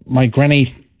my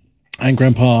granny and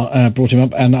grandpa brought him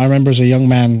up, and I remember as a young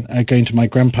man going to my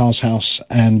grandpa's house,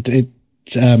 and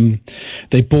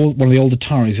they bought one of the old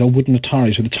Ataris, the old wooden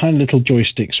Ataris with the tiny little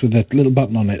joysticks with a little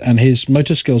button on it, and his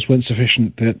motor skills weren't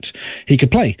sufficient that he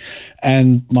could play.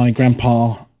 And my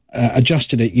grandpa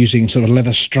adjusted it using sort of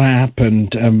leather strap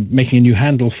and making a new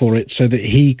handle for it so that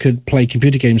he could play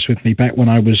computer games with me back when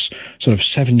I was sort of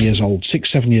 7 years old.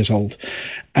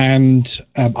 And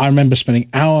I remember spending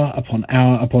hour upon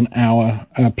hour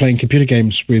playing computer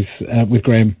games with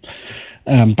Graham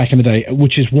back in the day,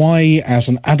 which is why as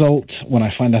an adult, when I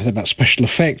find out about special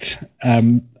effect,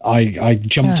 I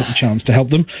jumped at the chance to help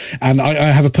them. And I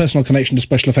have a personal connection to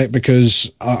special effect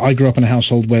because I grew up in a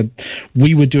household where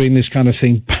we were doing this kind of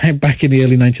thing back in the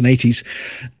early 1980s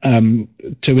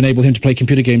to enable him to play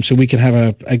computer games so we could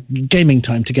have a gaming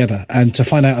time together. And to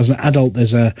find out as an adult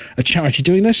there's a charity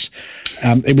doing this,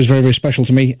 it was very, very special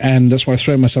to me, and that's why I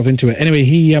threw myself into it. Anyway,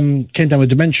 he came down with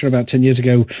dementia about 10 years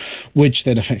ago, which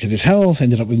then affected his health,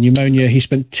 ended up with pneumonia. He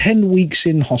spent 10 weeks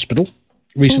in hospital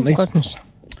recently. Oh, goodness.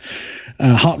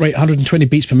 Heart rate 120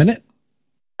 beats per minute.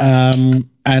 And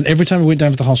every time we went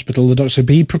down to the hospital, the doctor said,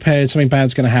 be prepared, something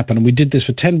bad's going to happen. And we did this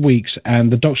for 10 weeks.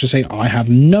 And the doctor saying, I have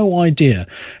no idea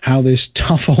how this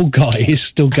tough old guy is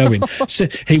still going. So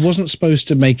he wasn't supposed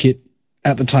to make it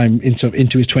at the time into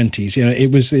his 20s. You know,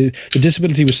 it was the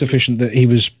disability was sufficient that he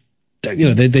was, you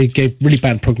know, they gave really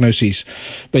bad prognoses,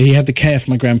 but he had the care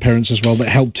from my grandparents as well that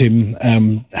helped him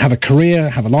have a career,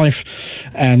 have a life,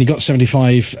 and he got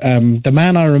 75. The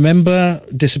man I remember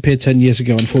disappeared 10 years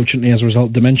ago, unfortunately, as a result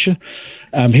of dementia.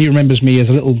 He remembers me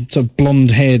as a little sort of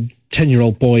blonde-haired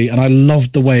 10-year-old boy, and I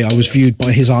loved the way I was viewed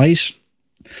by his eyes,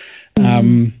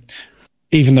 even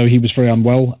though he was very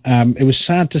unwell. It was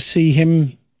sad to see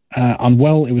him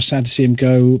unwell. It was sad to see him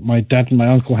go. My dad and my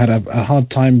uncle had a hard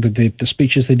time with the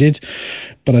speeches they did,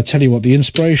 but I tell you what, the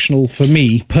inspirational, for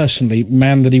me personally,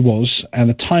 man that he was, and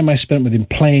the time I spent with him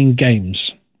playing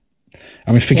games.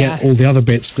 I mean, forget all the other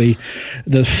bits, the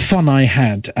fun I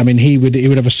had. I mean, he would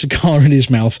have a cigar in his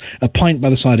mouth, a pint by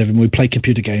the side of him, we'd play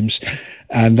computer games,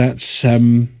 and that's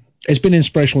it's been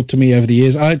inspirational to me over the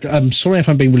years. I'm sorry if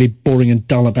I'm being really boring and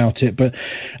dull about it, but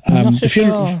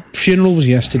the funeral was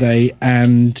yesterday,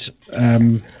 and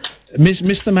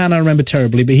missed the man I remember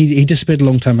terribly, but he disappeared a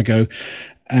long time ago.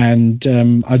 And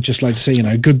I'd just like to say, you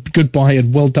know, goodbye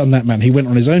and well done, that man. He went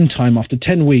on his own time after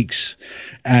 10 weeks,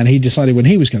 and he decided when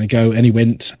he was going to go, and he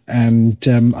went. And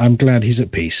I'm glad he's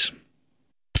at peace.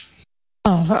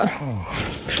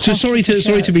 So sorry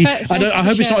to be. I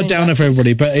hope it's not a downer for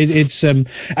everybody, but it's and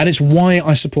it's why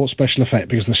I support Special Effect,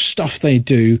 because the stuff they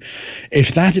do. If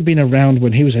that had been around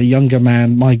when he was a younger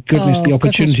man, my goodness, the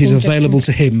opportunities available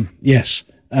to him. Yes,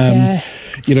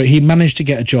 you know, he managed to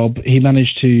get a job. He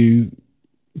managed to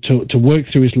work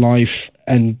through his life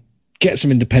and get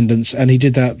some independence, and he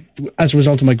did that as a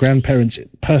result of my grandparents'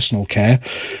 personal care.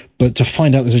 But to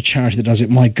find out there's a charity that does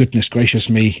it, my goodness gracious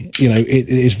me, you know, it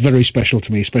is very special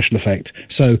to me, Special Effect.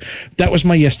 So that was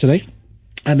my yesterday.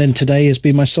 And then today has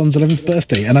been my son's 11th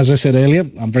birthday. And as I said earlier,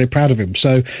 I'm very proud of him.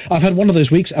 So I've had one of those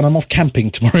weeks, and I'm off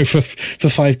camping tomorrow for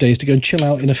 5 days to go and chill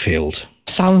out in a field.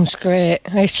 Sounds great.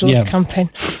 I used to love camping.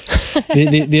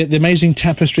 the amazing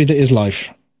tapestry that is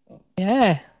life.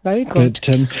 Yeah, very good.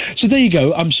 But, so there you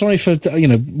go. I'm sorry for, you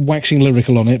know, waxing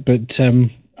lyrical on it, but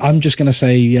I'm just going to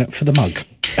say for the mug.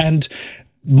 And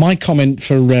my comment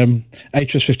for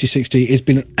Atris 5060, it's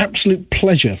been an absolute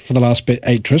pleasure for the last bit,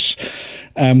 Atris,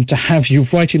 to have you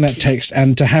writing that text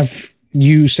and to have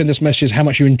you send us messages how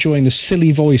much you're enjoying the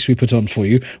silly voice we put on for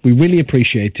you. We really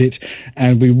appreciate it,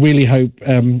 and we really hope,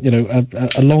 you know,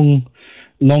 a long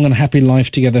and happy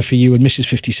life together for you and Mrs.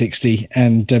 5060,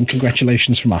 and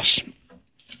congratulations from us.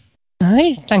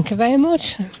 Aye, thank you very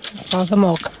much for the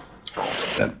mug.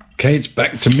 Okay, it's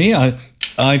back to me.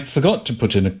 I forgot to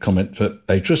put in a comment for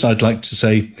Atris. I'd like to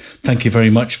say thank you very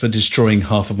much for destroying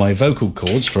half of my vocal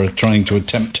cords for trying to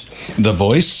attempt the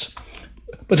voice.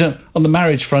 But on the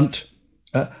marriage front,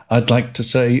 I'd like to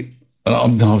say I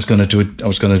was going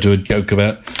to do a joke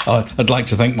about. I'd like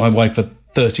to thank my wife for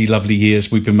 30 lovely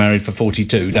years. We've been married for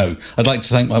 42. No, I'd like to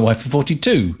thank my wife for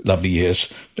 42 lovely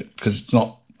years, because it's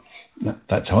not.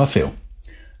 That's how I feel.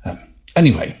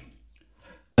 Anyway,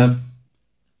 El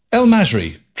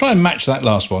Masri, try and match that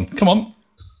last one. Come on.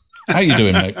 How you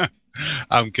doing, mate?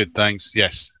 I'm good, thanks.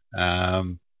 Yes.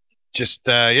 Just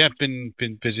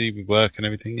been busy with work and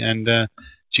everything, and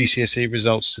GCSE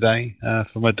results today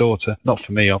for my daughter. Not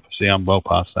for me, obviously. I'm well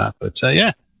past that, but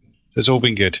it's all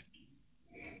been good.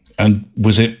 And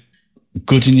was it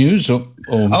good news or?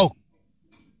 Oh,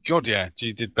 God, yeah.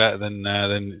 She did better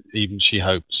than even she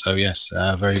hoped. So yes,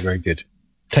 very, very good.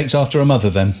 Takes after a mother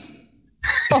then.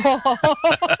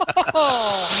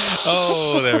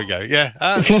 Oh, there we go. Yeah.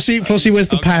 Flossie, where's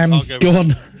the pan? Go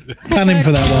on. Pan him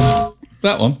for that one.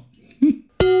 That one.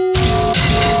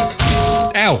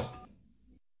 Ow.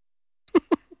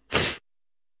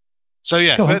 So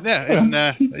yeah, Go on.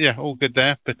 but yeah, all good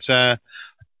there. But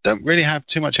don't really have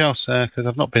too much else because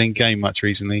I've not been in game much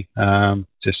recently.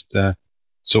 Just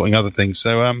sorting other things.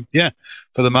 So yeah,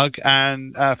 for the mug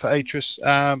and for Atris,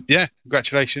 yeah,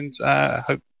 congratulations.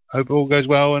 Hope it all goes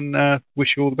well and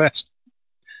wish you all the best.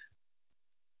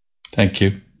 Thank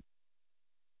you.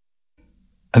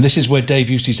 And this is where Dave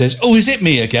usually says, "Oh, is it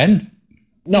me again?"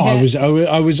 No, I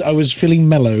was feeling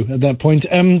mellow at that point.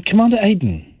 Commander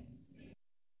Aiden.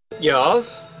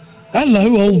 Yes.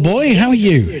 Hello, old boy. How are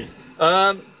you?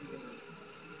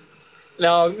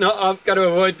 No, I've got to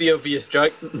avoid the obvious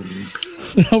joke.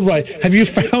 All right. Have you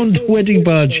found a wedding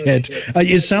barge yet?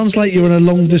 It sounds like you're on a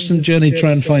long-distance journey to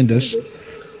try and find us.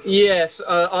 Yes,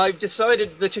 I've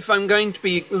decided that if I'm going to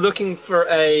be looking for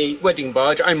a wedding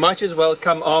barge, I might as well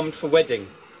come armed for wedding.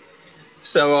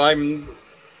 So I'm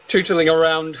tootling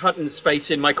around Hutton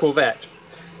space in my Corvette.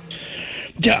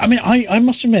 Yeah, I mean, I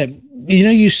must admit,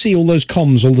 you see all those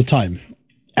comms all the time.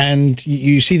 And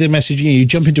you see the message, you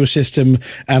jump into a system,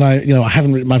 and I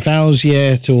haven't written my vows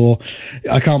yet, or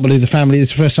I can't believe it's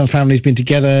the first time family's been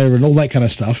together, and all that kind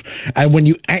of stuff. And when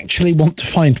you actually want to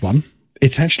find one,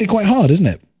 it's actually quite hard, isn't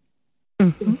it?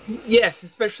 Mm-hmm. Yes,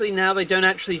 especially now they don't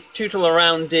actually tootle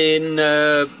around in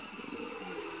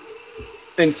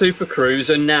Super Cruise,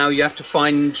 and now you have to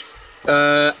find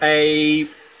a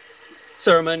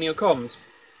ceremonial comms.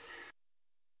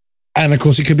 And of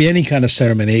course, it could be any kind of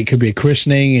ceremony. It could be a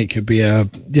christening. It could be a,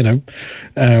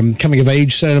 coming of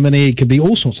age ceremony. It could be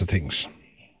all sorts of things.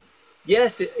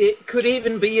 Yes, it could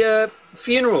even be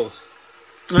funerals.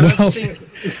 Well,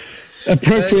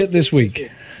 appropriate this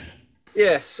week.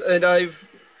 Yes, and I've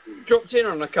dropped in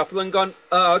on a couple and gone,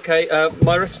 okay,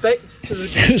 my respects to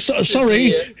the...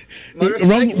 Sorry,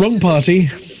 wrong party.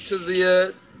 To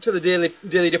the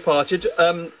dearly departed.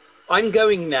 I'm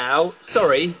going now.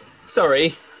 Sorry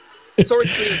to bring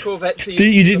a Corvette to you.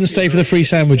 You didn't stay for the free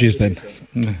sandwiches then?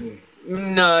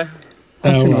 No.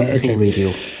 That's right, okay.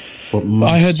 Radio.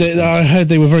 I heard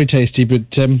they were very tasty,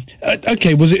 but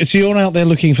okay. So you're out there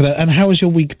looking for that, and how has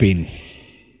your week been?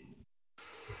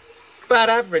 Bad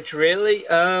average, really.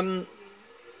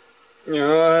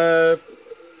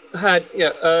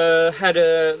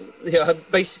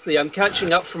 Basically, I'm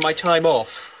catching up from my time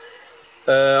off.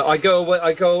 I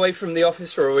go away from the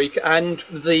office for a week, and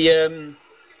the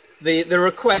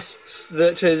requests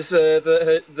that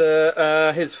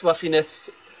his fluffiness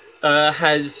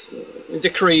has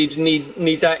decreed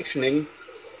needs actioning.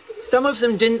 Some of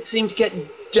them didn't seem to get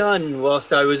done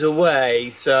whilst I was away,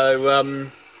 so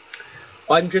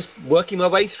I'm just working my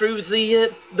way through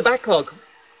the backlog.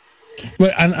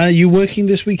 Well, and are you working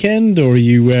this weekend, or are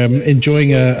you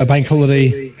enjoying a bank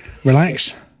holiday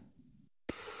relax?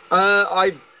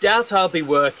 I doubt I'll be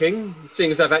working,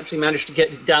 seeing as I've actually managed to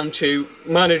get down to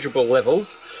manageable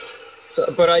levels.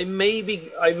 So, but I may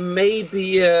be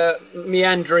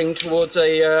meandering towards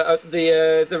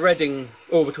the Reading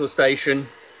orbital station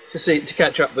to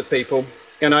catch up with people,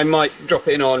 and I might drop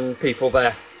in on people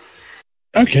there.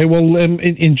 Okay, well,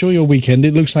 enjoy your weekend.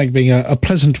 It looks like being a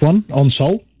pleasant one on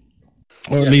Sol,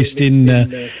 or at least in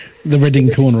the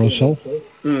Reading corner of Sol.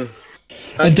 Mm.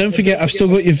 And don't forget, I've still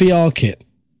got your VR kit.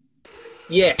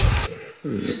 Yes.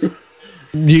 You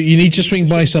need to swing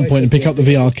by some point and pick up the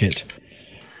VR kit.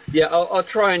 Yeah, I'll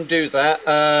try and do that.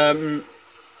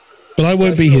 But I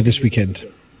won't be here this weekend.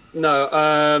 No,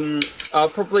 I'll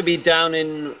probably be down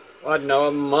in, I don't know,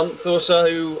 a month or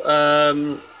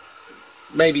so.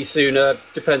 Maybe sooner.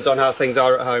 Depends on how things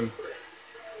are at home.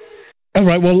 All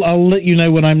right, well, I'll let you know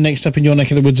when I'm next up in your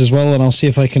neck of the woods as well, and I'll see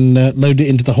if I can load it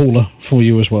into the hauler for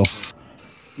you as well.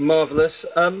 Marvellous.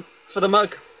 For the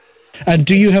mug. And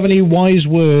do you have any wise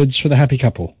words for the happy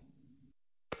couple?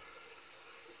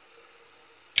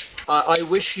 I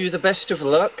wish you the best of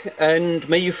luck, and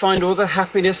may you find all the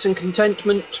happiness and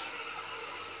contentment.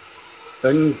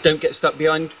 And don't get stuck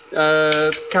behind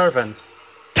caravans.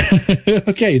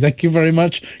 Okay, thank you very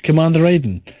much, Commander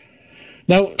Aiden.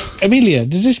 Now, Amelia,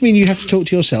 does this mean you have to talk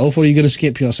to yourself, or are you going to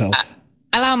skip yourself?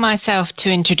 Allow myself to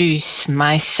introduce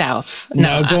myself.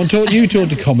 No, go on, you talk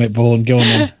to Comet Born. Go on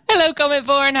then. Hello, Comet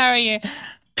Born. How are you?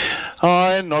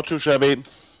 Hi, not too shabby.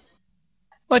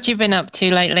 What you been up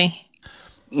to lately?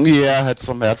 Yeah, I had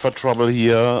some hardware trouble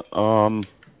here.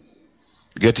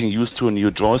 Getting used to a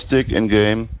new joystick in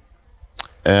game,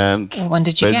 and when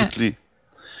did you basically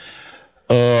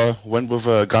went with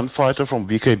a gunfighter from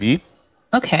VKB.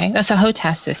 Okay, that's a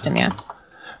HOTAS system, yeah.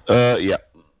 Yeah.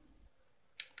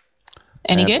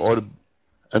 Any good?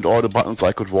 All the buttons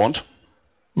I could want.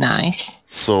 Nice.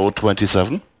 So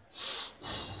 27.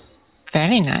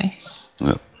 Very nice.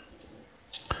 Yeah.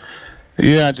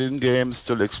 Yeah, in game,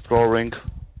 still exploring,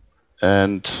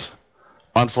 and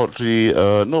unfortunately,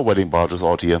 no wedding barges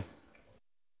out here.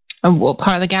 And what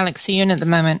part of the galaxy are you in at the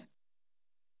moment?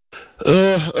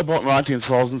 About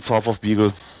 19,000 south of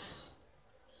Beagle.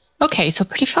 Okay, so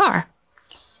pretty far.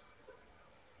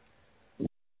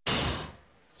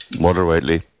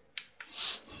 Moderately.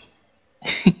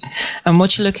 And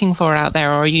what you looking for out there,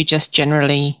 or are you just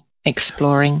generally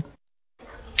exploring?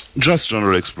 Just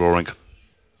generally exploring.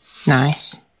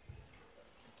 Nice.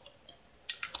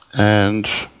 And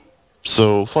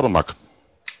so, for the mug.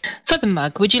 For the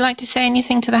mug, would you like to say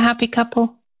anything to the happy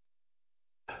couple?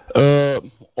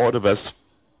 All the best.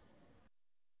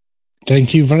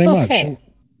 Thank you very Okay. much.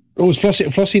 Oh, it's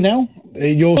Flossie now?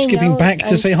 You're skipping no, back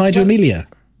to say hi to Amelia.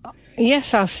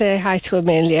 Yes, I'll say hi to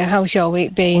Amelia. How's your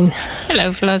week been?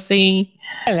 Hello, Flossie.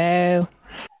 Hello.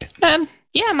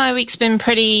 Yeah, my week's been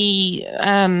pretty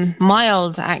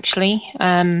mild, actually.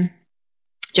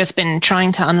 Just been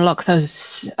trying to unlock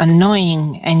those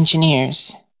annoying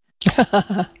engineers.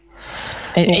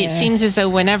 It seems as though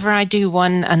whenever I do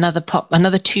one,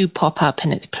 another two pop up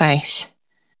in its place.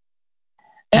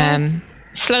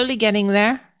 Slowly getting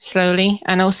there, slowly.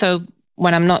 And also,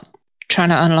 when I'm not trying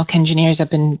to unlock engineers, I've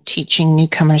been teaching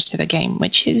newcomers to the game,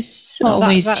 which is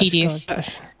always that's tedious. good.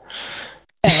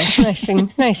 It's a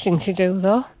nice thing to do,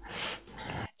 though.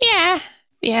 Yeah,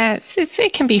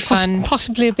 it can be fun.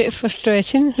 Possibly a bit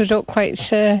frustrating if I don't quite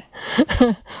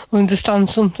understand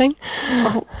something.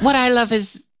 What I love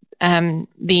is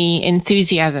the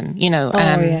enthusiasm,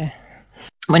 yeah.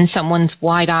 When someone's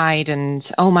wide-eyed and,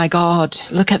 oh my God,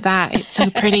 look at that, it's so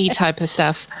pretty type of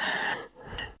stuff.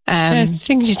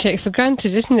 Things you take for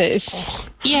granted, isn't it?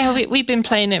 Yeah, we've been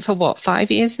playing it for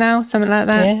 5 years now, something like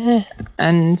that. Yeah.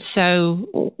 And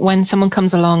so when someone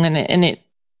comes along and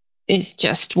it's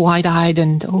just wide-eyed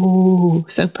and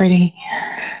so pretty.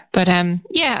 But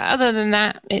other than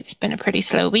that, it's been a pretty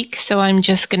slow week. So I'm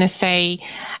just going to say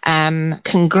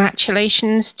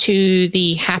congratulations to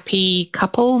the happy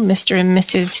couple, Mr. and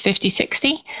Mrs.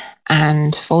 5060,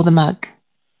 and for the mug.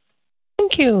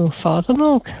 Thank you for the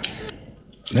mug.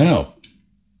 Now,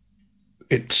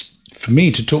 it's for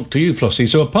me to talk to you, Flossie.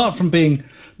 So apart from being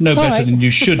no better than you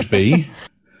should be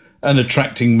and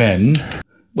attracting men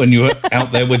when you were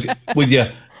out there with your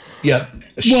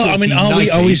Well, I mean,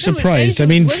 are we surprised? I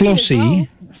mean, Flossie,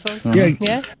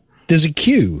 yeah, there's a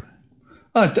queue.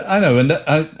 I know, and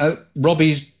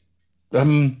Robbie's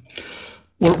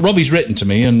Robbie's written to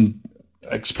me and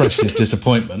expressed his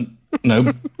disappointment.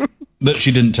 That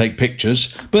she didn't take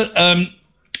pictures. But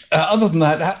other than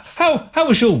that, how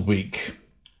was your week,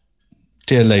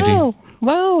 dear lady? Oh,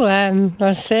 well,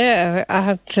 I say I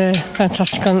had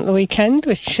fantastic on at the weekend,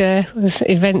 which was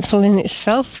eventful in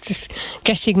itself. Just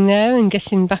getting there and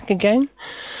getting back again.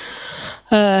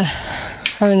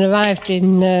 Having arrived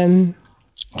in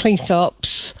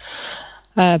Cleethorpes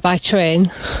by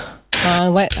train,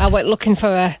 I went looking for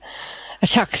a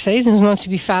taxi. There was none to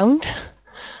be found,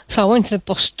 so I went to the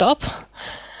bus stop.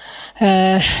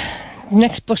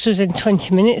 Next bus was in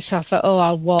 20 minutes, so I thought,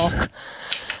 I'll walk.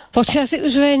 But as it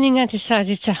was raining, I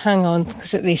decided to hang on,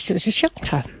 because at least it was a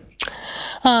shelter.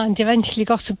 And eventually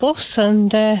got a bus and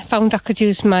found I could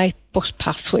use my bus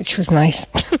pass, which was nice.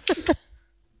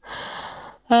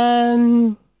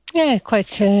 Yeah,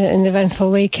 quite an eventful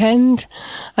weekend.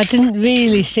 I didn't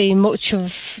really see much of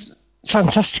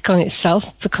Fantasticon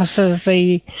itself because of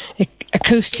the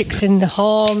acoustics in the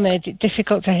hall made it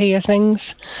difficult to hear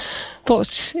things.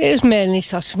 But it was mainly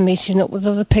sort of meeting up with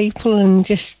other people and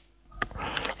just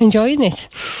enjoying it.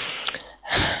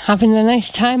 Having a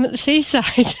nice time at the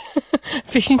seaside.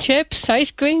 Fish and chips,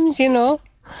 ice creams,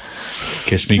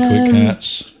 Kiss me quick,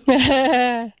 cats.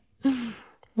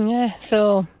 Yeah,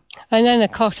 so... And then,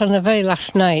 of course, on the very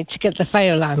last night, to get the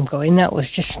fire alarm going, that was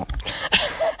just...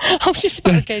 I was just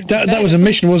about getting to that was a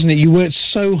mission, wasn't it? You worked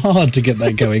so hard to get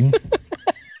that going.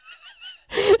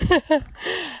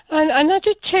 and I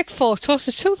did take photos.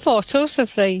 There's 2 photos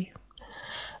of the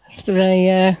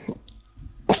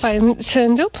firemen that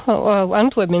turned up,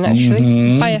 and women, actually.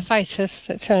 Mm-hmm. Firefighters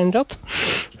that turned up.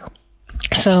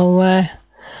 So,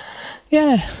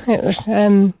 yeah, it was...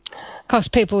 Of course,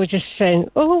 people were just saying,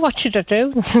 what should I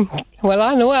do? Well,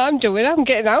 I know what I'm doing. I'm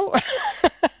getting out.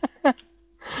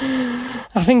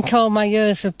 I think all my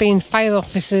years of being fire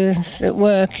officer at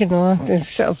work, they've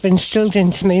sort of instilled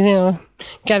into me,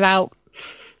 get out,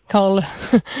 call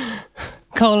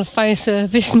call the fire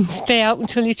service and stay out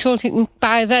until you're told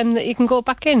by them that you can go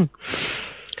back in.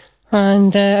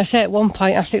 And I said at one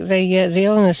point, I think the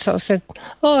owner sort of said,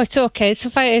 "Oh, it's okay.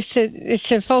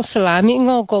 It's a false alarm. You can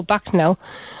all go back now."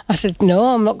 I said,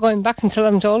 "No, I'm not going back until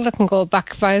I'm told I can go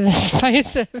back by the fire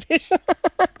service."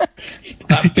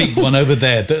 That big one over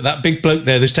there, that big bloke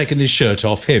there that's taken his shirt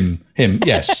off, him,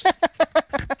 yes.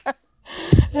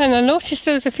 And I noticed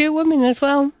there was a few women as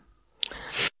well.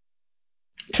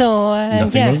 So,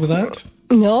 Nothing wrong with that?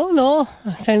 No.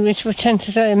 I think we tend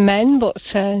to say men, but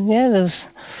there's...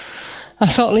 I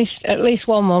saw at least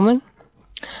one woman.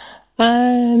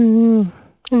 It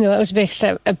was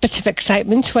a bit of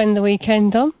excitement when the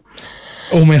weekend on.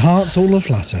 Oh, my heart's all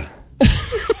aflutter.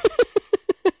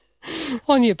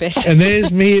 On your bit. And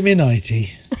there's me in my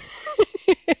nightie.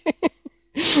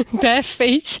 Bare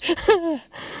feet.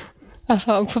 I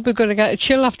thought I'm probably going to get a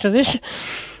chill after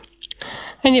this.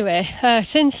 Anyway,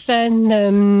 since then,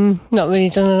 not really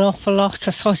done an awful lot.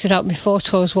 I sorted out my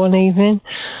photos one evening.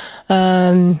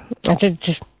 I did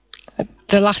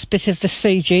the last bit of the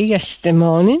CG yesterday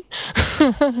morning.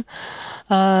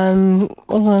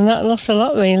 Other than that, not a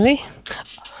lot really.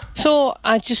 So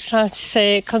I just had to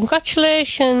say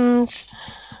congratulations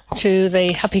to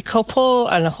the happy couple,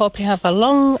 and I hope you have a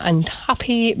long and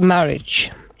happy marriage.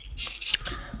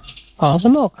 For the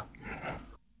mug.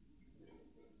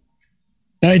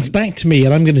 Now it's back to me,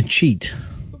 and I'm going to cheat.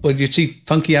 Well, you see,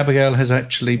 Funky Abigail has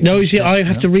actually... No, you see, I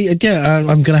have to read... Yeah,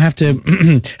 I'm going to have to...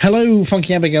 Hello,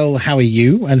 Funky Abigail, how are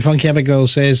you? And Funky Abigail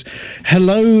says,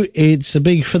 hello, it's a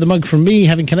big for the mug from me,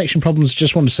 having connection problems,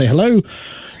 just wanted to say hello.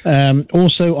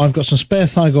 Also, I've got some spare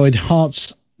Thyroid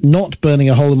hearts, not burning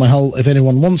a hole in my hull if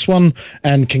anyone wants one,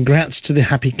 and congrats to the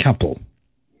happy couple.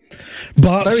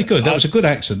 But very good, that was a good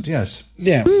accent, yes.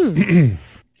 Yeah.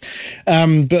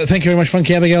 But thank you very much,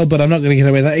 Funky Abigail, but I'm not going to get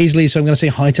away that easily, so I'm going to say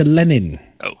hi to Lenin.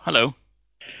 Oh, hello.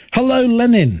 Hello,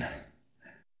 Lenin.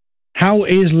 How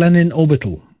is Lenin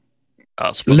Orbital?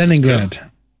 Leningrad.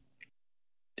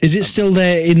 Is it still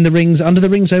there in the rings, under the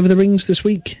rings, over the rings this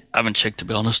week? I haven't checked, to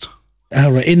be honest.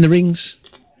 Oh, right, in the rings?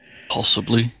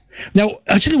 Possibly. Now,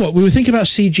 I tell you what, we were thinking about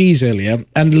CGs earlier,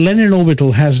 and Lenin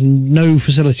Orbital has no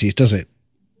facilities, does it?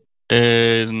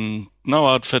 No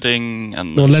outfitting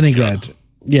and... Or Leningrad.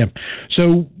 Yeah.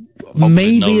 So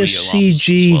maybe a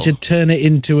CG to turn it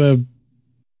into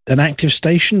an active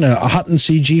station, a Hutton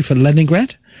CG for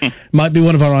Leningrad? Might be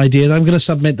one of our ideas. I'm going to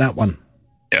submit that one.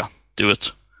 Yeah, do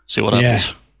it. See what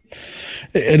happens.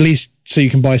 At least so you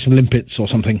can buy some limpets or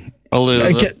something. Well,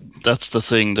 that's the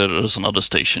thing. There is another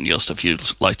station just a few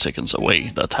light seconds away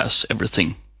that has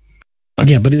everything.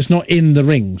 Okay. Yeah, but it's not in the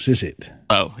rings, is it?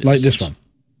 Oh. Like this one.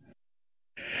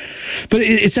 But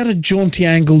it's at a jaunty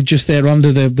angle just there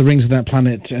under the rings of that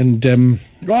planet, and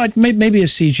maybe a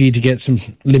CG to get some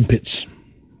limpets.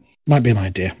 Might be an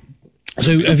idea.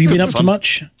 So have you been up to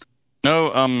much?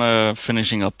 No, I'm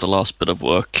finishing up the last bit of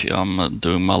work. I'm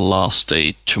doing my last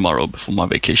day tomorrow before my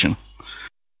vacation.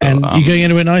 And you going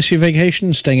anywhere nice for your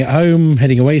vacation? Staying at home?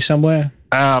 Heading away somewhere?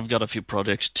 I've got a few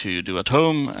projects to do at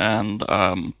home, and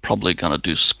I'm probably going to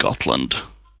do Scotland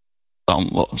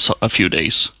a few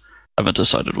days. I haven't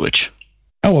decided which.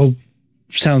 Oh, well,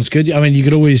 sounds good. I mean, you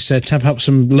could always tap up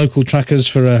some local truckers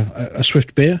for a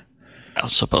swift beer. I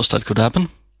suppose that could happen.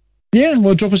 Yeah,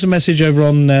 well, drop us a message over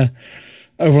on the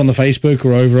Facebook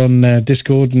or over on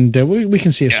Discord, and we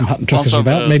can see if some Hutton truckers are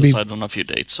about. Maybe decide on a few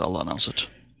dates, I'll announce it.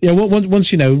 Yeah, well,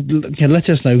 once you know, let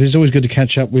us know, because it's always good to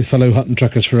catch up with fellow Hutton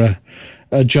truckers for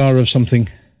a jar of something.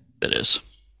 It is.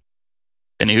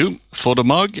 Anywho, for the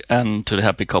mug and to the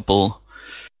happy couple,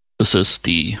 this is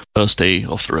the first day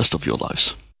of the rest of your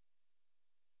lives.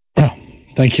 Oh,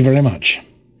 thank you very much.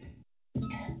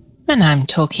 And I'm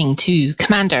talking to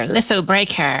Commander Litho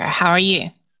Breaker. How are you?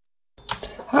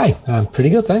 Hi, I'm pretty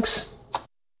good, thanks.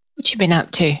 What you been up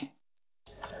to?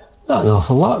 Not an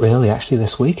awful lot, really, actually,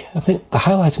 this week. I think the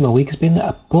highlight of my week has been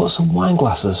that I bought some wine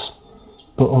glasses.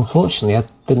 But unfortunately, I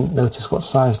didn't notice what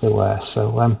size they were,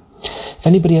 so if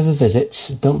anybody ever visits,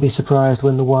 don't be surprised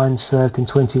when the wine's served in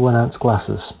 21-ounce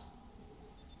glasses.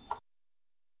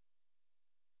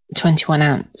 21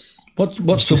 ounce.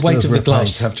 What's the weight of the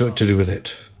glass have to do with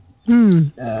it?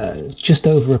 Just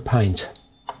over a pint.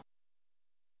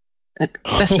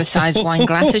 That's the size wine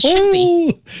glasses should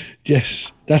be.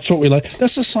 Yes, that's what we like.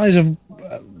 That's the size of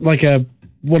like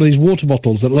one of these water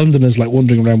bottles that Londoners like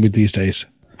wandering around with these days.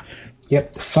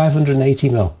 Yep, 580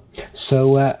 ml.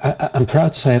 So I'm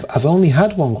proud to say I've only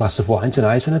had one glass of wine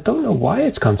tonight, and I don't know why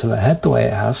it's gone to my head the way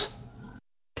it has.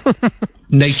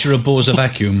 Nature abhors a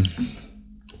vacuum.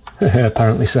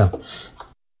 Apparently so.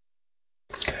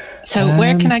 So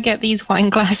where can I get these wine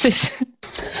glasses?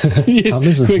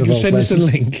 Quick, send us a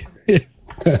link.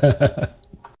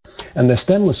 And they're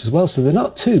stemless as well, so they're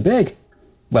not too big.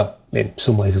 Well, in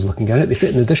some ways of looking at it, they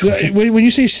fit in the dishwasher. When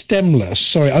you say stemless,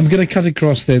 sorry, I'm going to cut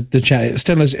across the chat.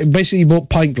 Stemless, basically you bought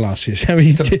pint glasses. I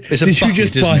mean, did you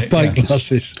just buy pint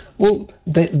glasses? Well,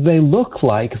 they look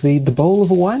like the bowl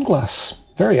of a wine glass.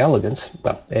 Very elegant,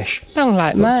 well, ish. Don't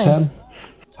like mine.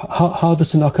 Harder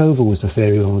to knock over was the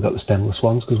theory when we got the stemless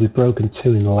ones, because we've broken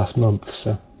 2 in the last month,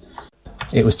 so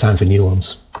it was time for new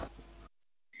ones.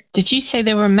 Did you say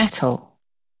they were metal?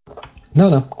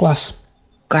 No, glass.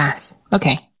 Glass.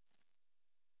 Okay.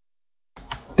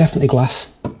 Definitely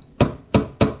glass.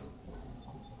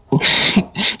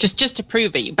 just to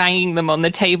prove it, you're banging them on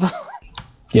the table.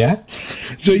 Yeah.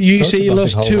 So you say you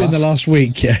lost 2 in the last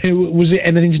week. Yeah. Was it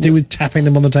anything to do with tapping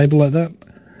them on the table like that?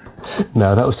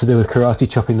 No, that was to do with karate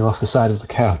chopping them off the side of the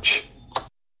couch.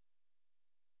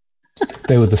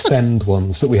 They were the stemmed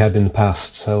ones that we had in the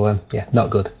past, so yeah, not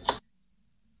good.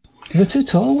 They're too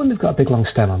tall when they've got a big long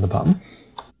stem on the bottom.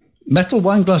 Metal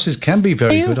wine glasses can be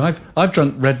very good. I've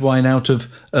drunk red wine out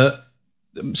of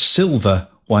silver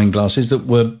wine glasses that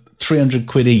were 300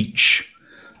 quid each.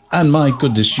 And my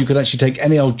goodness, you could actually take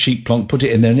any old cheap plonk, put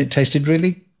it in there, and it tasted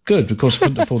really good. Of course, I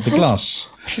couldn't afford the glass.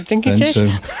 I think it is.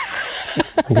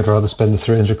 I think I'd rather spend the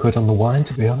 300 quid on the wine,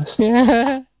 to be honest.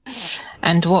 Yeah.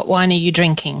 And what wine are you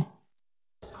drinking?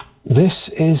 This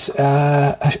is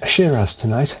a Shiraz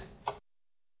tonight.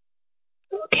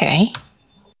 Okay.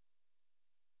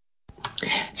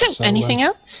 So anything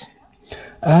else?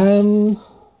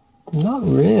 Not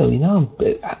really, no.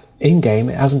 In-game,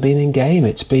 it hasn't been in-game.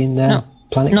 It's been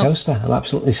Planet Coaster. I'm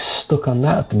absolutely stuck on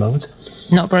that at the moment.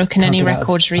 Not broken any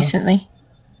records recently?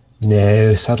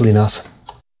 No, sadly not.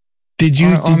 Did you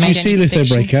see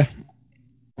Lithobreaker?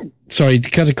 Sorry, to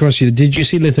cut across you. Did you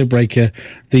see Lithobreaker,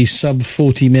 the sub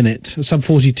 42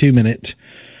 minute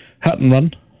Hutton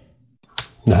run?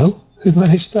 No. Who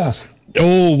managed that?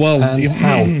 Oh, well,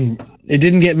 how? It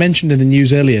didn't get mentioned in the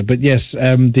news earlier, but yes,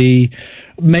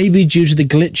 maybe due to the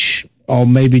glitch or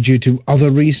maybe due to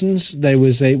other reasons, there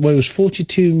was it was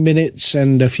 42 minutes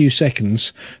and a few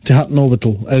seconds to Hutton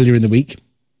Orbital earlier in the week.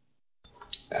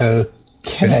 Okay.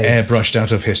 Airbrushed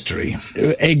out of history.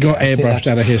 It got airbrushed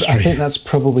out of history. I think that's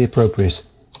probably appropriate.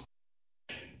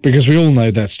 Because we all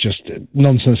know that's just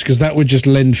nonsense, because that would just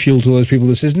lend fuel to all those people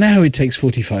that says, no, it takes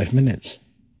 45 minutes.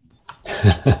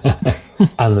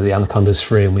 And the Anaconda's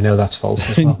free, and we know that's false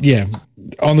as well. Yeah.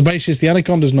 On the basis the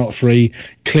Anaconda's not free,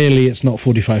 clearly it's not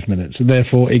 45 minutes, and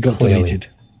therefore it got deleted.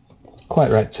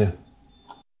 Quite right, too.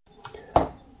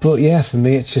 But yeah, for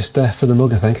me, it's just for the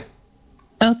mug, I think.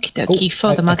 Okie dokie,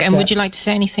 for the mug. And would you like to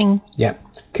say anything? Yeah.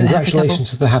 Congratulations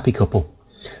to the happy couple.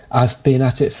 I've been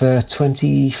at it for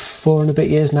 24 and a bit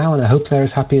years now, and I hope they're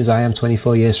as happy as I am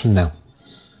 24 years from now.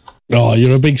 Oh,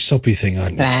 you're a big soppy thing,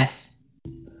 aren't you? Bless.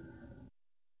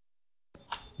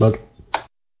 Mug.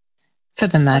 For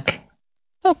the mug.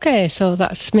 Okay, so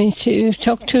that's me to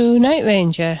talk to Night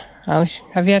Ranger.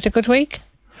 Have you had a good week?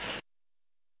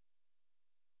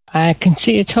 I can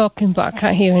see you talking, but I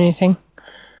can't hear anything.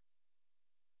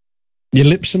 Your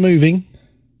lips are moving,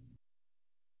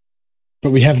 but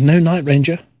we have no Night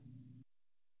Ranger.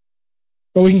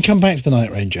 Well, we can come back to the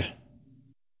Night Ranger.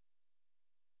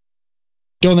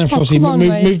 Go on then, Flossie.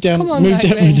 Move down. Come on, move Night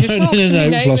down. Ranger.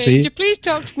 No, Flossie. Ranger. Please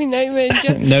talk to me, Night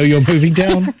Ranger. No, you're moving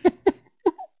down.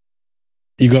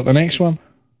 You got the next one?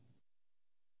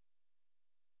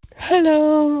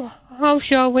 Hello. How's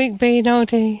your week been,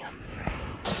 Odie?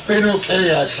 Been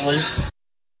okay, actually.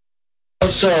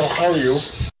 So, how are you?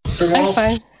 I'm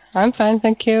fine. I'm fine,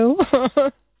 thank you.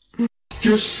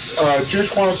 Just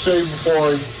want to say before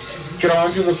I get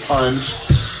on to the puns,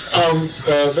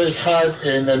 they had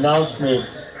an announcement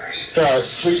that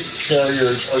fleet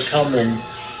carriers are coming,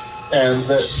 and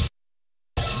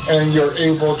you're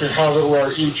able to have it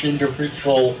where each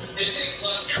individual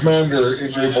commander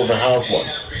is able to have one.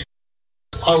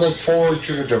 I look forward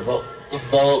to the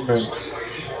development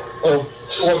of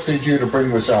what they do to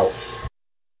bring this out.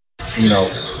 You know.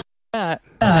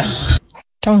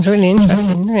 Sounds really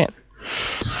interesting, doesn't it?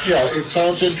 Yeah, it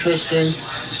sounds interesting,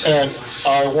 and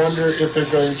I wonder if they're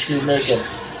going to make it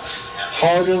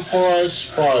harder for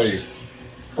us by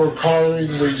requiring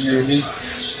the unique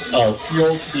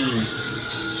fuel to be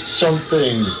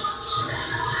something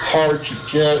hard to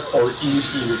get or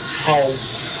easy, how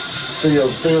the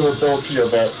availability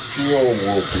of that fuel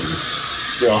will be,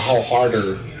 you know, how hard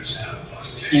or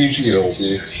easy it will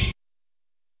be.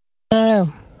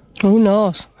 Oh, who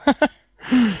knows?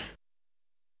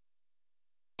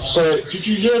 But did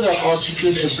you hear that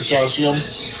oxygen and potassium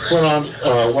went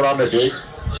on a date?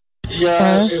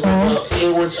 Yeah,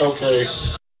 it went okay.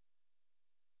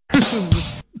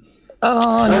 What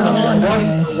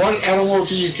animal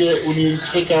do you get when you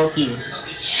take out the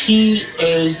T,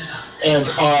 A, and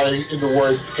I in the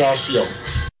word potassium?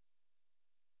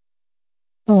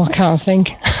 Oh, I can't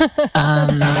think.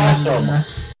 Awesome.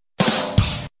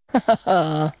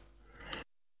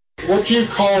 What do you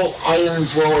call iron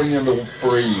blowing in the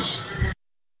breeze?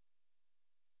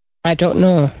 I don't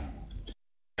know.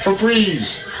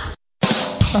 Febreze.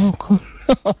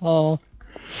 Oh.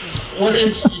 What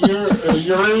is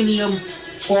uranium,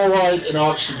 fluoride, and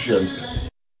oxygen?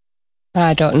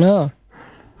 I don't know.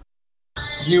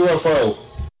 UFO.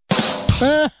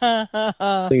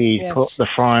 Please Yes. put the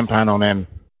frying pan on him.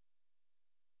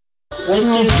 What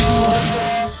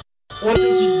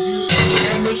does a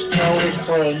chemist tell his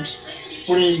friends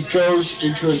when he goes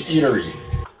into an eatery?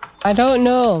 I don't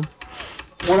know.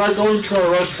 When I go into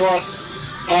a restaurant,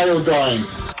 iodine.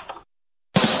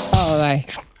 All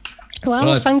right. Well,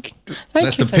 Right. thank you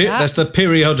for that. That's the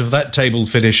period of that table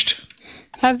finished.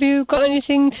 Have you got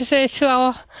anything to say to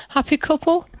our happy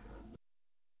couple?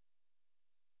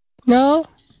 No?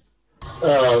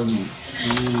 One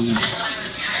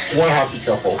happy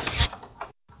couple.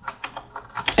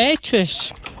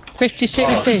 Atris,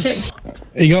 5060.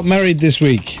 He got married this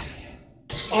week.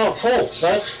 Oh, cool.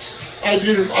 I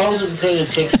wasn't paying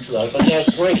attention to that, but yeah,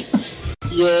 great.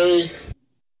 Yay.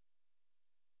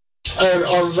 And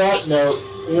on that note,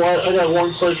 I got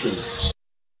one question.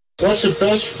 What's the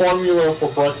best formula for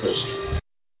breakfast?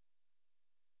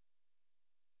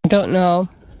 I don't know.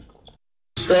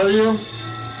 Barium,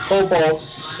 cobalt,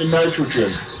 and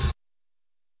nitrogen.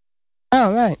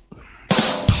 Oh, right.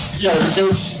 Yeah,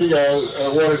 because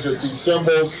the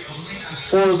symbols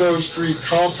for those three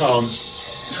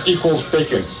compounds equals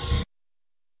bacon.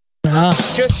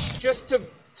 Just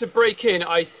to break in,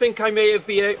 I think I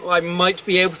might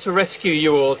be able to rescue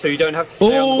you all, so you don't have to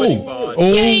stay on the wedding barge.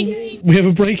 We have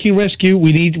a breaking rescue.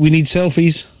 We need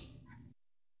selfies.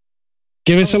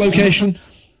 Give us a location.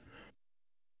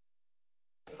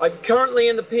 I'm currently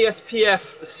in the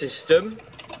PSPF system,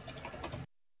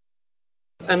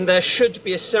 and there should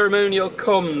be a ceremonial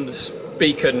comms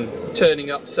beacon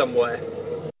turning up somewhere.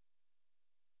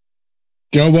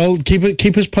 Oh, well,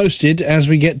 keep us posted as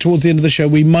we get towards the end of the show.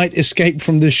 We might escape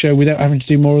from this show without having to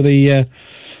do more of the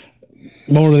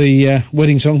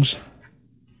wedding songs.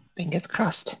 Fingers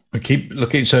crossed. We keep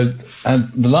looking. So,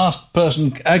 and the last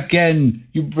person again.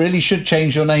 You really should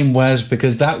change your name, Waz,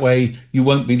 because that way you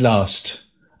won't be last,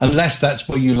 unless that's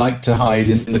where you like to hide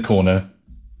in the corner.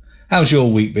 How's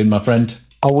your week been, my friend?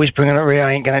 Always bringing it real.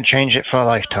 I ain't going to change it for a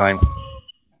lifetime.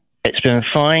 It's been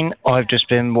fine. I've just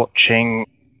been watching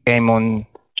a game on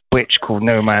Twitch called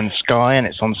No Man's Sky, and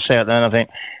it's on sale there, and I think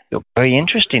it'll be very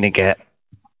interesting to get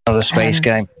another space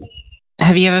game.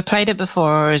 Have you ever played it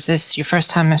before, or is this your first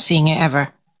time of seeing it ever?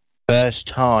 First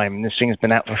time. This thing's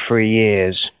been out for 3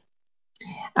 years.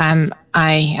 I've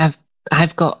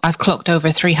clocked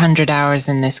over 300 hours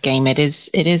in this game. It is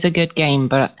a good game,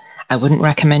 but I wouldn't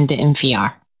recommend it in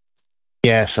VR.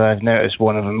 Yes, I've noticed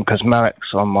one of them because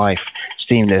Marek's on my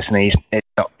Steam list, and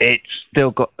it's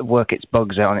still got to work its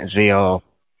bugs out on its VR.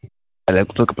 It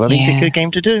looks like a bloody good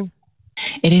game to do.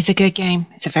 It is a good game.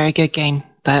 It's a very good game,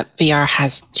 but VR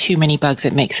has too many bugs.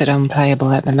 It makes it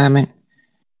unplayable at the moment.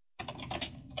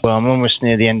 Well, I'm almost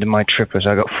near the end of my trip, as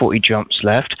I got 40 jumps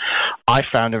left. I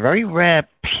found a very rare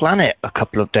planet a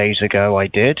couple of days ago. I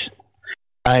did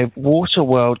a water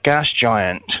world gas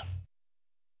giant.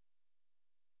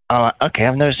 Okay,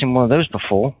 I've never seen one of those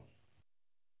before.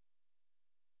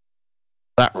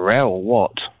 That rare or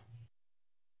what?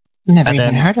 Never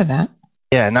even heard of that.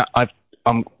 Yeah, no, I've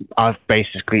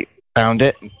basically found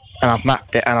it, and I've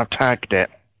mapped it, and I've tagged it.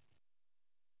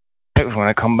 Hopefully when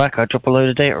I come back, I drop a load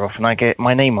of data off, and I get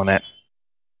my name on it.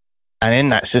 And in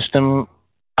that system,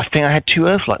 I think I had 2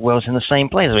 Earth-like worlds in the same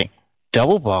place. I mean,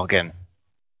 double bargain.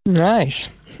 Nice.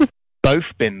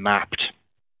 Both been mapped.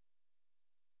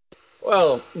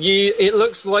 Well, it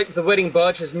looks like the wedding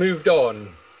barge has moved on.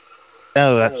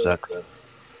 Oh, that sucks.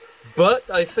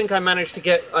 But I think I managed to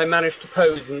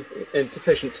pose in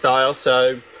sufficient style,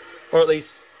 so, or at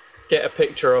least get a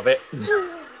picture of it.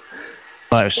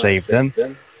 Might have saved them.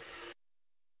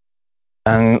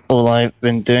 And all I've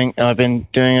been doing a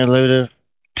load of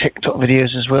TikTok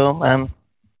videos as well, and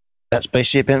that's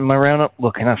basically been my roundup,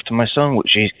 looking after my son,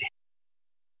 which is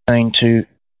going to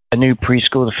a new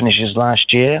preschool that finishes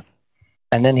last year,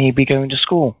 and then he'd be going to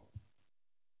school.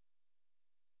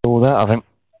 All that, I think.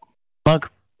 Mug.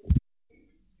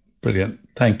 Brilliant.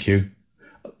 Thank you.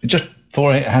 Just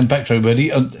before I hand back to everybody,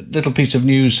 a little piece of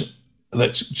news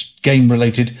that's game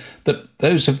related, that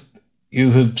those of you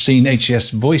who've seen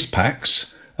HCS voice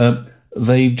packs,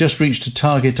 they've just reached a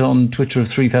target on Twitter of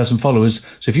 3,000 followers.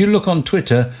 So if you look on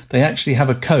Twitter, they actually have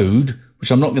a code,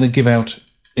 which I'm not going to give out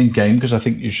in game because I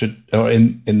think you should, or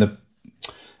in the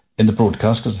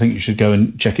broadcast, because I think you should go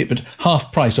and check it. But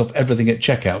half price off everything at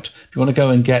checkout. If you want to go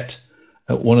and get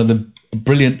one of the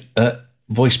brilliant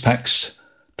voice packs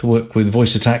to work with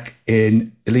Voice Attack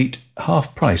in Elite,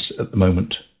 half price at the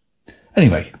moment.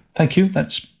 Anyway, thank you.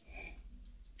 That's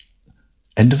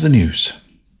end of the news.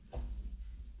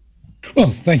 Well,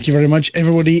 thank you very much,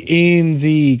 everybody in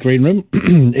the green room.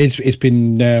 It's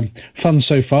been fun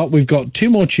so far. We've got 2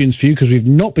 more tunes for you because we've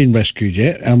not been rescued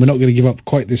yet, and we're not going to give up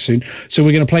quite this soon. So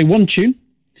we're going to play one tune,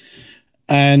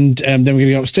 and then we're going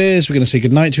to go upstairs. We're going to say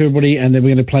goodnight to everybody, and then we're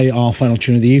going to play our final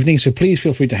tune of the evening. So please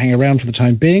feel free to hang around for the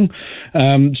time being.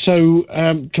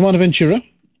 Commander Ventura,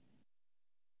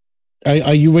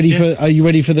 are you ready? Yes. Are you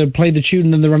ready for the play the tune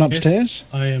and then the run upstairs?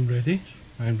 Yes, I am ready.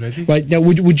 I'm ready. Right, now,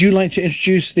 would you like to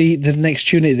introduce the next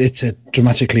tune? It's a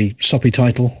dramatically soppy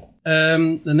title.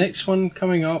 The next one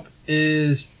coming up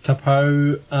is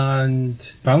Tapau and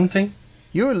Valentine.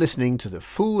 You're listening to the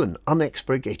full and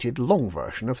unexpurgated long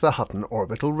version of the Hutton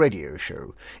Orbital Radio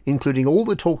Show, including all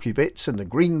the talky bits and the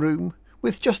green room,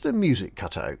 with just the music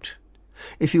cut out.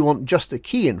 If you want just the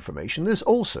key information, there's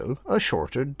also a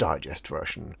shorter digest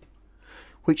version.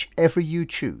 Whichever you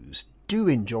choose, do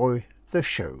enjoy the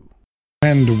show.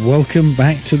 And welcome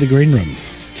back to the green room.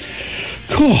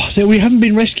 Cool. So we haven't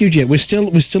been rescued yet. We're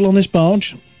still on this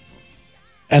barge,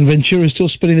 and Ventura's still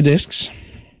spinning the discs.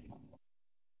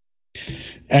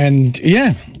 And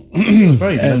yeah,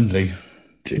 very lonely.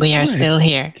 We are still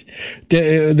here.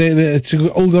 It's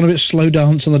all gone a bit slow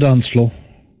dance on the dance floor,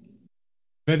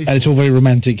 and it's all very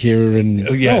romantic here. And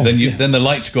then the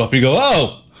lights go up. You go,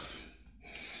 oh.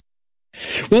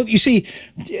 Well, you see,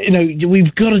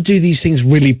 we've got to do these things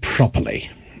really properly.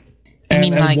 You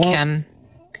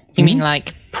mean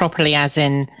like properly, as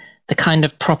in the kind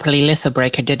of properly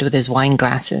Lithobreaker did with his wine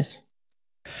glasses?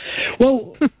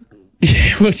 Well,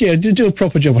 yeah, do a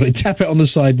proper job on it. Tap it on the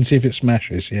side and see if it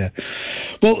smashes. Yeah.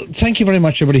 Well, thank you very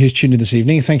much, everybody who's tuned in this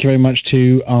evening. Thank you very much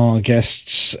to our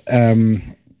guests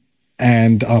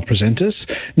and our presenters.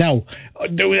 Now,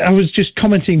 I was just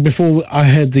commenting before I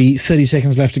had the 30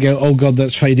 seconds left to go, oh God,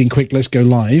 that's fading quick, let's go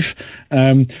live,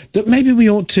 that maybe we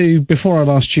ought to, before our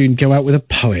last tune, go out with a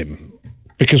poem,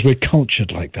 because we're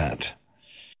cultured like that.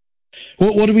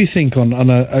 What do we think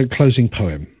on a closing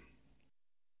poem?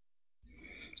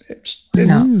 We're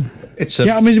going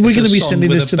to be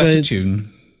sending this to the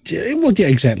tune. Well, yeah,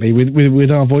 exactly. With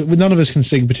our voice, none of us can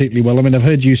sing particularly well. I mean, I've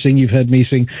heard you sing, you've heard me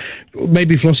sing.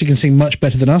 Maybe Flossie can sing much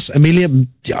better than us. Amelia,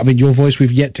 I mean, your voice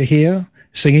we've yet to hear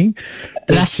singing.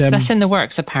 That's in the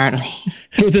works, apparently.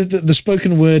 the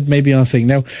spoken word may be our thing.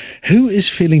 Now, who is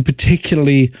feeling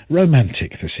particularly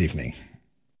romantic this evening?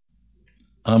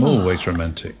 I'm always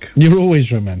romantic. You're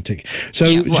always romantic.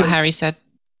 So what Harry said.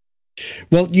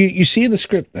 Well, you see in the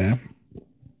script there.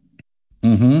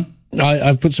 Mm-hmm.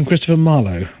 I've put some Christopher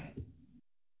Marlowe.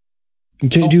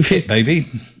 Do you feel, baby?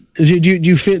 Do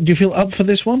you feel up for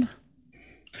this one?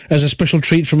 As a special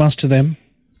treat from us to them?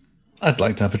 I'd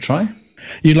like to have a try.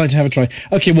 You'd like to have a try?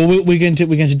 Okay. Well, we're going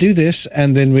to do this,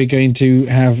 and then we're going to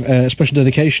have a special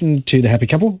dedication to the happy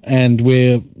couple, and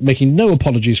we're making no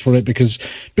apologies for it because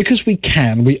we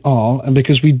can, we are, and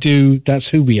because we do, that's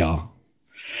who we are.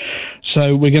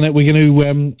 So we're going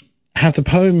to have the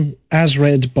poem as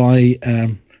read by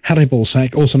Harry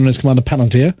Balzac, also known as Commander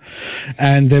Palantir,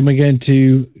 and then we're going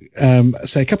to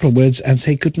say a couple of words and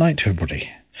say good night to everybody.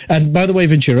 And by the way,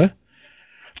 Ventura,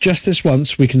 just this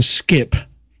once we can skip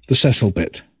the Cecil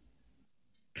bit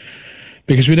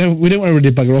because we don't want to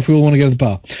really bugger off. We all want to go to the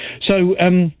bar. So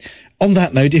on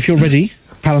that note, if you're ready,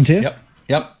 Palantir.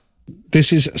 Yep.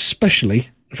 This is especially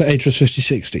for Atris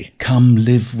 5060. Come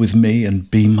live with me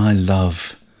and be my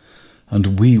love,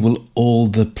 and we will all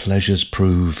the pleasures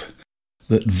prove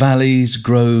that valleys,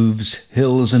 groves,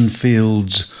 hills and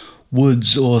fields,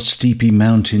 woods or steepy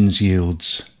mountains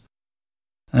yields.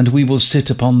 And we will sit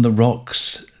upon the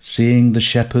rocks, seeing the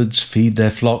shepherds feed their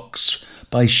flocks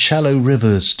by shallow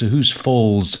rivers to whose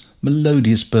falls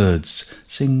melodious birds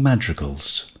sing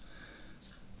madrigals.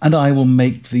 And I will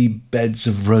make thee beds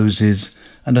of roses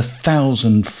and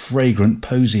 1,000 fragrant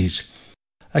posies,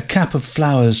 a cap of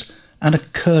flowers and a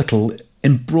kirtle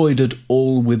embroidered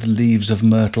all with leaves of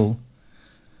myrtle,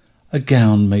 a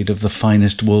gown made of the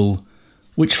finest wool,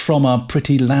 which from our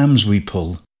pretty lambs we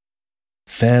pull,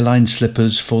 fair-lined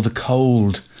slippers for the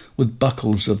cold, with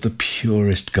buckles of the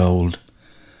purest gold,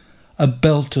 a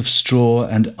belt of straw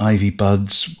and ivy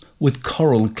buds, with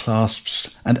coral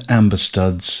clasps and amber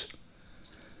studs.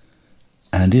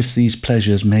 And if these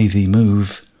pleasures may thee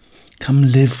move, come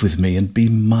live with me and be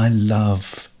my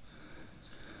love.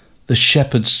 The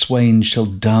shepherd swain shall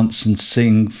dance and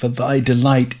sing for thy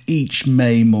delight each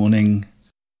May morning.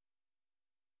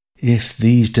 If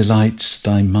these delights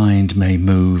thy mind may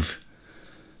move,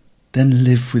 then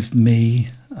live with me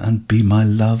and be my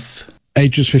love.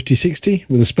 Ages 5060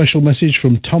 with a special message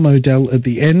from Tom Odell at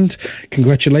the end.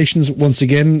 Congratulations once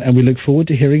again, and we look forward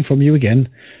to hearing from you again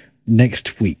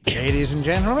next week. Ladies and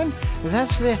gentlemen,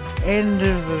 that's the end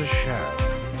of the show.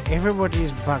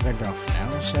 Everybody's buggered off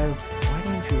now, so why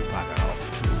don't you bugger off?